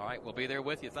fan. All right, we'll be there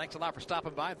with you. Thanks a lot for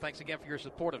stopping by, and thanks again for your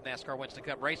support of NASCAR Winston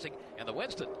Cup Racing and the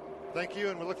Winston. Thank you,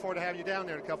 and we look forward to having you down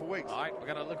there in a couple weeks. All right, we're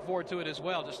going to look forward to it as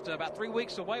well. Just about 3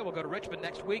 weeks away, we'll go to Richmond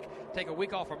next week, take a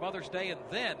week off for Mother's Day, and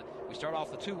then we start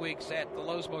off the 2 weeks at the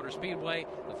Lowe's Motor Speedway.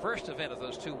 The first event of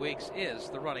those 2 weeks is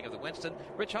the running of the Winston.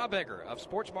 Rich Habegger of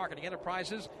Sports Marketing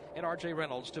Enterprises and R.J.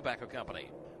 Reynolds Tobacco Company.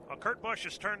 Well, Kurt Busch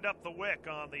has turned up the wick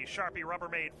on the Sharpie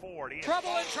Rubbermaid Ford.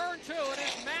 Trouble in turn 2, and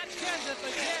it's Matt Kenseth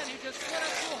again. He just slid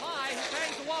up too high. He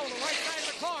bangs the wall on the right side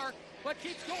of the car, but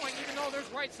keeps going even though there's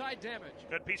right side damage.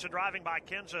 Good piece of driving by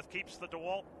Kenseth. Keeps the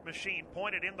DeWalt machine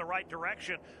pointed in the right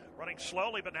direction. Running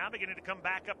slowly, but now beginning to come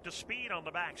back up to speed on the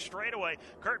back straightaway.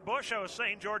 Kurt Busch, I was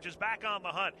saying, George, is back on the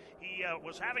hunt. He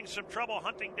was having some trouble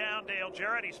hunting down Dale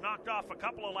Jarrett. He's knocked off a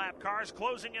couple of lap cars,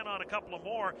 closing in on a couple of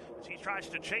more as he tries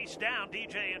to chase down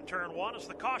DJ in turn 1 as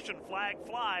the caution flag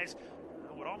flies.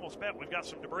 I would almost bet we've got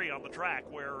some debris on the track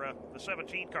where the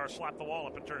 17 car slapped the wall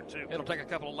up in turn 2. It'll take a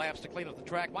couple of laps to clean up the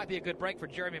track. Might be a good break for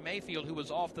Jeremy Mayfield, who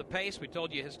was off the pace. We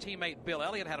told you his teammate Bill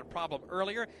Elliott had a problem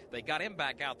earlier. They got him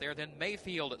back out there. Then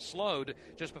Mayfield slowed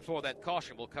just before that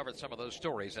caution. We'll cover some of those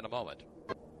stories in a moment.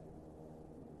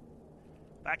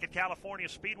 Back at California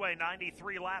Speedway,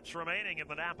 93 laps remaining in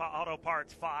the NAPA Auto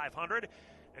Parts 500.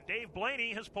 And Dave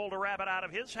Blaney has pulled a rabbit out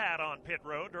of his hat on pit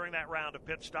road during that round of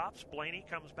pit stops. Blaney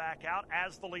comes back out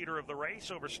as the leader of the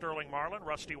race over Sterling Marlin,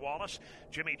 Rusty Wallace,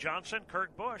 Jimmy Johnson.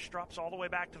 Kurt Busch drops all the way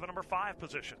back to the number 5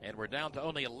 position. And we're down to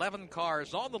only 11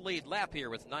 cars on the lead lap here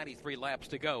with 93 laps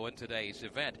to go in today's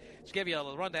event. Let's give you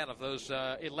a rundown of those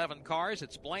 11 cars.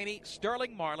 It's Blaney,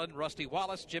 Sterling Marlin, Rusty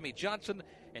Wallace, Jimmy Johnson,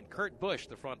 and Kurt Busch,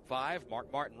 the front 5.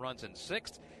 Mark Martin runs in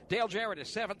 6th. Dale Jarrett is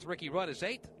 7th. Ricky Rudd is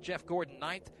 8th. Jeff Gordon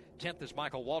 9th. 10th is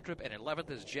Michael Waltrip, and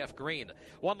 11th is Jeff Green.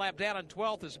 1 lap down in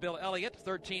 12th is Bill Elliott.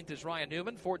 13th is Ryan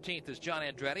Newman. 14th is John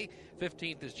Andretti.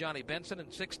 15th is Johnny Benson, and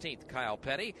 16th Kyle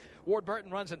Petty. Ward Burton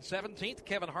runs in 17th.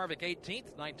 Kevin Harvick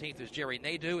 18th. 19th is Jerry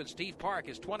Nadeau, and Steve Park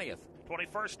is 20th.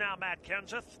 21st now, Matt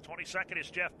Kenseth. 22nd is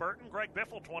Jeff Burton. Greg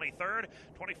Biffle, 23rd.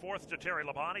 24th to Terry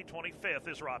Labonte. 25th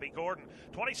is Robbie Gordon.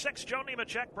 26th, Joe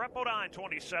Nemechek. Brett Bodine,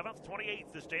 27th.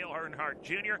 28th is Dale Earnhardt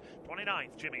Jr.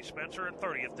 29th, Jimmy Spencer. And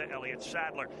 30th to Elliott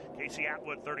Sadler. Casey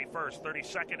Atwood, 31st.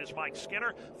 32nd is Mike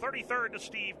Skinner. 33rd to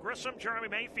Steve Grissom. Jeremy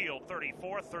Mayfield,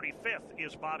 34th. 35th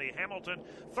is Bobby Hamilton.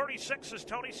 36th is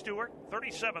Tony Stewart.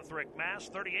 37th, Rick Mass.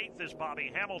 38th is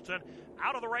Bobby Hamilton.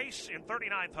 Out of the race in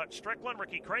 39th, Hut Strickland.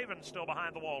 Ricky Craven still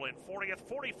behind the wall in 40th.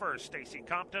 41st, Stacy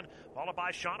Compton, followed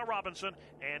by Shauna Robinson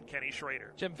and Kenny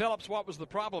Schrader. Jim Phillips, what was the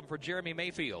problem for Jeremy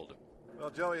Mayfield?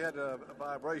 Well, Joey had a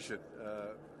vibration.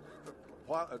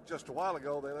 Just a while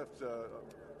ago, they left the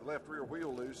left rear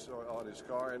wheel loose on his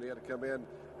car, and he had to come in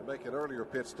and make an earlier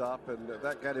pit stop, and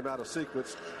that got him out of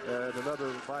sequence, and another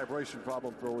vibration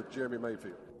problem for Jeremy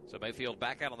Mayfield. So Mayfield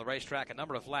back out on the racetrack, a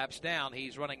number of laps down.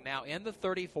 He's running now in the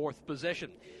 34th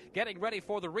position. Getting ready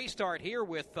for the restart here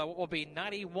with what will be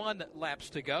 91 laps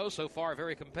to go. So far, a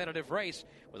very competitive race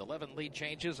with 11 lead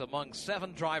changes among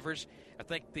 7 drivers. I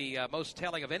think the most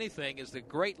telling of anything is the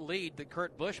great lead that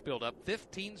Kurt Busch built up,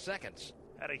 15 seconds.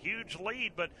 Had a huge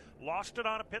lead, but lost it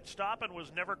on a pit stop and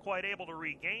was never quite able to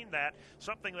regain that.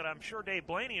 Something that I'm sure Dave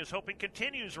Blaney is hoping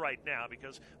continues right now,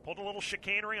 because pulled a little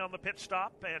chicanery on the pit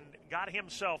stop and got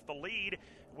himself the lead.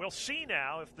 We'll see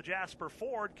now if the Jasper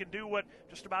Ford can do what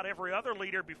just about every other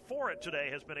leader before it today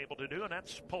has been able to do, and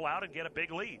that's pull out and get a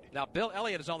big lead. Now, Bill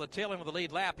Elliott is on the tail end of the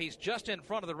lead lap. He's just in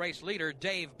front of the race leader,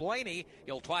 Dave Blaney.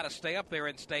 He'll try to stay up there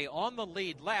and stay on the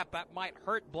lead lap. That might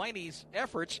hurt Blaney's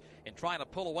efforts in trying to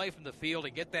pull away from the field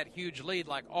and get that huge lead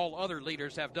like all other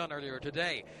leaders have done earlier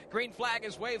today. Green flag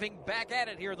is waving back at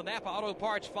it here in the NAPA Auto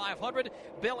Parts 500.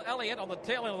 Bill Elliott on the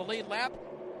tail end of the lead lap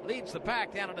leads the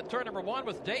pack down into turn number 1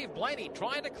 with Dave Blaney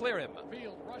trying to clear him.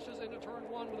 Field rushes into turn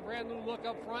 1 with a brand new look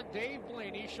up front. Dave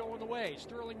Blaney showing the way.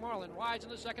 Sterling Marlin rides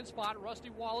in the second spot. Rusty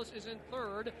Wallace is in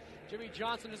third. Jimmy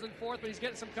Johnson is in fourth, but he's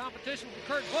getting some competition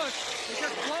from Kurt Busch. He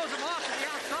just blows him off to the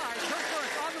outside. Kurt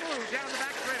Busch on the move down the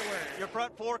back straightaway. Your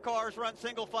front 4 cars run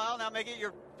single file. Now make it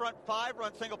your front 5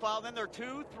 run single file. Then they're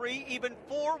 2, 3, even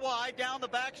 4 wide down the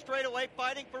back straightaway,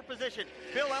 fighting for position.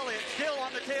 Bill Elliott still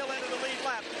on the tail end of the lead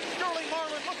lap. Sterling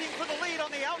Marlin looking for the lead on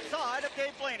the outside of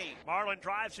Dave Blaney. Marlin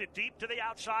drives it deep to the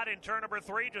outside in turn number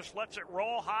 3, just lets it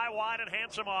roll high, wide, and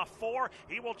hands him off 4.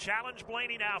 He will challenge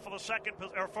Blaney now for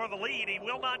the lead. He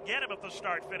will not get him at the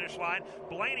start-finish line.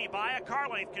 Blaney, by a car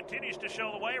length, continues to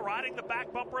show the way, riding the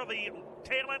back bumper of the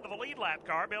tail end of the lead lap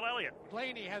car, Bill Elliott.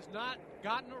 Blaney has not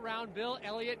gotten around Bill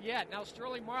Elliott yet. Now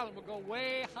Sterling Marlin will go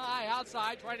way high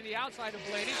outside, trying to the outside of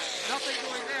Blaney. Nothing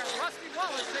doing there. Rusty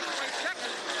Wallace takes away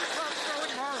second from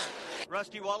Sterling Marlin.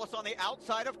 Rusty Wallace on the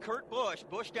outside of Kurt Busch.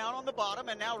 Busch down on the bottom,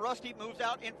 and now Rusty moves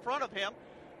out in front of him.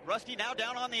 Rusty now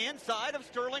down on the inside of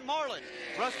Sterling Marlin.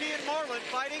 Rusty and Marlin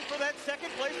fighting for that second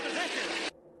place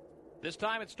position. This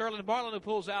time it's Sterling Marlin who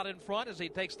pulls out in front as he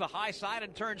takes the high side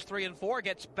and turns 3 and 4,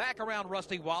 gets back around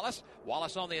Rusty Wallace.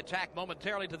 Wallace on the attack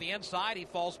momentarily to the inside. He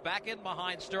falls back in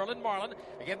behind Sterling Marlin.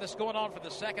 Again, this going on for the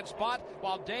second spot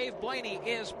while Dave Blaney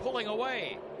is pulling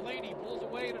away. Blaney pulls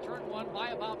away to turn 1 by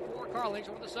about 4 car lengths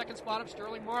over the second spot of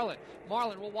Sterling Marlin.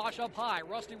 Marlin will wash up high.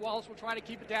 Rusty Wallace will try to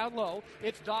keep it down low.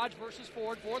 It's Dodge versus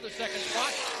Ford for the second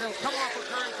spot. They'll come off of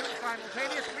turn 2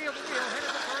 simultaneous. Wheel to wheel, headed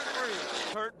to turn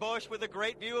 3. Kurt Busch with a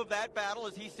great view of that battle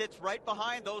as he sits right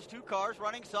behind those 2 cars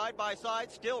running side by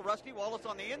side. Still Rusty Wallace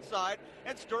on the inside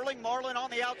and Sterling Marlin on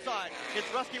the outside.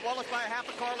 It's Rusty Wallace by a half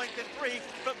a car length in 3,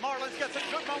 but Marlin's got some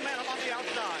good momentum on the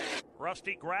outside.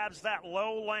 Rusty grabs that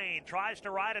low lane, tries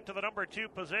to ride it to the number 2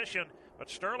 position,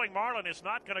 but Sterling Marlin is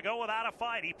not going to go without a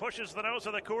fight. He pushes the nose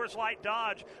of the Coors Light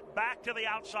Dodge back to the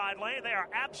outside lane. They are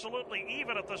absolutely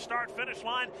even at the start-finish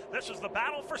line. This is the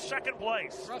battle for second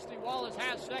place. Rusty Wallace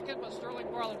has second, but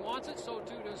Sterling Marlin wants it. So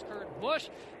too does Kurt Busch.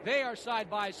 They are side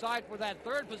by side for that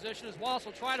third position as Wallace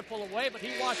will try to pull away, but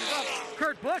he washes up.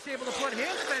 Kurt Busch able to put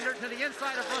his fender to the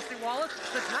inside of Rusty Wallace.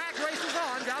 The drag race is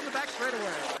on down the back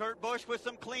straightaway. Kurt Busch with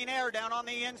some clean air down on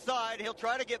the inside. He'll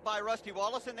try to get by Rusty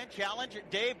Wallace and then challenge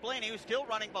Dave Blaney, who's still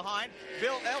running behind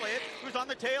Bill Elliott, who's on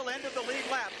the tail end of the lead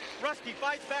lap. Rusty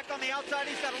fights back on the outside.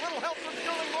 He's got a little help from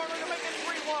Sterling Marlin to make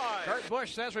it 3 wide. Kurt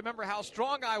Busch says, remember how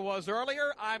strong I was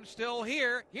earlier? I'm still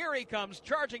here. Here he comes,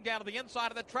 charging down to the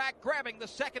inside of the track, grabbing the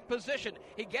second position.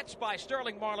 He gets by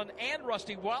Sterling Marlin and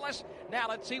Rusty Wallace. Now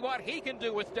let's see what he can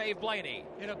do with Dave Blaney.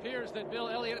 It appears that Bill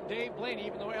Elliott and Dave Blaney,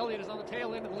 even though Elliott is on the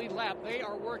tail end of the lead lap, they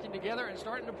are working together and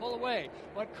starting to pull away.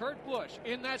 But Kurt Busch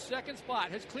in that second spot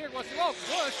has cleared what's wrong.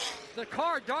 Busch, the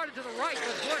car darted to the right,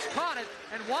 but Busch caught it,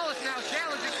 and Wallace now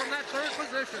challenging from that third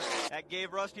position. That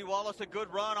gave Rusty Wallace a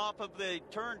good run off of the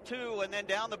turn 2 and then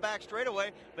down the back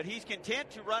straightaway, but he's content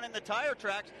to run in the tire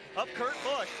tracks of Kurt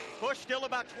Busch. Busch still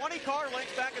about 20 car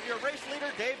lengths back of your race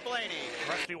leader, Dave Blaney.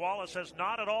 Rusty Wallace has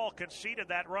not at all conceded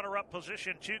that runner-up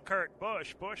position to Kurt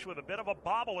Busch. Busch with a bit of a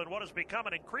bobble in what has become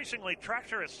an increasingly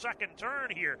treacherous second turn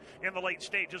here in the late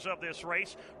stages of this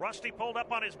race. Rusty pulled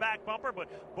up on his back bumper,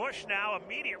 but Busch now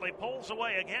immediately pulls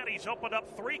away again. He's opened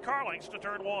up 3 car lengths to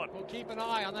turn 1. We'll keep an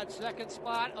eye on that second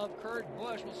spot of Kurt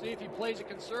Busch. We'll see if he plays it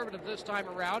conservative this time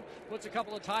around. Puts a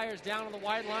couple of tires down on the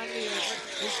wide line of the apron.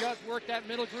 He does work that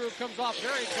middle groove, comes off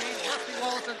very clean. Rusty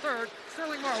Wallace in third.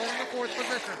 Sterling Marlin in the fourth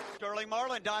position. Sterling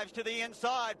Marlin dives to the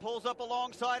inside, pulls up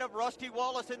alongside of Rusty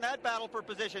Wallace in that battle for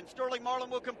position. Sterling Marlin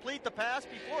will complete the pass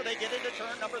before they get into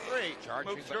turn number 3.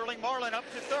 Move Sterling Marlin up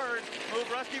to third. Move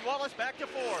Rusty Wallace back to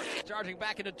fourth. Charging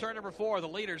back into turn number 4. The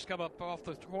leaders come up off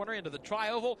the corner into the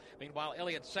tri-oval. Meanwhile,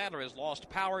 Elliott Sadler has lost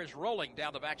power, is rolling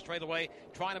down the back straightaway,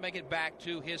 trying to make it back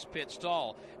to his pit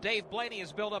stall. Dave Blaney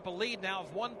has built up a lead now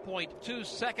of 1.2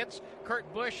 seconds.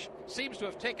 Kurt Busch seems to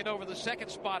have taken over the second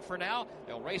spot for now.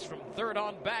 They'll race from third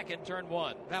on back in turn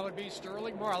 1. That would be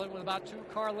Sterling Marlin with about 2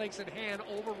 car lengths in hand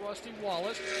over Rusty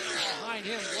Wallace. Behind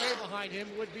him, way behind him,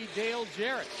 would be Dale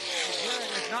Jarrett.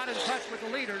 Jarrett is not in touch with the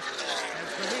leaders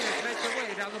as the leaders make their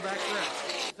way down the back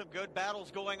stretch. Some good battles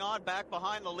going on back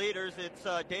behind the leaders. It's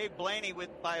Dave Blaney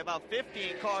by about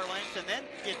 15 car lengths, and then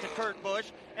get to Kurt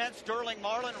Busch and Sterling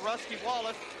Marlin, Rusty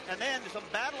Wallace, and then some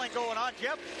battling going on.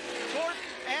 Jeff Gordon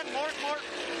and Mark Martin.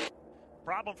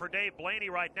 Problem for Dave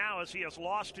Blaney right now is he has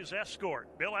lost his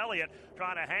escort. Bill Elliott,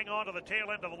 trying to hang on to the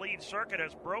tail end of the lead circuit,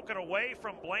 has broken away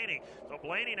from Blaney. So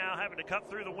Blaney now having to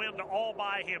cut through the wind all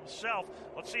by himself.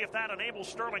 Let's see if that enables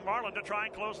Sterling Marlin to try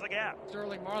and close the gap.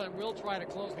 Sterling Marlin will try to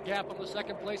close the gap on the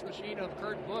second place machine of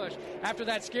Kurt Busch. After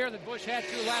that scare that Busch had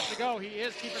 2 laps to go, he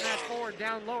is keeping that forward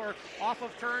down lower off of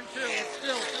turn 2. It's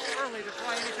still too early to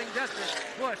try anything desperate.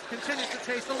 Busch continues to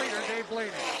chase the leader, Dave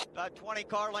Blaney. About 20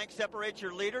 car lengths separates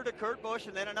your leader to Kurt Busch,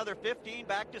 and then another 15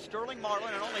 back to Sterling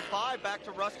Marlin, and only 5 back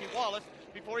to Rusty Wallace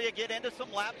before you get into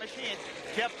some lap machines.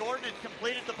 Jeff Gordon has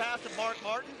completed the pass of Mark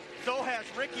Martin. So has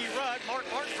Ricky Rudd. Mark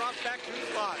Martin drops back 2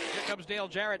 spots. Here comes Dale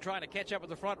Jarrett trying to catch up with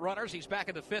the front runners. He's back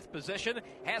in the 5th position.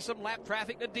 Has some lap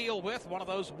traffic to deal with. One of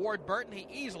those, Ward Burton. He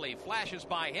easily flashes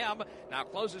by him. Now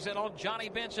closes in on Johnny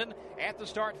Benson at the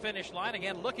start-finish line.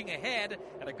 Again, looking ahead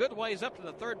and a good ways up to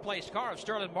the 3rd-place car of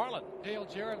Sterling Marlin. Dale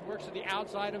Jarrett works to the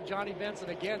outside of Johnny Benson.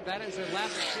 Again, that is a lap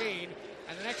machine.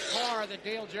 And the next car that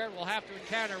Dale Jarrett will have to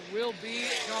encounter will be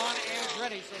John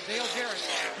Andretti. So Dale Jarrett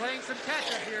playing some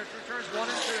catch-up here for turns 1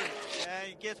 and 2. And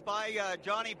he gets by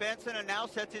Johnny Benson and now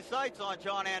sets his sights on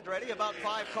John Andretti about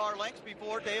 5 car lengths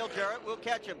before Dale Jarrett will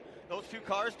catch him. Those 2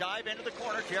 cars dive into the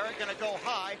corner. Jarrett going to go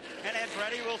high, and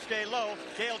Andretti will stay low.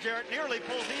 Dale Jarrett nearly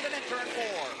pulls even in turn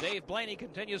 4. Dave Blaney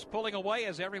continues pulling away,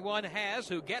 as everyone has,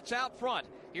 who gets out front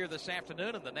here this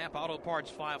afternoon in the NAPA Auto Parts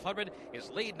 500. His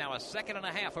lead now a 2.5 seconds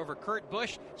over Kurt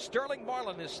Busch. Sterling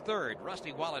Marlin is 3rd.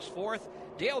 Rusty Wallace 4th.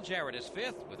 Dale Jarrett is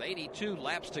 5th with 82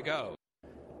 laps to go.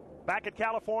 Back at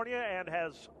California, and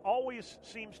has always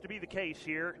seems to be the case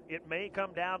here, it may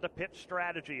come down to pit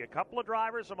strategy. A couple of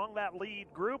drivers among that lead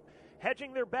group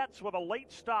hedging their bets with a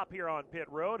late stop here on pit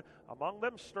road. Among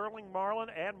them, Sterling Marlin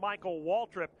and Michael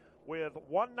Waltrip with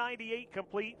 198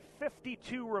 complete,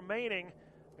 52 remaining.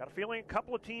 Got a feeling a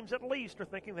couple of teams at least are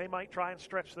thinking they might try and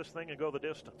stretch this thing and go the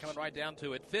distance. Coming right down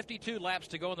to it. 52 laps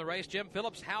to go in the race. Jim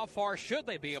Phillips, how far should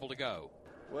they be able to go?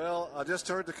 Well, I just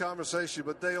heard the conversation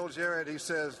with Dale Jarrett. He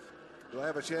says, do I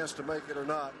have a chance to make it or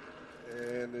not?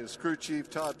 And his crew chief,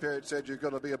 Todd Parrott, said you're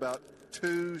going to be about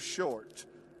 2 short.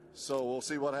 So we'll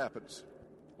see what happens.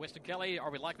 Winston Kelly, are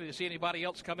we likely to see anybody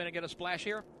else come in and get a splash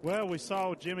here? Well, we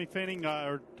saw Jimmy Finning,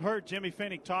 or heard Jimmy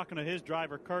Finning talking to his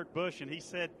driver, Kurt Busch, and he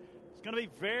said it's going to be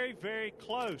very, very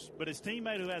close. But his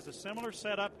teammate who has a similar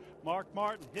setup, Mark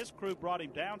Martin, his crew brought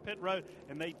him down pit road,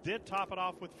 and they did top it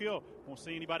off with fuel. Won't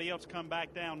see anybody else come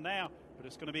back down now, but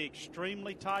it's going to be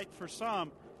extremely tight for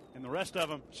some, and the rest of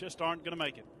them just aren't going to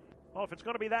make it. Well, if it's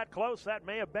going to be that close, that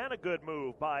may have been a good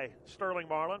move by Sterling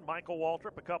Marlin, Michael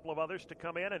Waltrip, a couple of others to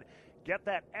come in and get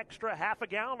that extra half a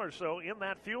gallon or so in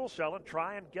that fuel cell and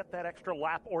try and get that extra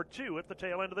lap or 2 at the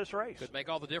tail end of this race. Could make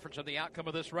all the difference in the outcome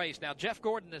of this race. Now, Jeff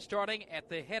Gordon is starting at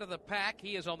the head of the pack.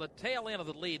 He is on the tail end of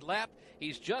the lead lap.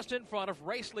 He's just in front of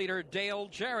race leader Dale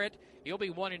Jarrett. He'll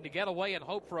be wanting to get away and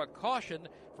hope for a caution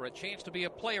for a chance to be a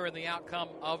player in the outcome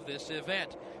of this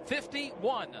event.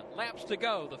 51 laps to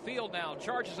go. The field now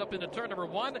charges up into turn number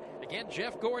 1. Again,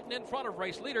 Jeff Gordon in front of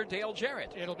race leader Dale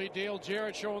Jarrett. It'll be Dale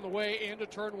Jarrett showing the way into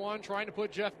turn 1, trying to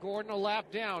put Jeff Gordon a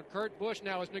lap down. Kurt Busch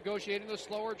now is negotiating the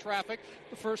slower traffic.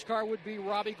 The first car would be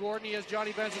Robbie Gordon. He has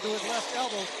Johnny Benson to his left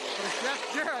elbow. But it's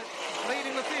Jeff Jarrett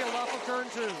leading the field off of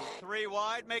turn 2. 3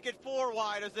 wide, make it 4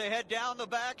 wide as they head down the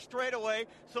back straightaway.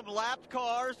 Some lapped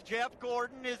cars. Jeff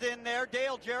Gordon is in there.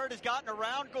 Dale Jarrett has gotten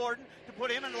around Gordon to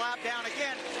put him in lap down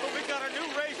again. But we've got a new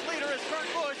race leader as Kurt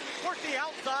Busch works the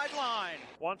outside line.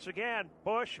 Once again,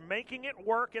 Busch making it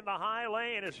work in the high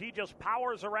lane as he just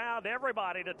powers around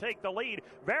everybody to take the lead.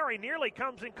 Very nearly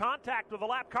comes in contact with the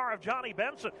lap car of Johnny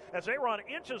Benson as they run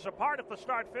inches apart at the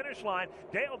start-finish line.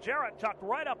 Dale Jarrett tucked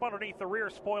right up underneath the rear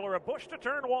spoiler of Busch to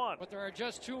turn 1. But there are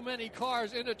just too many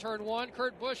cars into turn 1.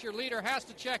 Kurt Busch, your leader, has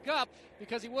to check up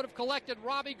because he would have collected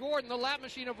Robbie Gordon, the lap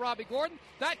machine of Robbie Gordon.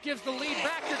 That gives the lead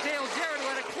back to Dale Jarrett, who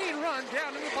had a clean run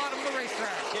down in the bottom of the racetrack.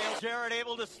 Dale Jarrett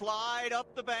able to slide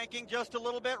up the banking just a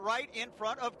little bit right in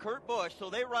front of Kurt Busch. So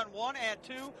they run 1 and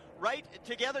 2 right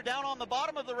together down on the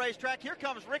bottom of the racetrack. Here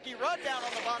comes Ricky Rudd down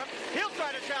on the bottom. He'll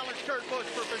try to challenge Kurt Busch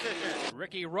for position.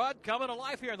 Ricky Rudd coming to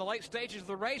life here in the late stages of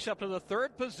the race up to the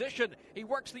 3rd position. He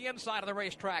works the inside of the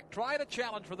racetrack, trying to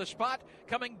challenge for the spot,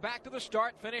 coming back to the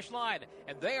start-finish line.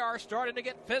 And they are starting to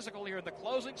get physical here in the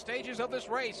closing stages of this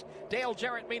race. Dale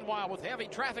Jarrett, meanwhile, with heavy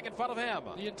traffic in front of him.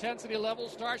 The intensity level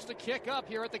starts to kick up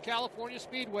here at the California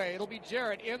Speedway. It'll be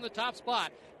Jarrett in the top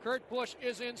spot. Kurt Busch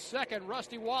is in 2nd.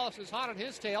 Rusty Wallace is hot on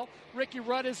his tail. Ricky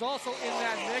Rudd is also in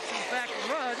that mix. In fact,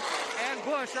 Rudd and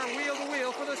Busch are wheel to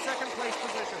wheel for the 2nd place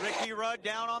position. Ricky Rudd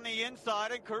down on the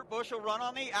inside, and Kurt Busch will run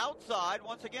on the outside.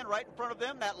 Once again, right in front of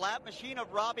them, that lap machine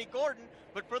of Robbie Gordon.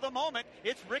 But for the moment,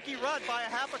 it's Ricky Rudd by a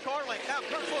half a car length. Now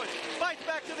Kurt Busch fights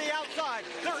back to the outside.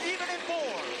 They're even in 4.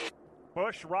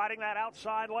 Busch riding that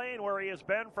outside lane where he has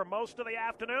been for most of the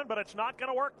afternoon, but it's not going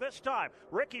to work this time.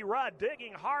 Ricky Rudd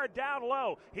digging hard down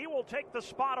low. He will take the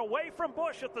spot away from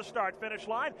Busch at the start-finish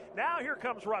line. Now here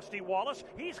comes Rusty Wallace.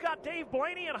 He's got Dave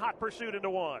Blaney in hot pursuit into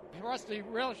 1. Rusty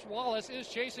Wallace is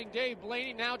chasing Dave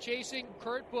Blaney, now chasing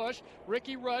Kurt Busch.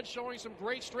 Ricky Rudd showing some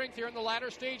great strength here in the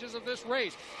latter stages of this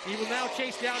race. He will now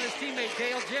chase down his teammate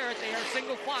Dale Jarrett. They are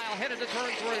single file headed to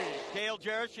turn 3. Dale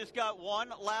Jarrett's just got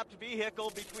one lapped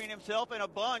vehicle between himself himself in a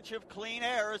bunch of clean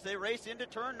air as they race into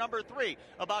turn number 3.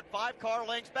 About 5 car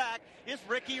lengths back is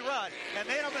Ricky Rudd. And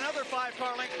then another 5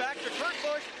 car lengths back to Kurt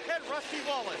Busch and Rusty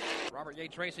Wallace. Robert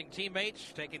Yates Racing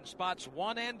teammates taking spots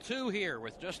 1 and 2 here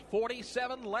with just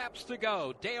 47 laps to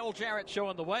go. Dale Jarrett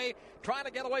showing the way, trying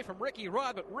to get away from Ricky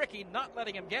Rudd, but Ricky not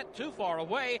letting him get too far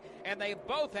away, and they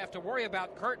both have to worry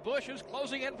about Kurt Busch, who's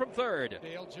closing in from third.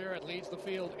 Dale Jarrett leads the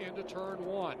field into turn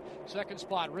 1. Second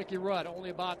spot, Ricky Rudd, only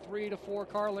about 3 to 4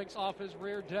 car lengths off his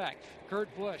rear deck.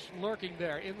 Kurt Busch lurking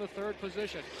there in the third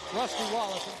position. Rusty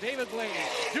Wallace and David Blaney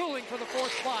dueling for the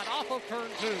 4th spot off of turn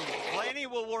 2. Blaney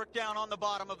will work down on the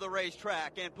bottom of the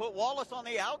racetrack and put Wallace on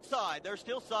the outside. They're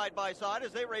still side by side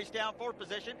as they race down 4th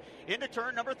position into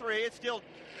turn number 3. It's still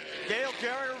Dale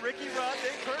Jarrett, Ricky Rudd,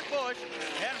 then Kurt Busch,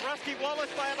 and Rusty Wallace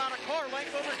by about a car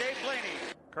length over Dave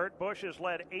Blaney. Kurt Busch has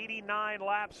led 89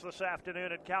 laps this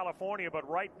afternoon at California, but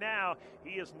right now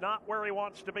he is not where he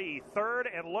wants to be. Third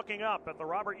and looking up at the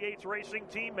Robert Yates Racing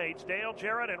teammates, Dale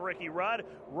Jarrett and Ricky Rudd.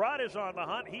 Rudd is on the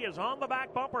hunt. He is on the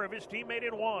back bumper of his teammate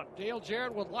in 1. Dale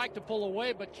Jarrett would like to pull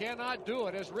away, but cannot do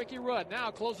it as Ricky Rudd now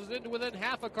closes into within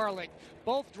half a car length.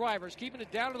 Both drivers keeping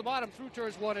it down to the bottom through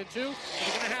turns 1 and 2. They're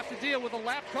going to have to deal with the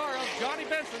lap car of Johnny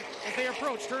Benson as they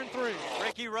approach turn 3.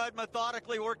 Ricky Rudd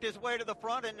methodically worked his way to the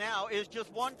front and now is just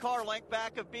 1 car length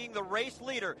back of being the race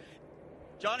leader.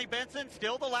 Johnny Benson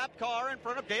still the lap car in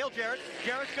front of Dale Jarrett.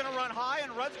 Jarrett's going to run high,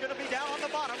 and Rudd's going to be down on the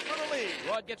bottom for the lead.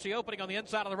 Rudd gets the opening on the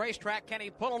inside of the racetrack. Can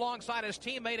he pull alongside his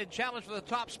teammate and challenge for the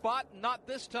top spot? Not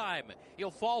this time.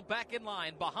 He'll fall back in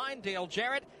line behind Dale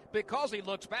Jarrett because he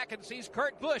looks back and sees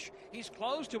Kurt Busch. He's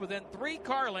closed to within 3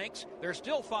 car lengths. They're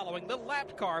still following the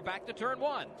lapped car back to turn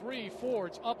 1. 3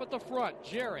 Fords up at the front.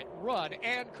 Jarrett, Rudd,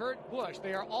 and Kurt Busch.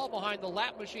 They are all behind the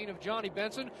lap machine of Johnny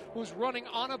Benson, who's running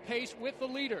on a pace with the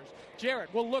leaders. Jarrett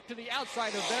will look to the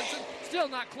outside of Benson, still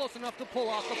not close enough to pull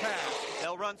off the pass.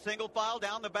 They'll run single file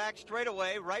down the back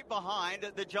straightaway right behind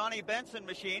the Johnny Benson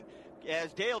machine,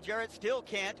 as Dale Jarrett still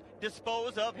can't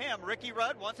dispose of him. Ricky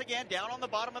Rudd once again down on the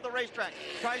bottom of the racetrack.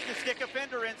 Tries to stick a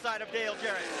fender inside of Dale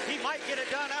Jarrett. He might get it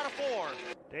done out of 4.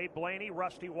 Dave Blaney,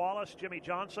 Rusty Wallace, Jimmy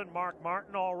Johnson, Mark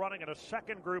Martin all running in a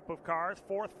second group of cars,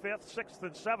 4th, 5th, 6th,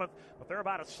 and 7th, but they're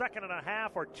about a second and a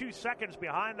half or 2 seconds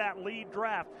behind that lead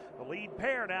draft. The lead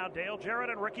pair now, Dale Jarrett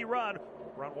and Ricky Rudd,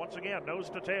 run once again nose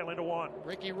to tail into 1.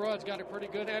 Ricky Rudd's got a pretty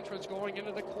good entrance going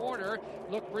into the corner.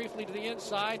 Look briefly to the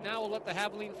inside. Now we'll let the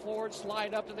Haviland Ford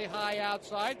slide up to the high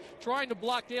outside. Trying to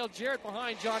block Dale Jarrett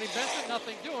behind Johnny Benson.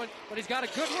 Nothing doing, but he's got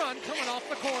a good run coming off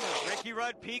the corner. Ricky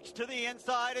Rudd peeks to the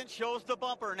inside and shows the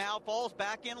bumper. Now falls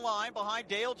back in line behind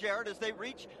Dale Jarrett as they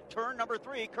reach turn number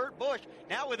 3. Kurt Busch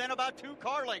now within about 2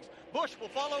 car lengths. Busch will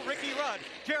follow Ricky Rudd.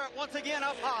 Jarrett once again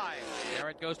up high.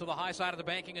 Jarrett goes to the high side of the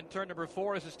banking in turn number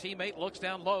 4 as his teammate looks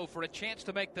down low for a chance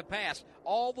to make the pass,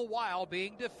 all the while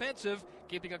being defensive,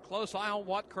 keeping a close eye on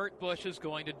what Kurt Busch is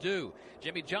going to do.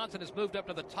 Jimmy Johnson has moved up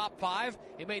to the top 5.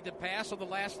 He made the pass on the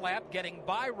last lap, getting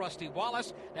by Rusty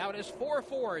Wallace. Now it is 4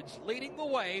 Fords leading the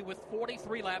way with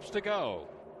 43 laps to go.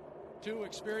 2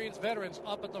 experienced veterans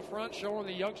up at the front, showing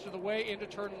the youngster the way into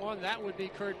turn 1. That would be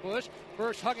Kurt Busch.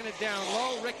 Busch hugging it down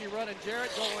low. Ricky Rudd and Jarrett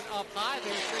going up high.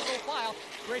 They're single file,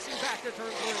 racing back to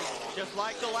turn 3. Just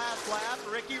like the last lap,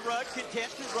 Ricky Rudd content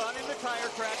to run in the tire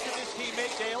tracks of his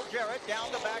teammate Dale Jarrett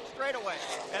down the back straightaway.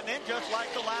 And then just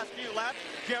like the last few laps,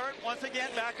 Jarrett once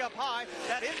again back up high.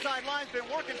 That inside line's been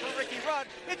working for Ricky Rudd.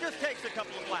 It just takes a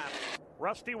couple of laps.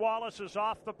 Rusty Wallace is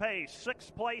off the pace.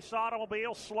 6th place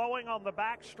automobile slowing on the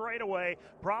back straightaway.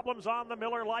 Problems on the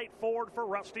Miller Lite Ford for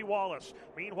Rusty Wallace.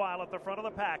 Meanwhile, at the front of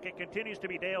the pack, it continues to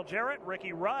be Dale Jarrett,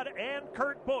 Ricky Rudd, and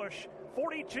Kurt Busch.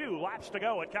 42 laps to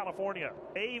go at California.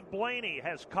 Dave Blaney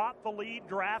has caught the lead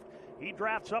draft. He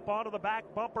drafts up onto the back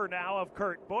bumper now of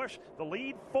Kurt Busch. The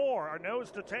lead 4 are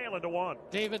nose to tail into 1.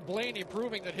 David Blaney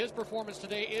proving that his performance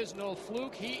today is no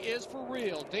fluke. He is for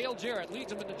real. Dale Jarrett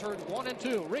leads him into turn 1 and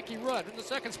 2. Ricky Rudd in the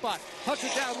second spot. Hucks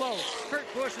it down low. Kurt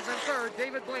Busch is in third.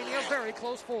 David Blaney a very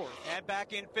close 4th. And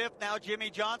back in 5th now,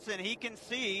 Jimmy Johnson. He can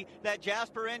see that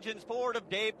Jasper Engines Ford of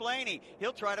Dave Blaney.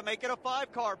 He'll try to make it a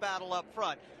 5-car battle up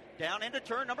front. Down into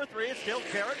turn number 3, it's still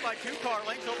Jarrett by 2 car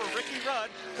lengths over Ricky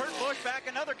Rudd. Kurt Busch back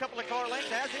another couple of car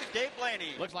lengths, as is Dave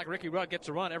Blaney. Looks like Ricky Rudd gets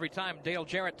a run every time Dale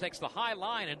Jarrett takes the high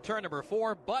line in turn number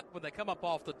 4, but when they come up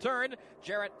off the turn,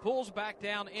 Jarrett pulls back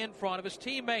down in front of his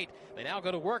teammate. They now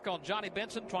go to work on Johnny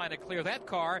Benson, trying to clear that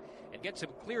car and get some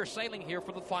clear sailing here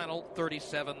for the final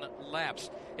 37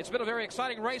 laps. It's been a very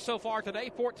exciting race so far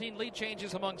today. 14 lead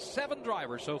changes among 7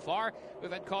 drivers so far.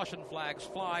 We've had caution flags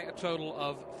fly a total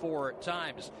of 4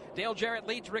 times. Dale Jarrett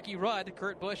leads Ricky Rudd.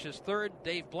 Kurt Busch is third.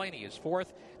 Dave Blaney is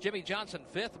fourth. Jimmy Johnson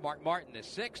fifth. Mark Martin is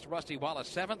sixth. Rusty Wallace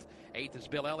seventh. Eighth is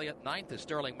Bill Elliott. Ninth is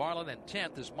Sterling Marlin. And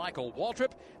 10th is Michael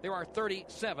Waltrip. There are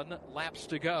 37 laps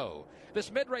to go.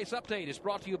 This mid-race update is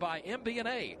brought to you by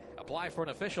MB&A. Apply for an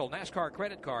official NASCAR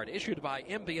credit card issued by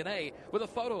MB&A with a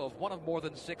photo of one of more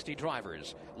than 60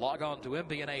 drivers. Log on to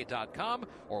MBNA.com,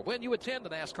 or when you attend the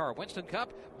NASCAR Winston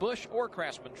Cup, Busch, or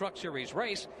Craftsman Truck Series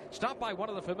race, stop by one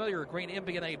of the familiar green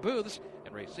MB&A booths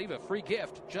and receive a free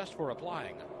gift just for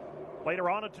applying. Later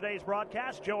on in today's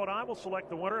broadcast, Joe and I will select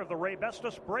the winner of the Ray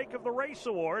Bestis Break of the Race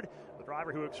Award. The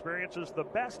driver who experiences the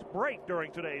best break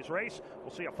during today's race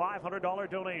will see a $500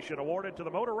 donation awarded to the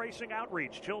Motor Racing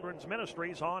Outreach Children's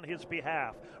Ministries on his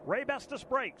behalf. Ray Bestis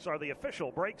Brakes are the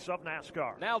official brakes of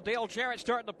NASCAR. Now Dale Jarrett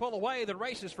starting to pull away. The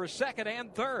race is for second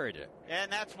and third.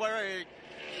 And that's where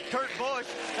Kurt Busch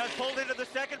has pulled into the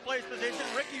second place position.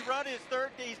 Ricky Rudd is third.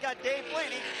 He's got Dave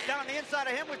Blaney down the inside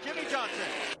of him with Jimmy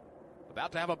Johnson.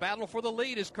 About to have a battle for the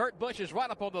lead as Kurt Busch is right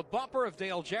up on the bumper of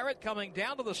Dale Jarrett, coming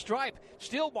down to the stripe,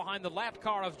 still behind the lapped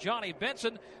car of Johnny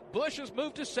Benson. Busch has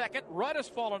moved to second. Rudd has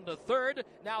fallen to third.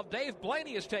 Now Dave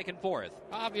Blaney is taken fourth.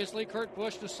 Obviously, Kurt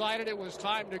Busch decided it was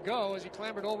time to go as he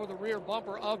clambered over the rear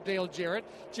bumper of Dale Jarrett.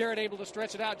 Jarrett able to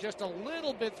stretch it out just a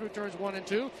little bit through turns 1 and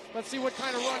 2. Let's see what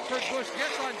kind of run Kurt Busch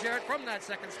gets on Jarrett from that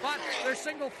second spot. They're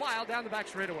single file down the back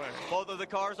straightaway. Both of the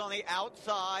cars on the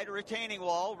outside retaining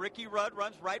wall. Ricky Rudd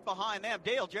runs right behind them.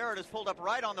 Dale Jarrett is pulled up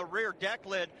right on the rear deck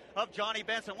lid of Johnny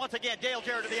Benson. Once again, Dale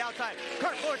Jarrett to the outside.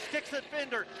 Kurt Busch sticks the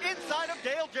fender inside of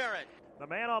Dale Jarrett. The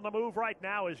man on the move right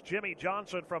now is Jimmy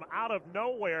Johnson from out of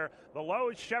nowhere. The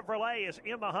Lowe's Chevrolet is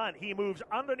in the hunt. He moves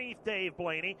underneath Dave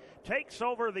Blaney, takes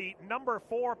over the number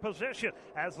 4 position.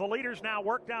 As the leaders now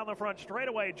work down the front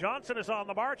straightaway, Johnson is on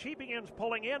the march. He begins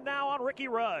pulling in now on Ricky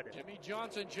Rudd. Jimmy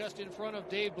Johnson just in front of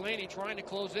Dave Blaney, trying to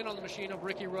close in on the machine of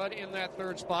Ricky Rudd in that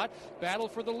third spot. Battle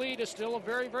for the lead is still a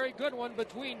very, very good one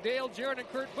between Dale Jarrett and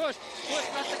Kurt Busch. Busch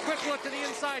got the quick look to the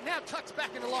inside, now tucks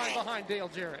back in the line behind Dale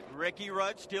Jarrett. Ricky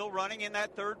Rudd still running in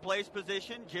that third place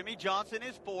position. Jimmy Johnson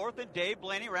is fourth, and Dave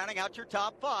Blaney rounding out your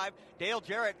top 5. Dale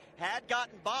Jarrett had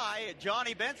gotten by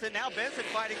Johnny Benson. Now Benson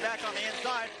fighting back on the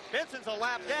inside. Benson's a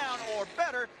lap down or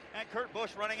better, and Kurt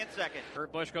Busch running in second.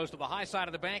 Kurt Busch goes to the high side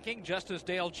of the banking, just as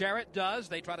Dale Jarrett does.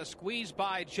 They try to squeeze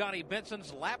by Johnny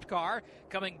Benson's lapped car,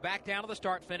 coming back down to the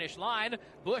start-finish line.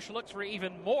 Busch looks for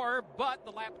even more, but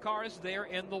the lapped car is there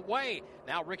in the way.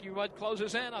 Now Ricky Rudd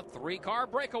closes in a 3-car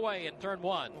breakaway in turn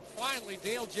 1. Well, finally,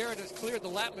 Dale Jarrett has cleared the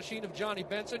lap machine of Johnny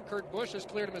Benson. Kurt Busch has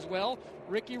cleared him as well.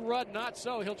 Ricky Rudd not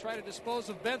so. He'll try to dispose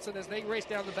of Benson as they race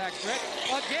down the back stretch.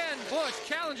 Again, Busch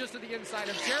challenges to the inside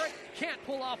of Jarrett. Can't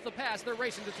pull off the pass. They're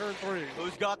racing to turn 3.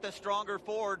 Who's got the stronger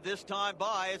Ford this time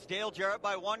by? It's Dale Jarrett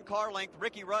by 1 car length.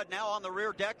 Ricky Rudd now on the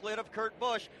rear deck lid of Kurt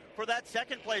Busch for that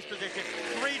second place position.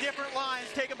 3 different lines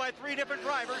taken by 3 different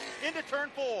drivers into turn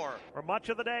 4. For much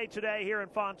of the day today here in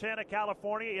Fontana,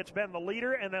 California, it's been the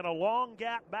leader and then a long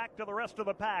gap back to the rest of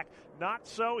the pack. Not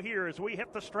so here as we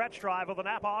hit the stretch drive of the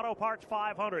NAPA Auto Parts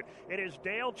 500. It is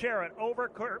Dale Jarrett over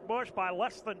Kurt Busch by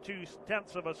less than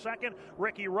 0.2 of a second.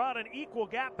 Ricky Rudd an equal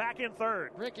gap back in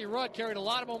third. Ricky Rudd carried a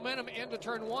lot of momentum into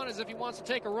turn 1 as if he wants to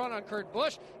take a run on Kurt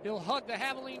Busch. He'll hug the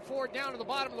Haviland Ford down to the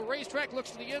bottom of the racetrack, looks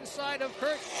to the inside of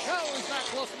Kurt. No, he's not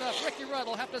close enough. Ricky Rudd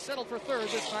will have to settle for third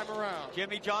this time around.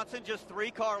 Jimmy Johnson just 3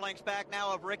 car lengths back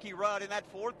now of Ricky Rudd in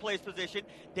that 4th place position.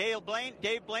 Dave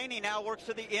Blaney now works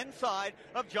to the inside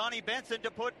of Johnny Benson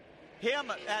to put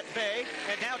him at bay,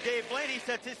 and now Dave Blaney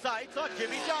sets his sights on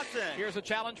Jimmy Johnson. Here's a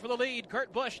challenge for the lead.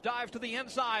 Kurt Busch dives to the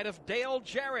inside of Dale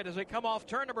Jarrett as they come off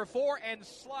turn number 4 and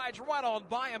slides right on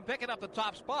by him, picking up the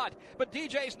top spot. But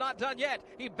DJ's not done yet.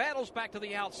 He battles back to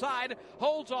the outside,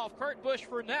 holds off Kurt Busch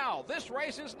for now. This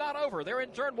race is not over. They're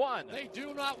in turn 1. They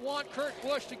do not want Kurt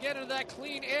Busch to get into that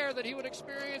clean air that he would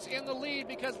experience in the lead,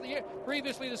 because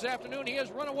previously this afternoon he has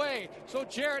run away. So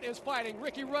Jarrett is fighting.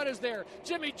 Ricky Rudd is there.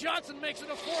 Jimmy Johnson makes it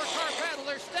a 4-car battle.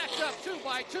 They're stacked up 2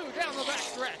 by 2 down the back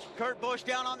stretch. Kurt Busch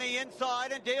down on the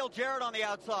inside and Dale Jarrett on the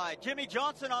outside. Jimmy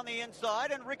Johnson on the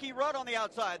inside and Ricky Rudd on the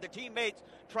outside. The teammates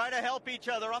try to help each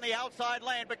other on the outside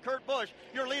lane, but Kurt Busch,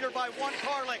 your leader by 1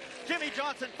 car length. Jimmy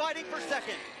Johnson fighting for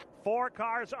second. 4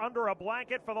 cars under a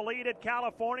blanket for the lead at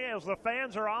California as the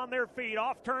fans are on their feet.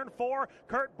 Off turn 4,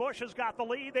 Kurt Busch has got the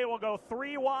lead. They will go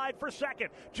 3 wide for second.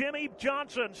 Jimmy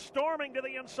Johnson storming to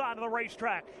the inside of the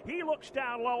racetrack. He looks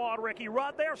down low on Ricky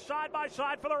Rudd. They're side by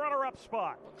side for the runner-up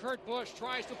spot. Kurt Busch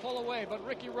tries to pull away, but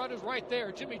Ricky Rudd is right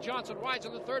there. Jimmy Johnson rides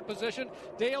in the 3rd position.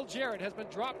 Dale Jarrett has been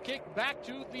drop-kicked back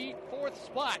to the 4th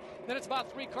spot. Then it's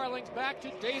about 3 car lengths back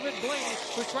to David Blaney,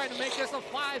 who's trying to make this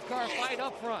a 5-car fight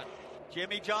up front.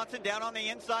 Jimmy Johnson down on the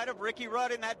inside of Ricky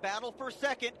Rudd in that battle for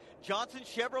second. Johnson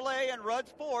Chevrolet and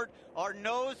Rudd's Ford are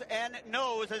nose and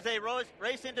nose as they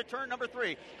race into turn number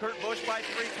 3. Kurt Busch by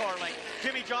 3 car lengths.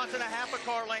 Jimmy Johnson a half a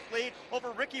car length lead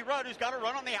over Ricky Rudd, who's got to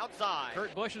run on the outside.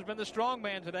 Kurt Busch has been the strong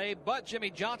man today, but Jimmy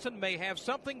Johnson may have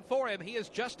something for him. He has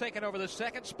just taken over the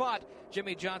second spot.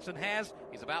 Jimmy Johnson has.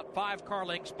 He's about 5 car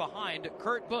lengths behind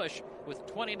Kurt Busch with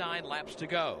 29 laps to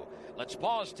go. Let's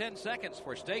pause 10 seconds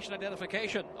for station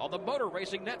identification on the Motor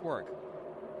Racing Network.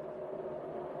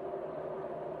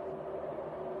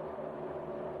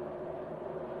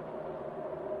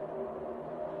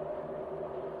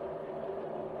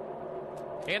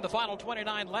 And the final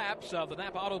 29 laps of the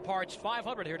NAPA Auto Parts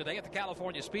 500 here today at the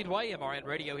California Speedway. MRN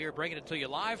Radio here bringing it to you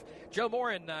live. Joe Moore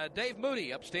and Dave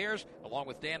Moody upstairs, along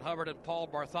with Dan Hubbard and Paul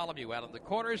Bartholomew out in the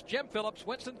corners. Jim Phillips,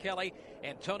 Winston Kelly,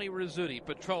 and Tony Rizzuti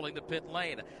patrolling the pit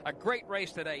lane. A great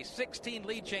race today. 16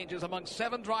 lead changes among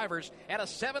 7 drivers, and a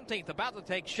 17th about to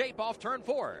take shape off turn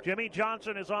 4. Jimmy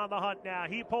Johnson is on the hunt now.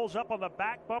 He pulls up on the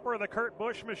back bumper of the Kurt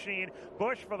Busch machine.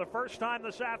 Busch, for the first time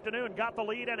this afternoon, got the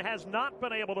lead and has not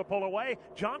been able to pull away.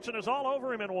 Johnson is all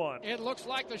over him in one. It looks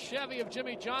like the Chevy of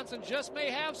Jimmy Johnson just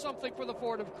may have something for the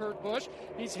Ford of Kurt Busch.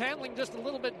 He's handling just a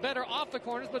little bit better off the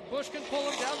corners, but Busch can pull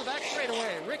him down the back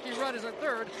straightaway. Ricky Rudd is in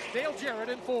 3rd, Dale Jarrett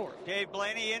in 4th. Dave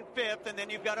Blaney in 5th, and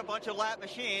then you've got a bunch of lap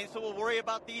machines, so we'll worry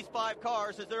about these 5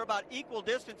 cars as they're about equal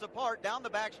distance apart down the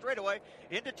back straightaway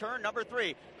into turn number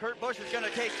 3. Kurt Busch is going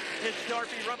to take his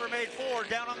Sharpie Rubbermaid Ford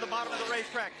down on the bottom of the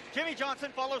racetrack. Jimmy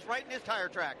Johnson follows right in his tire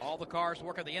track. All the cars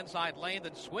working the inside lane,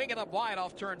 then swing it up wide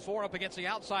off turn 4 up against the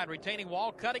outside retaining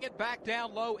wall, cutting it back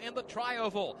down low in the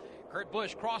tri-oval. Kurt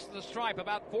Busch crosses the stripe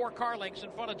about 4 car lengths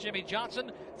in front of Jimmy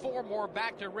Johnson, 4 more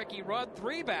back to Ricky Rudd,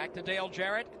 3 back to Dale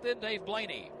Jarrett, then Dave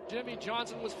Blaney. Jimmy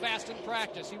Johnson was fast in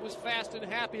practice. He was fast in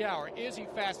happy hour. Is he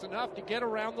fast enough to get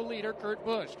around the leader, Kurt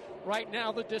Busch? Right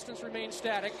now, the distance remains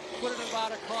static. Put it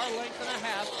about a car length and a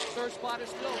half. 3rd spot is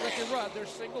still Ricky Rudd. They're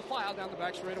single file down the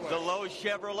back straightaway. The Lowe's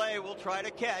Chevrolet will try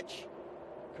to catch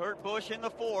Kurt Busch in the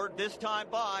Ford, this time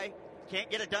by. Can't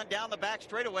get it done down the back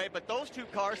straightaway, but those 2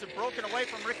 cars have broken away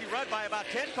from Ricky Rudd by about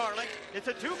 10 car lengths. It's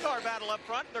a 2-car battle up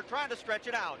front. They're trying to stretch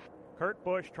it out. Kurt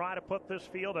Busch trying to put this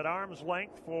field at arm's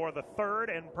length for the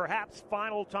 3rd and perhaps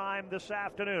final time this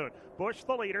afternoon. Busch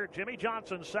the leader, Jimmy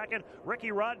Johnson 2nd,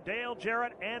 Ricky Rudd, Dale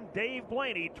Jarrett, and Dave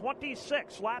Blaney.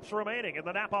 26 laps remaining in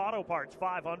the NAPA Auto Parts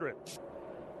 500.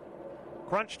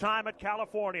 Crunch time at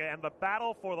California, and the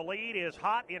battle for the lead is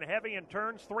hot and heavy in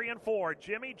turns 3 and 4.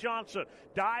 Jimmy Johnson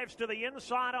dives to the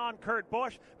inside on Kurt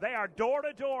Busch. They are door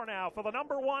to door now for the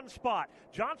number 1 spot.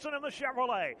 Johnson in the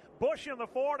Chevrolet, Busch in the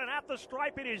Ford, and at the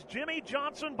stripe it is Jimmy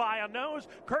Johnson by a nose.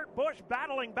 Kurt Busch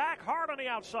battling back hard on the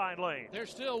outside lane. They're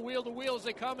still wheel to wheel as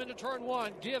they come into turn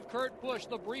 1. Give Kurt Busch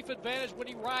the brief advantage when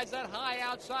he rides that high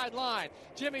outside line.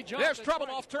 Jimmy Johnson. There's trouble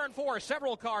off turn 4.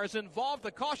 Several cars involved.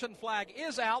 The caution flag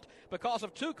is out because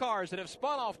of 2 cars that have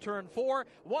spun off turn 4.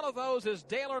 One of those is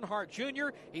Dale Earnhardt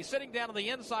Jr. He's sitting down on the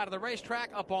inside of the racetrack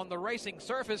up on the racing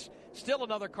surface. Still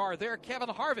another car there. Kevin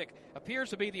Harvick appears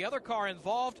to be the other car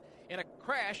involved in a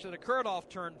crash that occurred off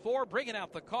turn 4, bringing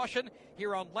out the caution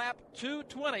here on lap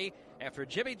 220 after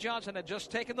Jimmy Johnson had just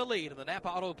taken the lead in the NAPA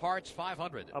Auto Parts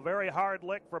 500. A very hard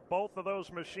lick for both of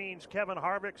those machines. Kevin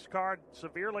Harvick's car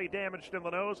severely damaged in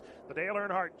the nose. The Dale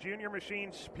Earnhardt Jr.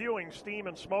 machine spewing steam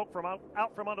and smoke from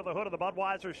out from under the hood of the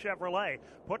Budweiser Chevrolet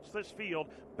puts this field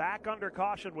back under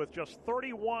caution with just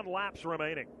 31 laps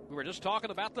remaining. We were just talking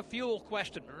about the fuel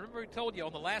question. Remember we told you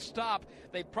on the last stop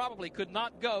they probably could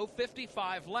not go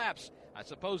 55 laps. I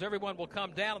suppose everyone will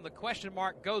come down and the question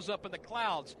mark goes up in the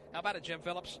clouds. How about it, Jim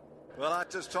Phillips? Well, I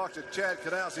just talked to Chad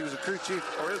Canals. He was a crew chief,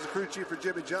 or is a crew chief for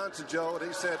Jimmy Johnson, Joe, and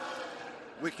he said,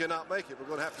 we cannot make it. We're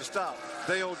going to have to stop.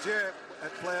 Dale Jarrett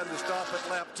had planned to stop at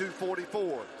lap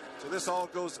 244. So this all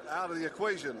goes out of the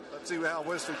equation. Let's see how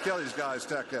Winston Kelly's guys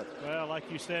stack up. Well, like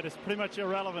you said, it's pretty much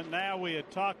irrelevant now. We had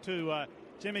talked to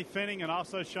Jimmy Finning and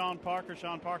also Sean Parker.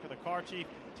 Sean Parker, the car chief,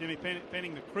 Jimmy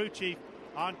Finning, the crew chief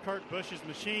on Kurt Busch's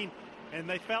machine. And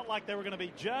they felt like they were going to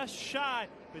be just shy.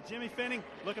 But Jimmy Finning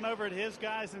looking over at his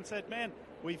guys and said, man,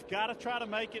 we've got to try to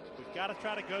make it. We've got to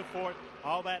try to go for it.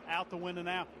 All that out the window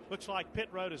now. Looks like pit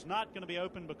road is not going to be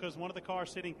open because one of the cars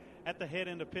sitting at the head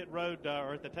end of pit road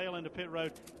or at the tail end of pit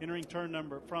road entering turn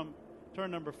number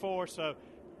 4. So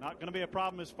not going to be a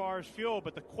problem as far as fuel.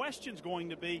 But the question's going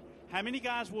to be how many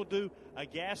guys will do a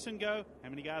gas and go, how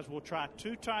many guys will try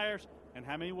 2 tires, and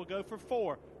how many will go for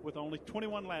 4 with only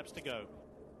 21 laps to go.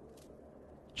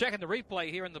 Checking the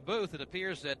replay here in the booth, it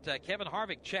appears that Kevin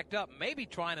Harvick checked up, maybe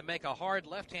trying to make a hard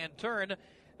left-hand turn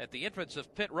at the entrance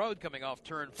of pit road coming off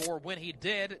turn 4. When he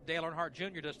did, Dale Earnhardt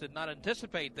Jr. just did not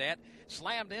anticipate that,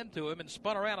 slammed into him and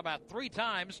spun around about 3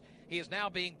 times. He is now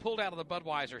being pulled out of the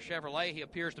Budweiser Chevrolet. He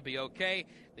appears to be okay.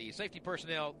 The safety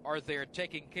personnel are there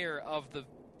taking care of the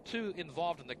 2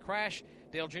 involved in the crash.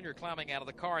 Dale Jr. climbing out of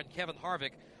the car, and Kevin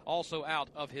Harvick also out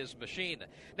of his machine.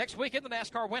 Next weekend, the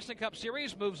NASCAR Winston Cup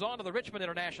Series moves on to the Richmond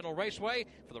International Raceway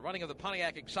for the running of the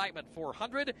Pontiac Excitement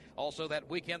 400. Also that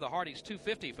weekend, the Hardee's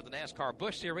 250 for the NASCAR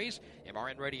Busch Series.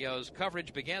 MRN Radio's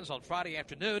coverage begins on Friday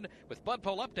afternoon with Bud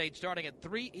Pole update starting at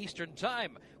 3 Eastern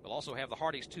Time. We'll also have the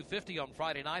Hardee's 250 on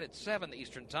Friday night at 7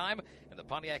 Eastern Time, and the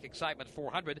Pontiac Excitement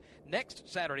 400 next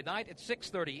Saturday night at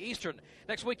 6:30 Eastern.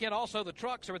 Next weekend, also, the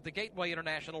trucks are at the Gateway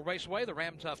International Raceway, the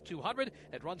Ram Tough 200.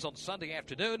 It runs on Sunday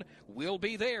afternoon. We'll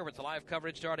be there with the live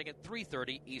coverage starting at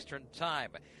 3:30 Eastern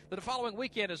Time. The following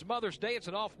weekend is Mother's Day. It's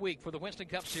an off week for the Winston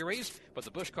Cup Series, but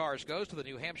the Busch Cars goes to the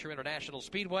New Hampshire International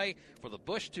Speedway for the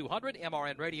Busch 200.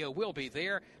 MRN Radio will be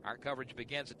there. Our coverage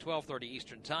begins at 12:30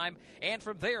 Eastern Time, and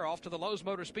from there off to the Lowe's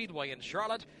Motor Speedway in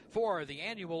Charlotte for the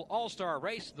annual All-Star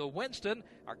Race, the Winston.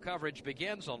 Our coverage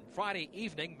begins on Friday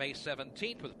evening, May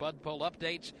 17th, with Bud Pole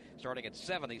updates starting at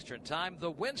 7 Eastern Time.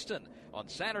 The Winston on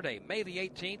Saturday, May the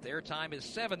 18th. Airtime is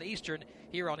 7 Eastern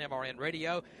here on MRN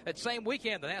Radio. That same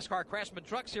weekend, the NASCAR Craftsman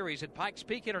Truck Series at Pikes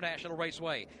Peak International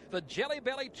Raceway. The Jelly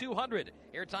Belly 200.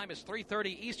 Airtime is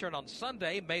 3:30 Eastern on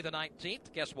Sunday, May the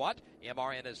 19th. Guess what?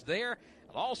 MRN is there.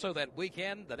 And also that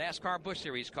weekend, the NASCAR Busch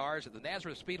Series cars at the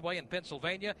Nazareth Speedway in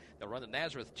Pennsylvania. They'll run the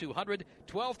Nazareth 200,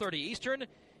 12:30 Eastern.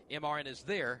 MRN is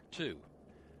there, too.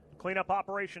 Cleanup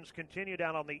operations continue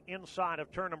down on the inside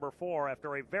of turn number 4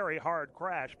 after a very hard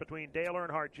crash between Dale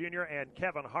Earnhardt Jr. and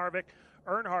Kevin Harvick.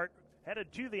 Earnhardt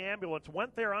headed to the ambulance,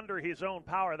 went there under his own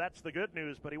power. That's the good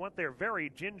news, but he went there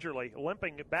very gingerly,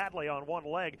 limping badly on one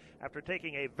leg after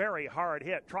taking a very hard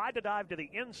hit. Tried to dive to the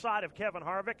inside of Kevin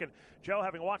Harvick, and Joe,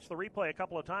 having watched the replay a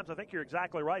couple of times, I think you're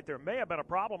exactly right. There may have been a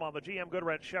problem on the GM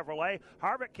Goodwrench Chevrolet.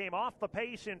 Harvick came off the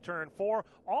pace in turn 4,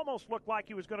 almost looked like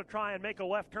he was going to try and make a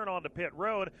left turn onto pit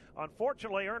road.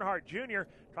 Unfortunately, Earnhardt Jr.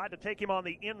 tried to take him on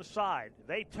the inside.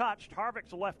 They touched.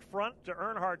 Harvick's left front to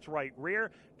Earnhardt's right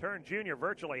rear. Turned Jr.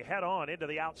 virtually head-on into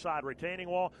the outside retaining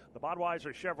wall. The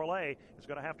Budweiser Chevrolet is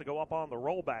going to have to go up on the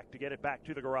rollback to get it back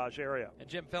to the garage area. And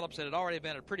Jim Phillips said it had already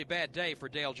been a pretty bad day for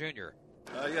Dale Jr.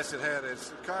 Yes, it had. The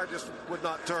car just would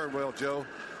not turn well, Joe.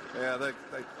 Yeah, they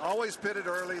always pitted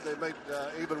early. They made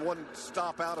even one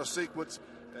stop out of sequence.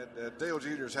 And Dale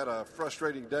Jr.'s had a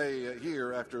frustrating day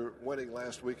here after winning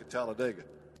last week at Talladega.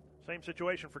 Same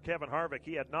situation for Kevin Harvick.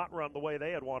 He had not run the way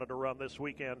they had wanted to run this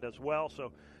weekend as well.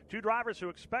 So 2 drivers who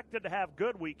expected to have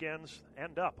good weekends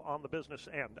end up on the business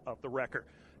end of the record.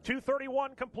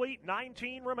 231 complete,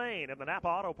 19 remain in the NAPA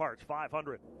Auto Parts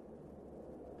 500.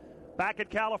 Back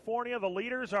at California, the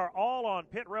leaders are all on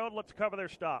pit road. Let's cover their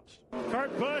stops.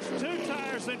 Kurt Busch, 2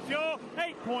 tires in fuel,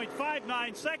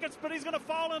 8.59 seconds, but he's going to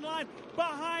fall in line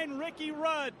behind Ricky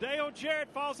Rudd. Dale Jarrett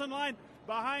falls in line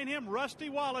behind him. Rusty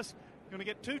Wallace going to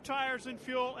get 2 tires in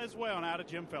fuel as well, and out of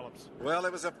Jim Phillips. Well,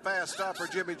 it was a fast stop for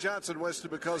Jimmy Johnson,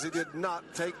 Winston, because he did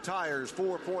not take tires.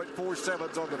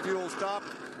 4.47s on the fuel stop.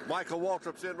 Michael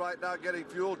Waltrip's in right now getting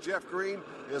fuel. Jeff Green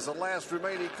is the last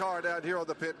remaining car down here on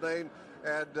the pit lane.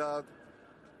 And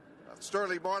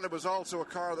Sterling Marlin was also a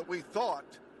car that we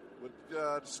thought would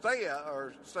stay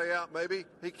out maybe.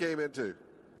 He came in too.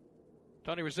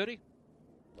 Tony Rizzuti?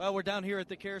 Well, we're down here at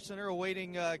the Care Center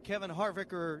awaiting Kevin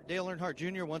Harvick or Dale Earnhardt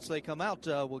Jr. Once they come out,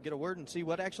 we'll get a word and see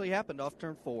what actually happened off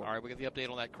turn 4. All right, we get the update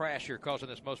on that crash here causing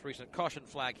this most recent caution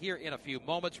flag here in a few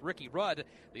moments. Ricky Rudd,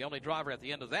 the only driver at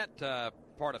the end of that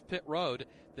part of pit road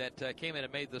that came in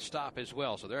and made the stop as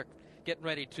well. So they're getting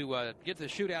ready to get the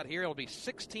shootout here. It'll be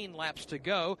 16 laps to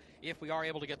go if we are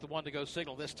able to get the one-to-go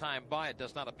signal this time by. It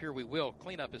does not appear we will.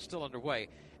 Cleanup is still underway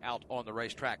out on the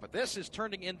racetrack. But this is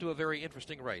turning into a very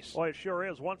interesting race. Well, it sure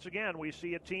is. Once again, we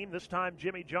see a team, this time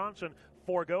Jimmy Johnson,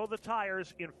 forego the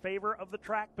tires in favor of the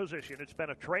track position. It's been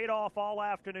a trade-off all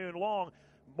afternoon long.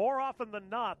 More often than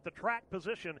not, the track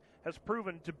position has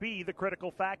proven to be the critical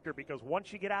factor because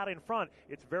once you get out in front,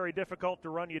 it's very difficult to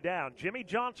run you down. Jimmy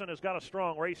Johnson has got a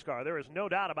strong race car. There is no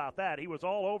doubt about that. He was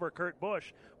all over Kurt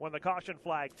Busch when the caution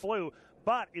flag flew.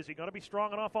 But is he going to be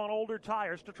strong enough on older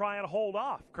tires to try and hold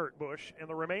off Kurt Busch and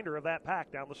the remainder of that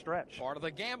pack down the stretch? Part of the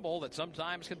gamble that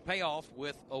sometimes can pay off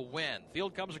with a win.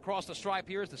 Field comes across the stripe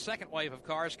here as the second wave of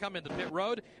cars come into pit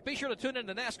road. Be sure to tune in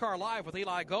to NASCAR Live with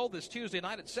Eli Gold this Tuesday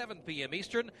night at 7 p.m.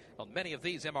 Eastern on many of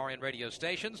these MRN radio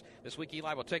stations. This week,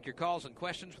 Eli will take your calls and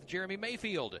questions with Jeremy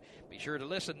Mayfield. Be sure to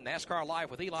listen NASCAR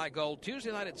Live with Eli Gold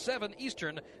Tuesday night at 7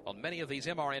 Eastern on many of these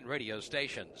MRN radio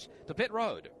stations. To pit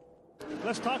road.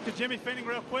 Let's talk to Jimmy Finning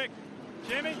real quick.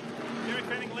 Jimmy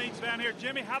Finning leads down here.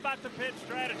 Jimmy, how about the pit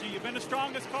strategy? You've been the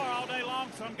strongest car all day long.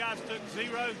 Some guys took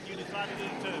 0. You decided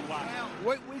to do 2. Why?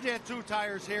 Well, we did 2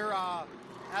 tires here.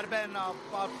 That'd have been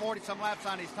about 40-some laps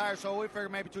on these tires, so we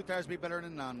figured maybe 2 tires would be better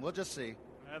than none. We'll just see.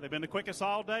 They've been the quickest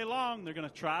all day long. They're going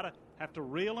to try to have to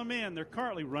reel them in. They're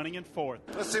currently running in 4th.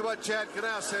 Let's see what Chad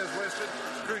Canal says, Winston.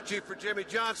 Crew chief for Jimmy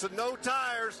Johnson. No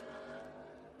tires.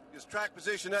 Is track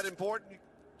position that important?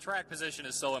 Track position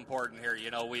is so important here. You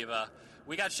know, we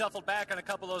got shuffled back on a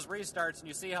couple of those restarts, and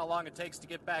you see how long it takes to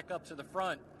get back up to the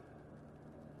front.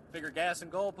 Figure gas and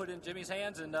goal, put it in Jimmy's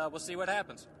hands, and we'll see what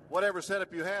happens. Whatever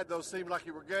setup you had, those seemed like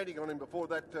you were gaining on him before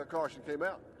that caution came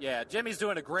out. Yeah, Jimmy's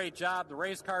doing a great job. The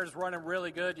race car is running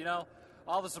really good. You know,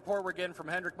 all the support we're getting from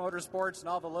Hendrick Motorsports and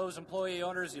all the Lowe's employee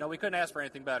owners, you know, we couldn't ask for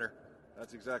anything better.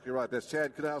 That's exactly right. That's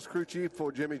Chad Canals, crew chief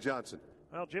for Jimmy Johnson.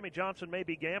 Well, Jimmy Johnson may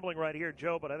be gambling right here,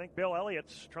 Joe, but I think Bill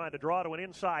Elliott's trying to draw to an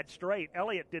inside straight.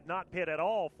 Elliott did not pit at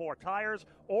all for tires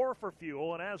or for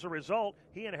fuel, and as a result,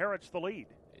 he inherits the lead.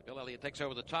 Bill Elliott takes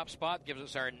over the top spot, gives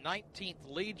us our 19th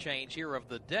lead change here of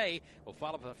the day. We'll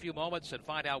follow up in a few moments and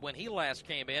find out when he last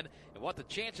came in and what the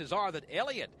chances are that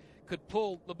Elliott could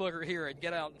pull the booger here and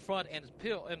get out in front and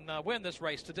win this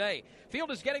race today. Field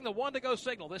is getting the 1-to-go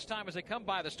signal. This time as they come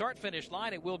by the start-finish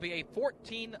line, it will be a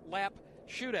 14-lap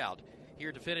shootout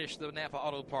here to finish the Napa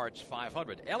Auto Parts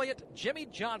 500. Elliott, Jimmy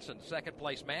Johnson, second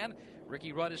place man.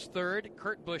 Ricky Rudd is third.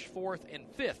 Kurt Busch fourth, and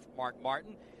fifth, Mark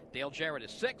Martin. Dale Jarrett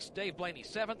is 6th, Dave Blaney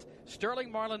 7th, Sterling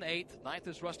Marlin 8th, 9th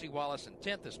is Rusty Wallace, and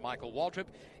 10th is Michael Waltrip.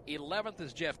 11th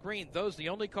is Jeff Green. Those the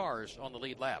only cars on the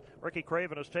lead lap. Ricky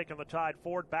Craven has taken the Tide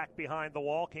Ford back behind the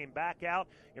wall, came back out,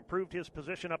 improved his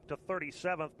position up to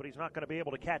 37th, but he's not going to be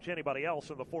able to catch anybody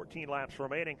else in the 14 laps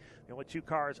remaining. The only 2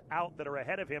 cars out that are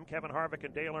ahead of him, Kevin Harvick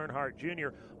and Dale Earnhardt Jr.,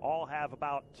 all have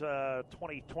about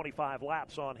 20-25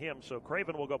 laps on him, so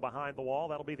Craven will go behind the wall.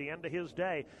 That'll be the end of his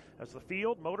day. As the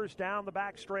field motors down the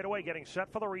back straightaway, getting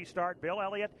set for the restart, Bill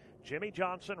Elliott, Jimmy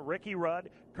Johnson, Ricky Rudd,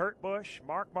 Kurt Busch,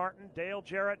 Mark Martin, Dale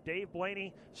Jarrett, Dave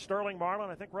Blaney, Sterling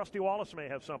Marlin. I think Rusty Wallace may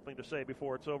have something to say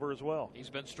before it's over as well. He's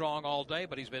been strong all day,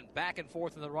 but he's been back and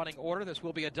forth in the running order. This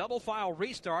will be a double file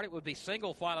restart. It would be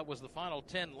single file. It was the final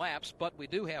 10 laps, but we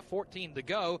do have 14 to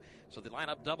go, so they line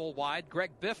up double wide. Greg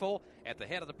Biffle at the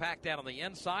head of the pack down on the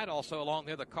inside. Also along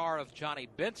there, the car of Johnny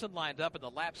Benson lined up in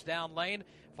the laps down lane,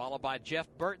 followed by Jeff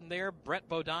Burton there, Brett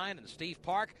Bodine, and Steve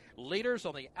Park. Leaders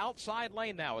on the outside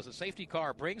lane now as the safety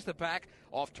car brings the pack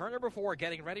off turn number 4,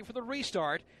 getting ready for the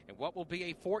restart in what will be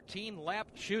a 14-lap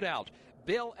shootout.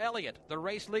 Bill Elliott, the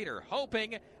race leader,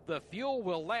 hoping the fuel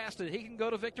will last and he can go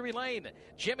to victory lane.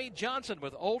 Jimmy Johnson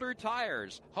with older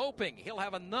tires, hoping he'll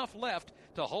have enough left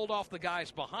to hold off the guys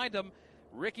behind him.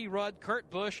 Ricky Rudd, Kurt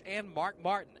Busch, and Mark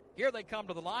Martin. Here they come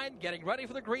to the line, getting ready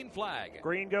for the green flag.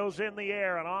 Green goes in the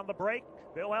air, and on the brake,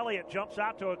 Bill Elliott jumps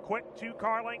out to a quick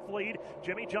 2-car length lead.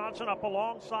 Jimmy Johnson up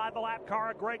alongside the lap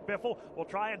car of Greg Biffle will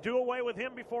try and do away with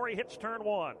him before he hits turn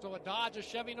 1. So a Dodge, a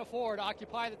Chevy, and a Ford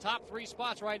occupy the top 3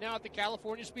 spots right now at the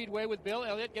California Speedway, with Bill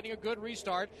Elliott getting a good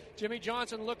restart. Jimmy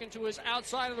Johnson looking to his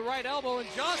outside of the right elbow, and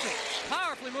Johnson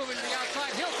powerfully moving to the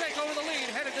outside. He'll take over the lead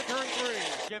headed to turn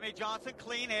 3. Jimmy Johnson,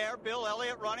 clean air. Bill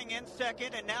Elliott running in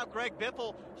second, and now Greg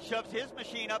Biffle shoves his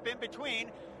machine up in between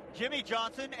Jimmy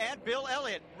Johnson and Bill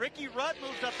Elliott. Ricky Rudd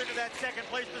moves up into that second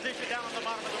place position down on the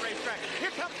bottom of the racetrack. Here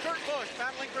comes Kurt Busch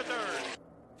battling for third.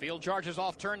 Field charges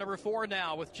off turn number 4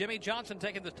 now with Jimmy Johnson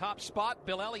taking the top spot.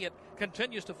 Bill Elliott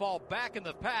continues to fall back in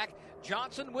the pack.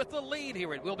 Johnson with the lead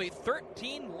here. It will be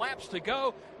 13 laps to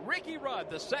go. Ricky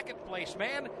Rudd, the second place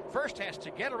man, first has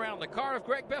to get around the car of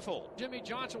Greg Biffle. Jimmy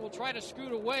Johnson will try to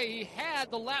scoot away. He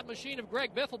had the lap machine of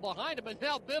Greg Biffle behind him, and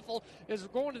now Biffle is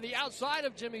going to the outside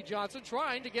of Jimmy Johnson,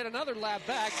 trying to get another lap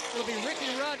back. It'll be Ricky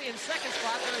Rudd in second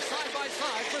spot. They're side by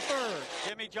side for third.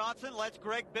 Jimmy Johnson lets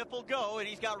Greg Biffle go, and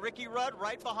he's got Ricky Rudd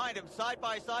right behind him. Side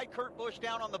by side, Kurt Busch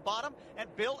down on the bottom,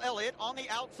 and Bill Elliott on the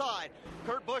outside.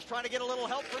 Kurt Busch trying to get a little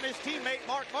help from his teammate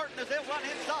Mark Martin as they run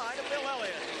inside of Bill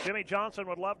Elliott. Jimmy Johnson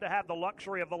would love to have the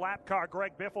luxury of the lap car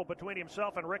Greg Biffle between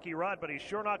himself and Ricky Rudd, but he's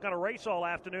sure not going to race all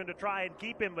afternoon to try and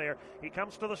keep him there. He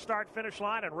comes to the start-finish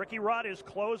line, and Ricky Rudd is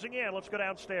closing in. Let's go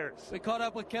downstairs. They caught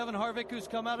up with Kevin Harvick, who's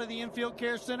come out of the infield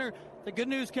care center. The good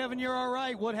news, Kevin, you're all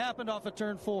right. What happened off of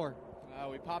turn 4?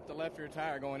 We popped the left rear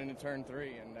tire going into turn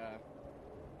 3, and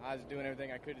I was doing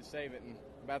everything I could to save it, and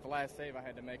about the last save I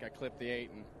had to make, I clipped the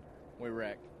 8, and we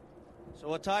wrecked.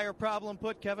 So a tire problem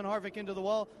put Kevin Harvick into the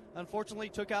wall. Unfortunately,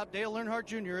 took out Dale Earnhardt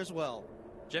Jr. as well.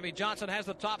 Jimmy Johnson has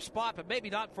the top spot, but maybe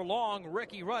not for long.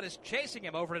 Ricky Rudd is chasing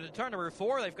him over to turn number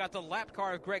 4. They've got the lap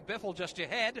car of Greg Biffle just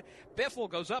ahead. Biffle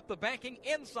goes up the banking.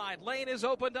 Inside lane is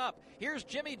opened up. Here's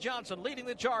Jimmy Johnson leading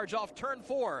the charge off turn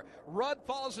 4. Rudd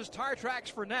follows his tire tracks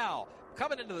for now.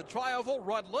 Coming into the tri-oval,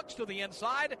 Rudd looks to the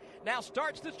inside. Now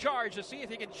starts the charge to see if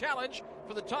he can challenge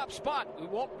for the top spot. It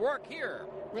won't work here.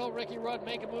 Will Ricky Rudd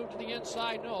make a move to the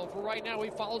inside? No. For right now, he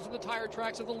follows in the tire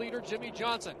tracks of the leader, Jimmy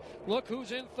Johnson. Look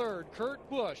who's in third. Kurt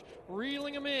Busch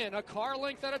reeling him in a car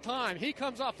length at a time. He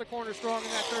comes off the corner strong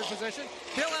in that third position.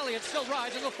 Bill Elliott still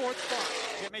rides in the 4th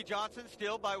spot. Jimmy Johnson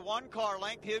still by 1 car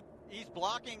length. He's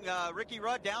blocking Ricky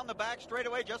Rudd down the back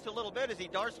straightaway just a little bit as he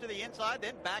darts to the inside,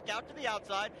 then back out to the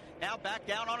outside, now back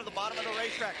down onto the bottom of the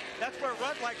racetrack. That's where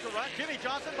Rudd likes to run. Jimmy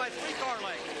Johnson by 3 car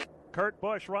lengths. Kurt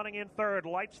Busch running in third,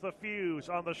 lights the fuse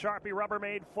on the Sharpie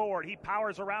Rubbermaid Ford. He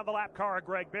powers around the lap car of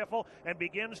Greg Biffle and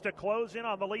begins to close in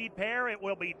on the lead pair. It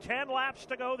will be 10 laps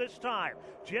to go this time.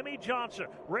 Jimmy Johnson,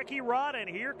 Ricky Rudd, and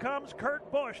here comes Kurt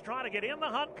Busch trying to get in the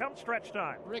hunt come stretch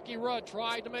time. Ricky Rudd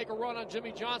tried to make a run on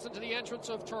Jimmy Johnson to the entrance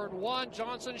of turn 1.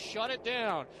 Johnson shut it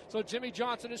down. So Jimmy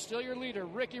Johnson is still your leader.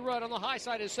 Ricky Rudd on the high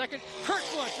side is second. Kurt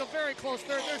Busch, a very close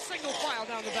third. They're single file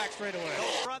down the back straightaway.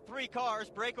 Those front 3 cars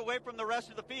break away from the rest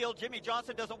of the field. Jimmy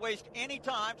Johnson doesn't waste any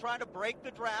time trying to break the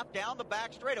draft down the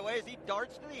back straightaway as he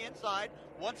darts to the inside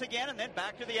once again and then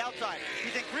back to the outside.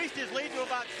 He's increased his lead to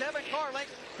about 7 car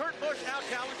lengths. Kurt Busch now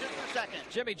challenges for second.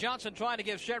 Jimmy Johnson trying to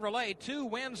give Chevrolet 2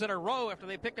 wins in a row after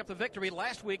they picked up the victory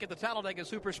last week at the Talladega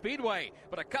Super Speedway.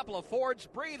 But a couple of Fords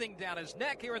breathing down his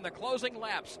neck here in the closing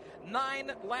laps.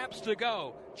 9 laps to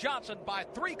go. Johnson by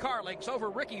 3 car lengths over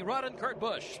Ricky Rudd and Kurt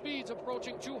Busch. Speeds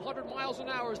approaching 200 miles an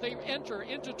hour as they enter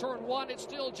into turn 1. It's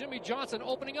still Jimmy Johnson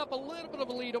opening up a little bit of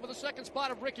a lead over the second spot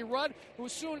of Ricky Rudd,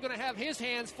 who's soon going to have his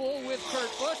hands full with Kurt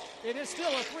Busch. It is still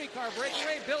a 3-car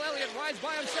breakaway. Bill Elliott rides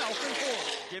by himself in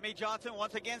 4. Jimmy Johnson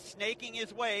once again snaking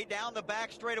his way down the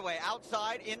back straightaway.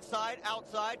 Outside, inside,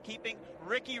 outside, keeping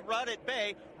Ricky Rudd at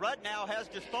bay. Rudd now has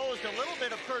disposed a little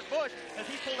bit of Kurt Busch as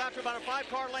he pulled out to about a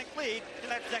 5-car length lead in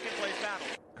that second place battle.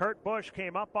 Kurt Busch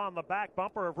came up on the back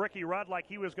bumper of Ricky Rudd like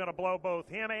he was going to blow both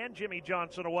him and Jimmy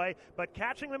Johnson away, but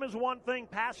catching them is one thing,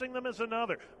 passing them is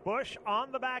another. Busch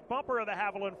on the back bumper of the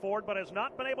Haviland Ford, but has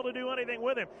not been able to do anything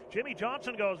with him. Jimmy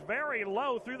Johnson goes very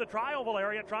low through the tri-oval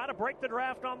area, trying to break the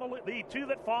draft on the 2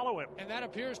 that follow him. And that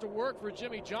appears to work for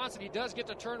Jimmy Johnson. He does get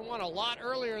to turn 1 a lot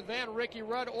earlier than Ricky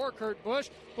Rudd or Kurt Busch.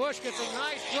 Busch gets a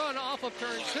nice run off of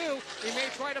turn 2. He may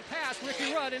try to pass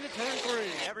Ricky Rudd into turn 3.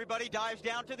 Everybody dives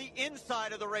down to the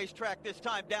inside of the racetrack this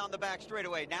time down the back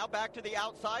straightaway. Now back to the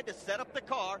outside to set up the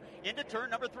car into turn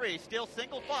number 3. Still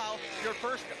single file. Your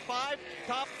first 5,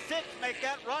 top 6 make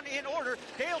that run in order.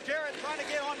 Dale Jarrett trying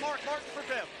to get on Mark Martin for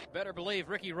 5th. Better believe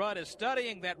Ricky Rudd is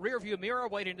studying that rearview mirror,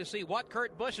 waiting to see what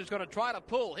Kurt Busch is going to try to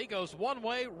pull. He goes one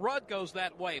way, Rudd goes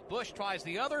that way. Busch tries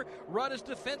the other. Rudd is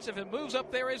defensive and moves up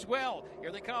there as well.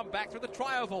 Here they come back through the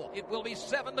tri-oval. It will be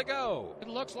 7 to go. It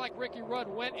looks like Ricky Rudd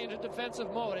went into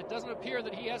defensive mode. It doesn't appear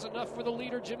that he has enough for the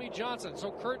leader, Jimmy Johnson.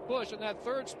 So Kurt Busch in that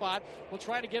 3rd spot will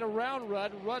try to get around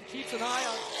Rudd. Rudd keeps an eye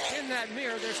on in that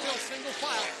mirror. They're still single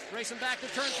file. Racing back to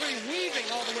turn 3,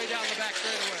 weaving all the way down the back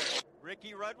straightaway.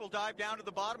 Ricky Rudd will dive down to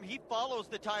the bottom. He follows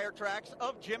the tire tracks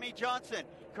of Jimmy Johnson.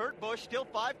 Kurt Busch still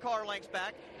 5 car lengths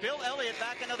back. Bill Elliott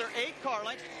back another 8 car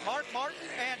lengths. Mark Martin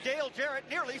and Dale Jarrett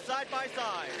nearly side by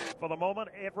side. For the moment,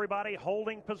 everybody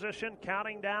holding position,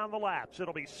 counting down the laps.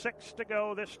 It'll be 6 to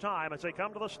go this time as they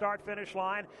come to the start-finish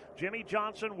line. Jimmy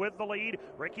Johnson with the lead.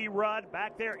 Ricky Rudd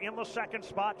back there in the 2nd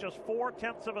spot, just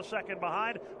 0.4 of a second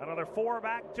behind. Another 4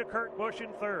 back to Kurt Busch in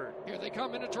 3rd. Here they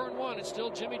come into turn 1. It's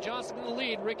still Jimmy Johnson in the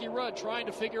lead. Ricky Rudd trying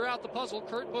to figure out the puzzle.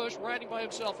 Kurt Busch riding by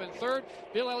himself in 3rd.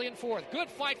 Bill Elliott 4th. Good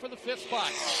fight for the 5th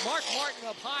spot. Mark Martin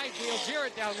up high. Dale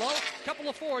Jarrett down low. Couple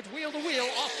of Fords wheel to wheel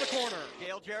off the corner.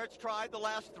 Dale Jarrett's tried the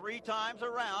last 3 times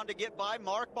around to get by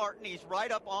Mark Martin. He's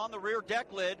right up on the rear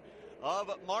deck lid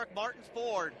of Mark Martin's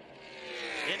Ford.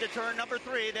 Into turn number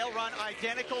 3, they'll run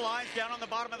identical lines down on the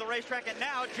bottom of the racetrack, and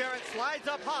now Jarrett slides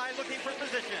up high looking for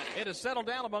position. It has settled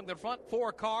down among the front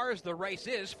 4 cars. The race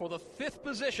is for the 5th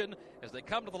position as they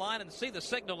come to the line and see the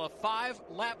signal of 5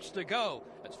 laps to go.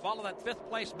 Let's follow that 5th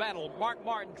place battle. Mark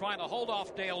Martin trying to hold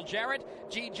off Dale Jarrett.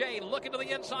 GJ looking to the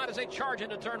inside as they charge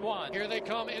into turn 1. Here they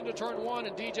come into turn 1,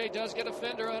 and DJ does get a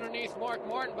fender underneath Mark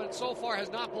Martin, but so far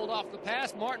has not pulled off the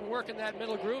pass. Martin working that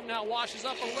middle groove, now washes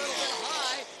up a little bit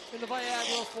high. in the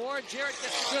diagonal four. Jarrett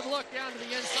gets a good look down to the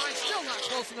inside, still not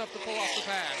close enough to pull off the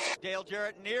pass. Dale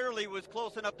Jarrett nearly was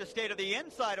close enough to stay to the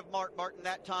inside of Mark Martin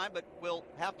that time, but will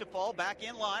have to fall back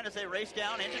in line as they race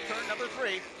down into turn number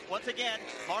 3. Once again,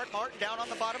 Mark Martin down on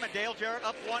the bottom and Dale Jarrett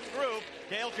up one groove.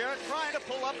 Dale Jarrett trying to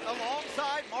pull up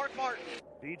alongside Mark Martin.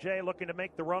 DJ looking to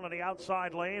make the run on the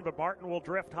outside lane, but Martin will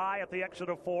drift high at the exit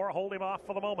of 4. Hold him off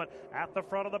for the moment. At the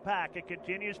front of the pack, it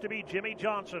continues to be Jimmy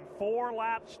Johnson. 4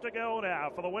 laps to go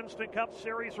now for the Winston Cup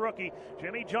Series rookie.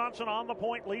 Jimmy Johnson on the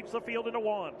point, leads the field into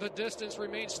 1. The distance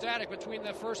remains static between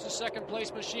the first and second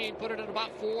place machine, put it at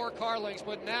about 4 car lengths,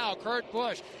 but now Kurt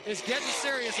Busch is getting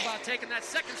serious about taking that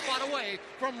second spot away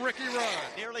from Ricky Rudd.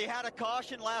 Nearly had a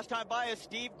caution last time by as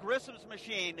Steve Grissom's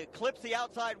machine. It clips the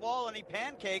outside wall and he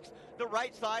pancakes the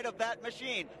right side of that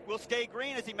machine. Will stay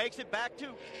green as he makes it back to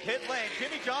pit lane.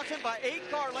 Jimmy Johnson by 8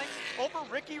 car lengths over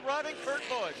Ricky Rudd and Kurt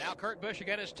Busch. Now Kurt Busch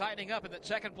again is tightening up in that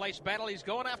second place battle. He's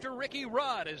going after Ricky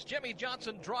Rudd as Jimmy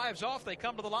Johnson drives off. They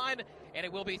come to the line and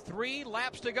it will be 3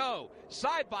 laps to go.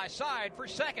 Side by side for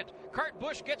second. Kurt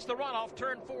Busch gets the run off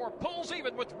turn 4, pulls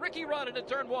even with Ricky Rudd into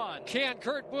turn 1. Can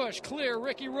Kurt Busch clear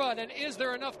Ricky Rudd, and is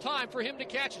there enough time for him to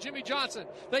catch Jimmy Johnson?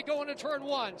 They go into turn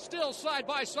 1, still side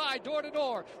by side, door to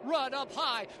door. Rudd up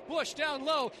high, Busch down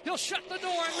low. He'll shut the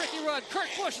door on Ricky Rudd. Kurt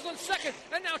Busch is on second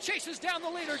and now chases down the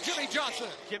leader, Jimmy Johnson.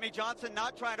 Jimmy Johnson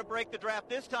not trying to break the draft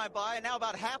this time by, and now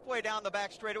about halfway down the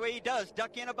back straightaway. He does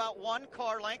duck in about 1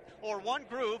 car length or 1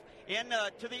 groove in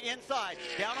to the inside.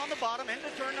 Down on the bottom into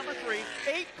turn number 3.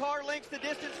 8 car lengths the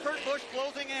distance. Kurt Busch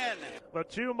closing in. The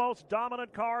 2 most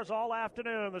dominant cars all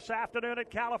afternoon, this afternoon at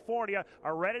California,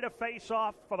 are ready to face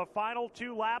off for the final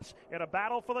 2 laps in a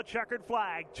battle for the checkered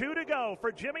flag. 2 to go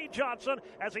for Jimmy Johnson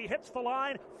as he hits the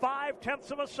line.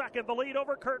 0.5 of a second, the lead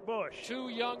over Kurt Busch. 2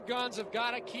 young guns have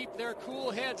got to keep their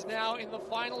cool heads now in the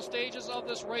final stages of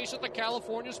this race at the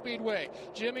California Speedway.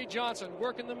 Jimmy Johnson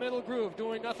working the middle groove,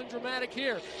 doing nothing dramatic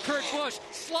here. Kurt Busch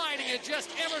sliding it just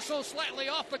ever so slightly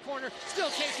off the corner, still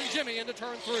chasing Jimmy into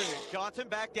turn 3. Johnson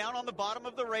back down on the bottom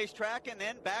of the racetrack and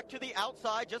then back to the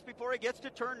outside just before he gets to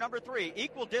turn number 3.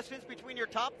 Equal distance between your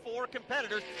top 4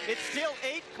 competitors. It's still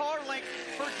 8 car lengths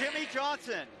for Jimmy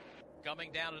Johnson.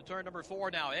 Coming down to turn number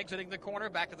 4 now, exiting the corner,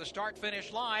 back to the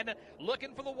start-finish line,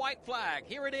 looking for the white flag.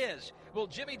 Here it is. Will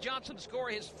Jimmy Johnson score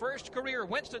his first career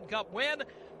Winston Cup win?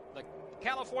 The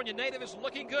California native is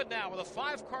looking good now with a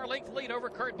 5-car length lead over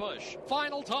Kurt Busch.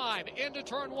 Final time into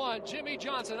turn 1. Jimmy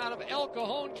Johnson out of El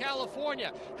Cajon,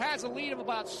 California, has a lead of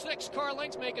about 6 car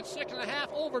lengths, making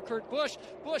 6.5 over Kurt Busch.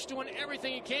 Busch doing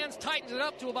everything he can, tightens it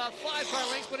up to about 5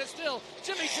 car lengths, but it's still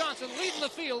Jimmy Johnson leading the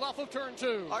field off of turn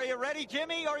 2. Are you ready,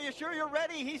 Jimmy? Are you sure you're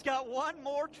ready? He's got 1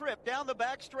 more trip down the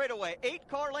back straightaway. 8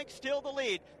 car lengths, still the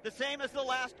lead. The same as the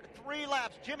last 3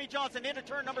 laps. Jimmy Johnson into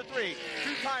turn number 3. 2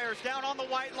 tires down on the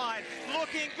white line.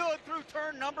 Looking good through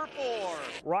turn number 4.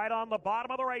 Right on the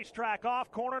bottom of the racetrack, off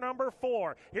corner number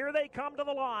 4. Here they come to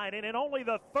the line, and in only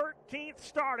the 13th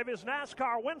start of his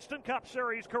NASCAR Winston Cup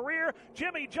Series career,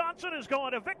 Jimmy Johnson is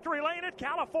going to victory lane at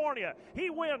California. He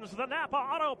wins the NAPA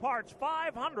Auto Parts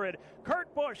 500.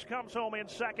 Kurt Busch comes home in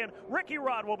second. Ricky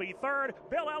Rudd will be third.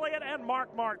 Bill Elliott and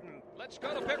Mark Martin. Let's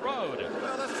go to pit road.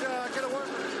 Well, let's get a word.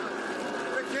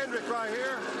 Rick Hendrick right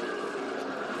here.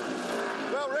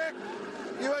 Well, Rick,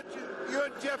 you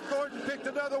and Jeff Gordon picked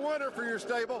another winner for your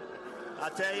stable. I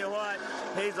tell you what,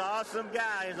 he's an awesome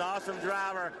guy. He's an awesome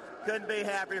driver. Couldn't be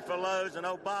happier for Lowe's. And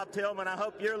Bob Tillman, I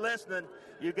hope you're listening.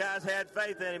 You guys had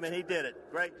faith in him, and he did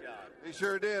it. Great job. He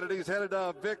sure did, and he's headed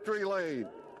to victory lane.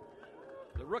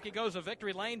 The rookie goes to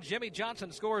victory lane. Jimmy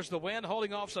Johnson scores the win,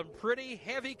 holding off some pretty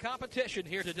heavy competition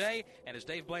here today. And as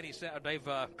Dave Moody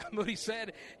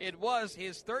said, it was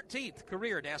his 13th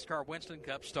career NASCAR Winston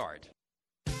Cup start.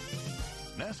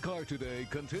 NASCAR Today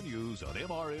continues on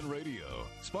MRN Radio,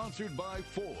 sponsored by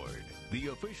Ford. The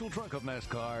official truck of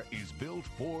NASCAR is built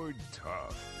Ford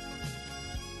tough.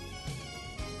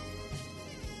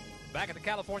 Back at the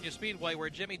California Speedway, where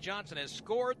Jimmy Johnson has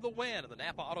scored the win of the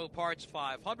NAPA Auto Parts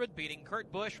 500, beating Kurt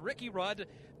Busch, Ricky Rudd,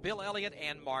 Bill Elliott,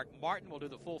 and Mark Martin. We'll do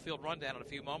the full field rundown in a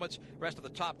few moments. Rest of the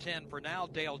top 10 for now.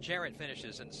 Dale Jarrett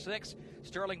finishes in 6th.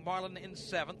 Sterling Marlin in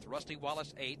 7th. Rusty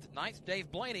Wallace 8th. 9th,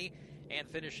 Dave Blaney. And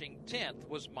finishing 10th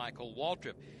was Michael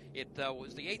Waltrip. It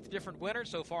was the 8th different winner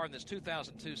so far in this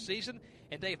 2002 season.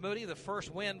 And Dave Moody, the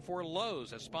first win for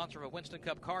Lowe's as sponsor of a Winston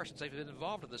Cup car since they've been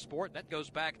involved in the sport. And that goes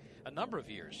back a number of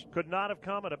years. Could not have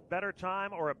come at a better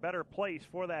time or a better place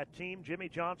for that team. Jimmy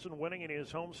Johnson winning in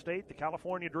his home state. The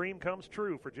California dream comes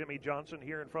true for Jimmy Johnson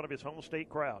here in front of his home state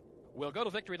crowd. We'll go to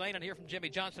Victory Lane and hear from Jimmy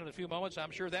Johnson in a few moments.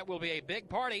 I'm sure that will be a big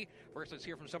party. First, let's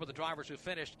hear from some of the drivers who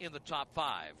finished in the top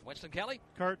 5. Winston Kelly?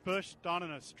 Kurt Busch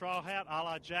donning a straw hat a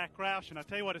la Jack Roush. And I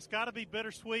tell you what, it's got to be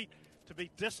bittersweet to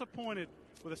be disappointed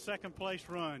with a second-place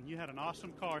run. You had an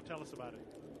awesome car. Tell us about it.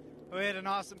 We had an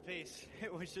awesome piece.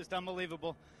 It was just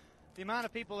unbelievable. The amount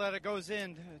of people that it goes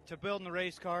in to building the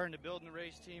race car and to building the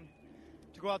race team,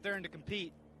 to go out there and to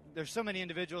compete. There's so many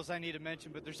individuals I need to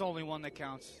mention, but there's only one that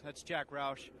counts. That's Jack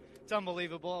Roush. It's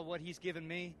unbelievable what he's given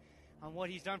me, on what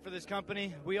he's done for this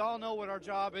company. We all know what our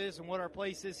job is and what our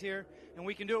place is here, and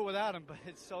we can do it without him, but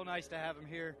it's so nice to have him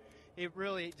here. It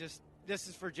really just, this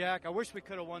is for Jack. I wish we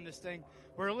could have won this thing.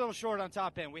 We're a little short on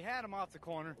top end. We had him off the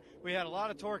corner. We had a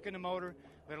lot of torque in the motor.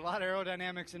 We had a lot of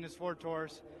aerodynamics in this Ford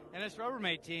Taurus. And this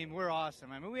Rubbermaid team, we're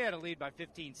awesome. I mean, we had a lead by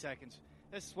 15 seconds.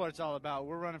 This is what it's all about.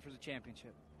 We're running for the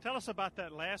championship. Tell us about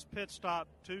that last pit stop,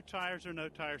 2 tires or no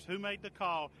tires, who made the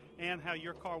call, and how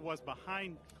your car was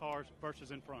behind cars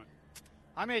versus in front.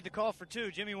 I made the call for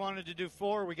 2. Jimmy wanted to do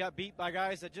 4. We got beat by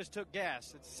guys that just took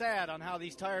gas. It's sad on how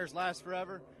these tires last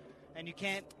forever, and you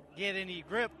can't get any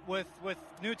grip with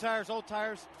new tires, old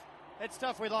tires. It's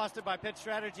tough. We lost it by pit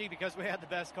strategy because we had the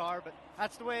best car, but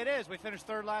that's the way it is. We finished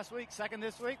 3rd last week, 2nd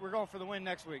this week. We're going for the win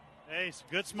next week. Hey, it's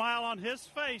a good smile on his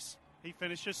face. He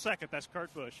finishes 2nd. That's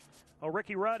Kurt Busch. Well,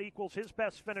 Ricky Rudd equals his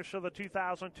best finish of the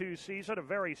 2002 season. A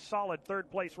very solid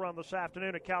 3rd-place run this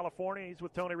afternoon at California. He's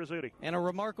with Tony Rizzuti. And a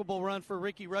remarkable run for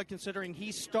Ricky Rudd, considering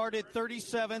he started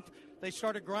 37th. They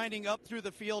started grinding up through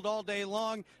the field all day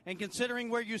long. And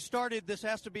considering where you started, this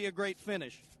has to be a great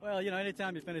finish. Well,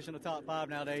 anytime you finish in the top 5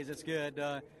 nowadays, it's good.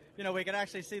 We could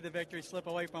actually see the victory slip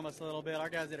away from us a little bit. Our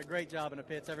guys did a great job in the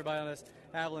pits. Everybody on this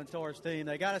Avalon Taurus team,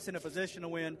 they got us in a position to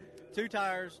win. 2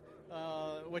 tires.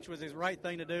 Which was his right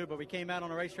thing to do, but we came out on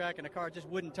the racetrack and the car just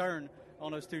wouldn't turn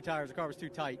on those 2 tires. The car was too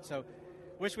tight. So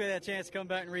wish we had a chance to come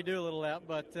back and redo a little of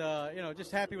that, but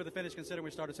just happy with the finish considering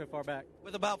we started so far back.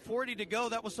 With about 40 to go,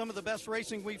 that was some of the best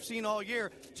racing we've seen all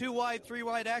year. 2 wide, 3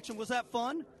 wide action. Was that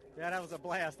fun? Yeah, that was a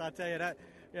blast. I tell you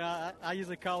that. I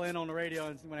usually call in on the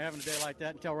radio when I'm having a day like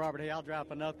that and tell Robert, hey, I'll drive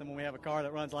for nothing when we have a car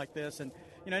that runs like this. And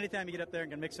anytime you get up there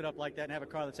and can mix it up like that and have a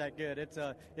car that's that good, it's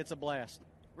a blast.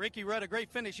 Ricky Rudd, a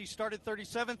great finish. He started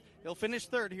 37th. He'll finish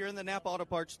 3rd here in the NAPA Auto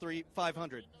Parts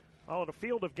 500. Oh, the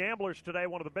field of gamblers today,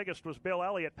 one of the biggest was Bill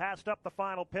Elliott. Passed up the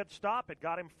final pit stop. It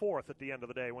got him 4th at the end of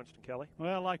the day, Winston Kelly.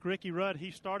 Well, like Ricky Rudd,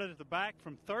 he started at the back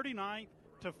from 39th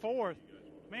to 4th.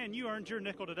 Man, you earned your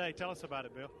nickel today. Tell us about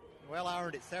it, Bill. Well, I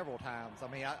earned it several times. I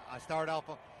mean, I started off,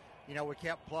 we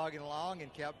kept plugging along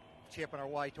and kept chipping our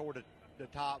way toward the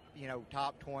top,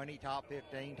 top 20, top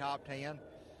 15, top 10.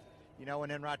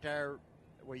 And then right there,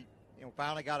 we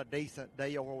finally got a decent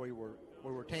deal where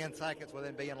we were 10 seconds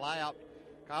within being lapped.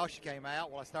 Caution came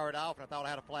out. Well, I started off and I thought I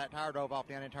had a flat tire, drove off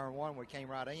down in turn 1. We came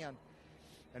right in, and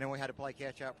then we had to play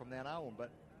catch up from then on.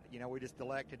 But we just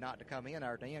elected not to come in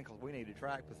our den because we needed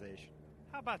track position.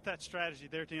 How about that strategy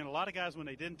there at the end? A lot of guys, when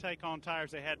they didn't take on tires,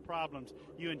 they had problems.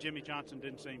 You and Jimmy Johnson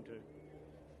didn't seem to.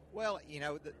 Well,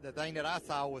 the thing that I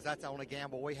saw was that's the only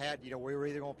gamble we had. We were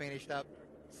either going to finish up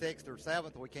 6th or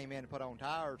 7th. We came in and put on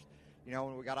tires.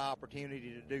 And we got an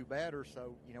opportunity to do better,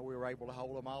 so, we were able to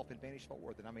hold them off and finish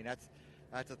 4th. And, I mean, that's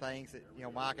the things that,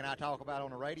 Mike and I talk about on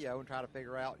the radio and try to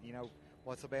figure out,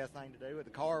 what's the best thing to do.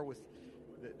 The car was,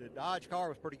 the Dodge car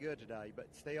was pretty good today, but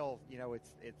still,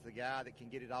 it's the guy that can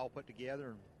get it all put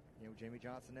together, and, Jimmy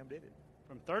Johnson them did it.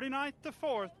 From 39th to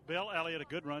 4th, Bill Elliott, a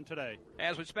good run today.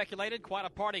 As we speculated, quite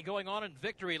a party going on in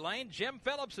Victory Lane. Jim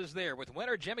Phillips is there with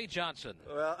winner Jimmy Johnson.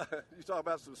 Well, you talk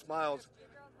about some smiles.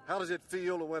 How does it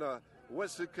feel to win a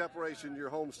Winston Cup race in your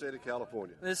home state of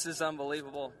California? This is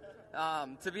unbelievable.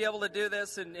 To be able to do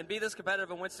this and be this competitive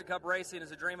in Winston Cup racing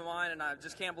is a dream of mine, and I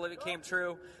just can't believe it came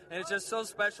true. And it's just so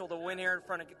special to win here in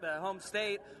front of the home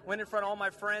state, win in front of all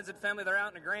my friends and family that are out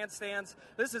in the grandstands.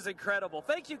 This is incredible.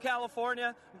 Thank you,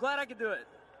 California. I'm glad I could do it.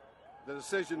 The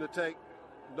decision to take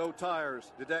no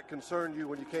tires, did that concern you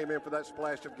when you came in for that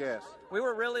splash of gas? We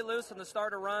were really loose on the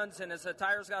starter runs, and as the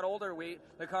tires got older,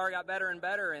 the car got better and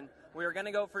better, and we were going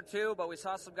to go for 2, but we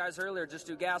saw some guys earlier just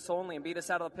do gas only and beat us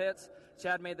out of the pits.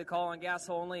 Chad made the call on gas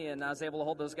only, and I was able to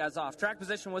hold those guys off. Track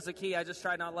position was the key. I just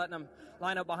tried not letting them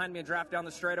line up behind me and draft down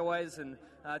the straightaways and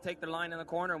take their line in the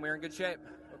corner, and we were in good shape.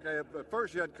 Okay, at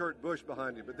first you had Kurt Busch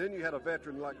behind you, but then you had a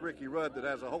veteran like Ricky Rudd that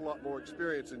has a whole lot more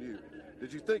experience than you.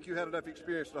 Did you think you had enough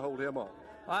experience to hold him off?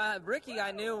 Ricky,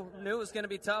 I knew it was going to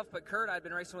be tough, but Kurt, I'd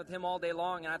been racing with him all day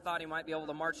long, and I thought he might be able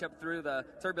to march up through the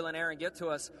turbulent air and get to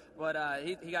us. But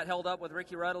he got held up with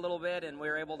Ricky Rudd a little bit, and we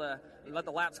were able to let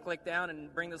the laps click down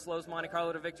and bring this Lowe's Monte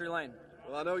Carlo to victory lane.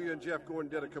 Well, I know you and Jeff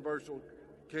Gordon did a commercial,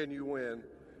 Can You Win?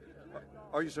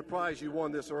 are you surprised you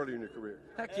won this early in your career?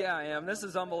 Heck yeah, I am. This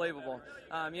is unbelievable.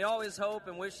 You always hope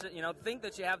and wish that, think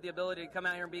that you have the ability to come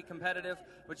out here and be competitive,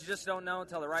 but you just don't know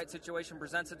until the right situation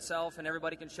presents itself and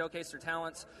everybody can showcase their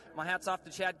talents. My hat's off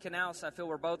to Chad Knaus. I feel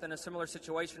we're both in a similar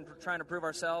situation trying to prove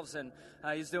ourselves, and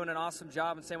he's doing an awesome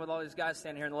job, and same with all these guys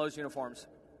standing here in the Lowe's uniforms.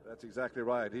 That's exactly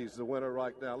right. He's the winner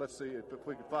right now. Let's see if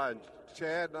we can find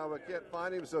Chad. Now we can't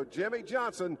find him. So Jimmy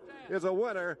Johnson is a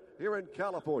winner here in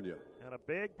California. And a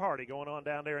big party going on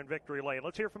down there in Victory Lane.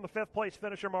 Let's hear from the fifth-place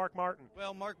finisher, Mark Martin.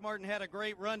 Well, Mark Martin had a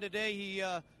great run today.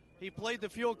 He played the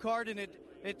fuel card, and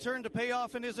it turned to pay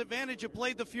off in his advantage. It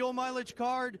played the fuel mileage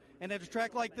card, and at a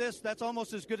track like this, that's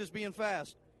almost as good as being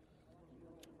fast.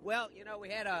 Well, we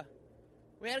had a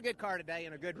good car today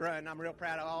and a good run. I'm real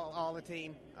proud of all the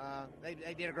team.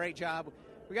 They did a great job.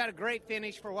 We got a great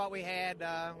finish for what we had.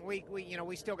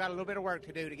 We still got a little bit of work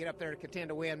to do to get up there to contend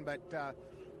to win, but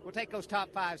we'll take those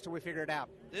top fives till we figure it out.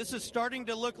 This is starting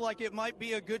to look like it might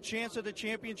be a good chance at a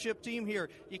championship team here.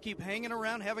 You keep hanging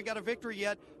around, haven't got a victory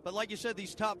yet, but like you said,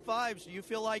 these top fives, do you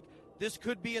feel like this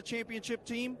could be a championship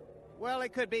team? Well,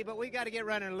 it could be, but we got to get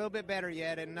running a little bit better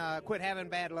yet and quit having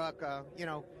bad luck.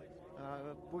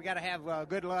 We got to have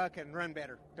good luck and run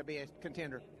better to be a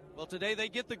contender. Well, today they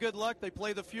get the good luck. They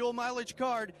play the fuel mileage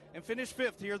card and finish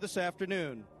fifth here this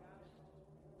afternoon.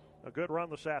 A good run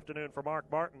this afternoon for Mark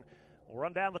Martin. We'll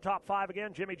run down the top five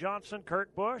again. Jimmy Johnson,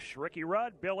 Kurt Busch, Ricky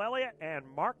Rudd, Bill Elliott, and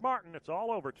Mark Martin. It's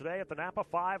all over today at the NAPA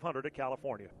 500 at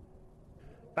California.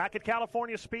 Back at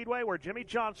California Speedway, where Jimmy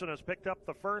Johnson has picked up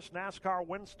the first NASCAR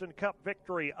Winston Cup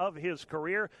victory of his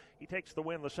career. He takes the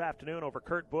win this afternoon over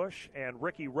Kurt Busch and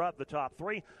Ricky Rudd, the top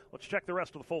three. Let's check the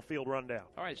rest of the full field rundown.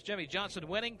 All right, it's Jimmy Johnson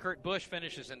winning. Kurt Busch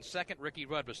finishes in second. Ricky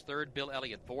Rudd was third. Bill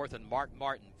Elliott fourth, and Mark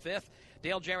Martin fifth.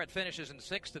 Dale Jarrett finishes in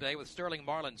sixth today with Sterling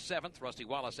Marlin seventh, Rusty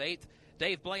Wallace eighth,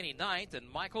 Dave Blaney ninth,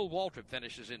 and Michael Waltrip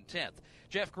finishes in 10th.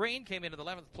 Jeff Green came in at the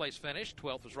 11th place finish.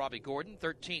 12th was Robbie Gordon.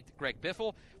 13th, Greg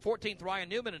Biffle. 14th, Ryan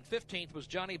Newman. And 15th was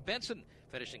Johnny Benson.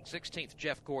 Finishing 16th,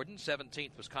 Jeff Gordon.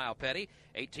 17th was Kyle Petty.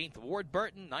 18th, Ward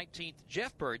Burton. 19th,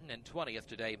 Jeff Burton. And 20th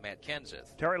today, Matt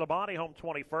Kenseth. Terry Labonte home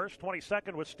 21st.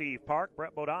 22nd was Steve Park.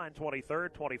 Brett Bodine 23rd.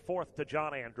 24th to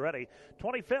John Andretti.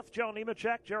 25th, Joe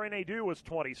Nemechek. Jerry Nadeau was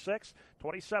 26th.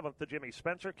 27th to Jimmy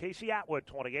Spencer. Casey Atwood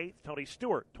 28th. Tony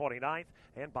Stewart 29th.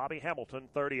 And Bobby Hamilton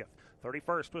 30th.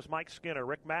 31st was Mike Skinner.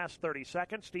 Rick Mass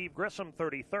 32nd. Steve Grissom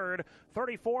 33rd.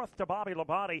 34th to Bobby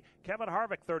Labonte. Kevin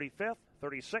Harvick 35th.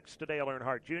 36th to Dale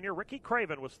Earnhardt Jr. Ricky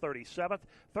Craven was 37th.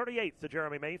 38th to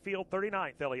Jeremy Mayfield.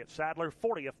 39th, Elliott Sadler.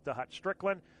 40th to Hut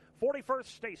Strickland. 41st,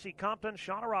 Stacy Compton,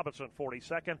 Shauna Robinson,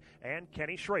 42nd, and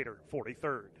Kenny Schrader,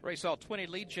 43rd. Race saw 20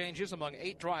 lead changes among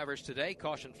 8 drivers today.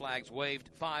 Caution flags waved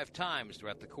 5 times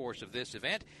throughout the course of this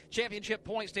event. Championship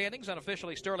point standings,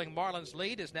 unofficially Sterling Marlin's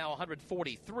lead is now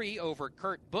 143 over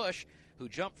Kurt Busch, who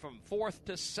jumped from 4th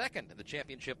to 2nd in the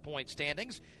championship point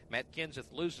standings. Matt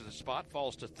Kenseth loses a spot,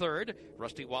 falls to 3rd.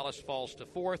 Rusty Wallace falls to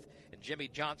 4th. And Jimmy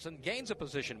Johnson gains a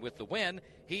position with the win.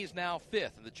 He's now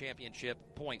 5th in the championship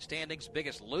point standings.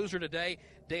 Biggest loser today,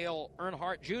 Dale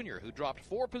Earnhardt Jr., who dropped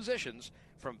 4 positions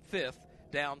from 5th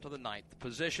down to the 9th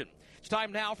position. It's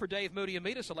time now for Dave Moody and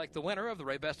me to select the winner of the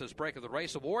Ray Bestis Break of the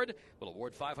Race Award. We'll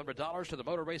award $500 to the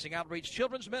Motor Racing Outreach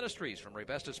Children's Ministries from Ray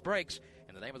Bestis Brakes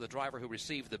in the name of the driver who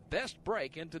received the best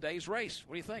break in today's race.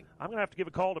 What do you think? I'm going to have to give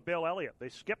a call to Bill Elliott. They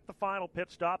skipped the final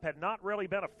pit stop, had not really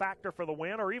been a factor for the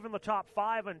win or even the top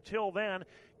 5 until then.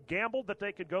 Gambled that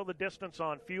they could go the distance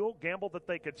on fuel, gambled that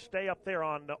they could stay up there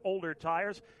on older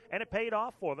tires, and it paid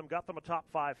off for them. Got them a top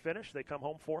 5 finish. They come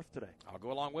home 4th today. I'll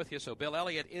go along with you. So Bill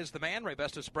Elliott is the man. Ray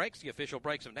Bestis Brakes, the official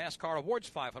brakes of NASCAR, awards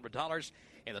 $500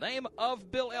 in the name of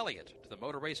Bill Elliott to the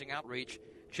Motor Racing Outreach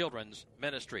Children's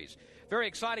Ministries. Very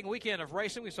exciting weekend of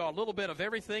racing. We saw a little bit of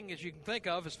everything as you can think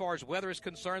of as far as weather is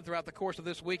concerned throughout the course of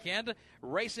this weekend.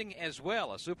 Racing as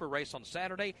well. A super race on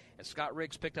Saturday, and Scott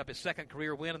Riggs picked up his second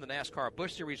career win in the NASCAR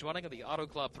Busch Series running of the Auto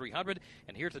Club 300.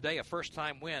 And here today, a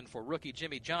first-time win for rookie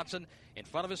Jimmy Johnson in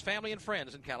front of his family and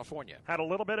friends in California. Had a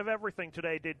little bit of everything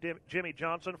today, did Jimmy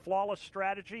Johnson. Flawless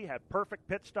strategy, had perfect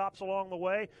pit stops along the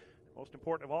way. Most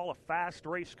important of all, a fast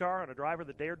race car and a driver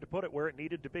that dared to put it where it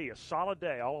needed to be. A solid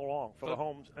day all along for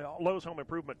the Lowe's Home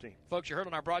Improvement Team. Folks, you heard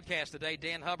on our broadcast today,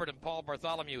 Dan Hubbard and Paul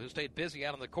Bartholomew, who stayed busy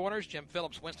out in the corners, Jim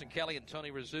Phillips, Winston Kelly, and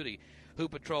Tony Rizzuti, who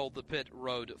patrolled the pit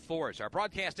road for us. Our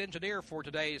broadcast engineer for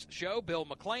today's show, Bill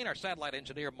McLean. Our satellite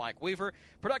engineer, Mike Weaver.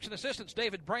 Production assistants,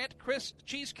 David Brandt, Chris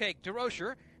Cheesecake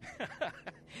DeRocher,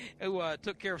 who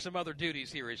took care of some other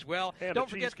duties here as well. And don't a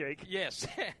forget, cheesecake. Yes.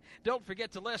 Don't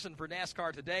forget to listen for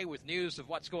NASCAR Today with news of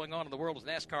what's going on in the world of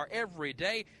NASCAR every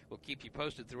day. We'll keep you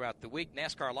posted throughout the week.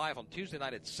 NASCAR Live on Tuesday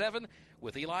night at 7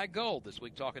 with Eli Gold this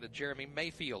week talking to Jeremy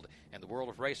Mayfield and the world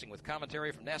of racing with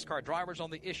commentary from NASCAR drivers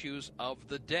on the issues of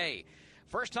the day.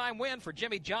 First-time win for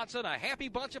Jimmy Johnson. A happy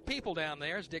bunch of people down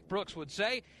there, as Dick Brooks would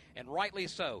say, and rightly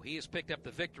so. He has picked up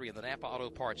the victory in the NAPA Auto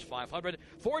Parts 500.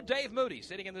 For Dave Moody,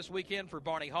 sitting in this weekend for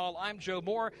Barney Hall, I'm Joe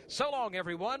Moore. So long,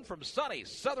 everyone, from sunny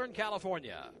Southern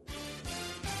California.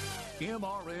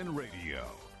 MRN Radio.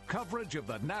 Coverage of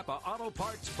the NAPA Auto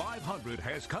Parts 500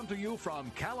 has come to you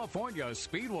from California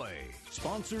Speedway.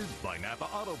 Sponsored by NAPA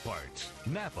Auto Parts.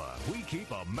 NAPA, we keep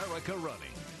America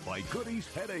running. By Goody's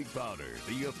Headache Powder,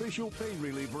 the official pain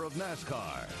reliever of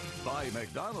NASCAR. By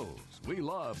McDonald's, we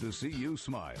love to see you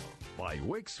smile. By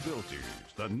Wix Filters,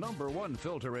 the #1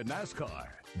 filter in NASCAR.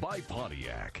 By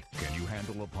Pontiac, can you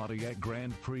handle a Pontiac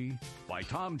Grand Prix? By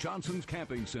Tom Johnson's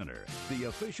Camping Center, the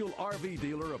official RV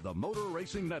dealer of the Motor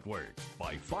Racing Network.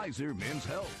 By Pfizer Men's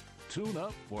Health. Tune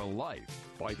up for life.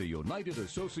 By the United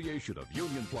Association of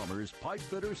Union Plumbers, Pipe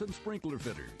Fitters, and Sprinkler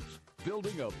Fitters.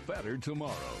 Building a better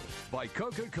tomorrow. By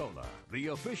Coca-Cola, the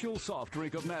official soft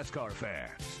drink of NASCAR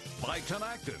fans. By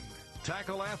Tenactin.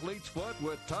 Tackle athlete's foot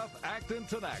with tough Actin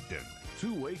Tenactin.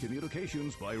 Two-way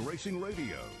communications by Racing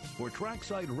Radio. For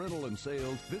trackside rental and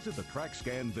sales, visit the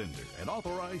TrackScan vendor, an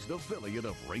authorized affiliate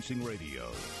of Racing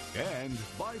Radio. And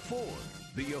by Ford.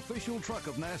 The official truck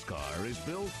of NASCAR is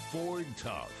built Ford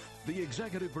Tough. The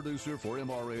executive producer for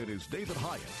MRN is David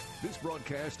Hyatt. This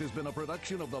broadcast has been a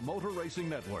production of the Motor Racing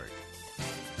Network.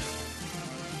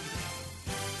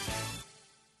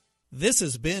 This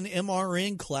has been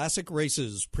MRN Classic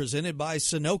Races, presented by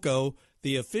Sunoco,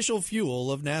 the official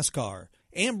fuel of NASCAR,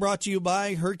 and brought to you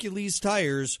by Hercules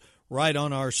Tires, right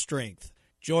on our strength.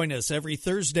 Join us every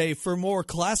Thursday for more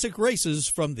classic races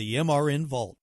from the MRN Vault.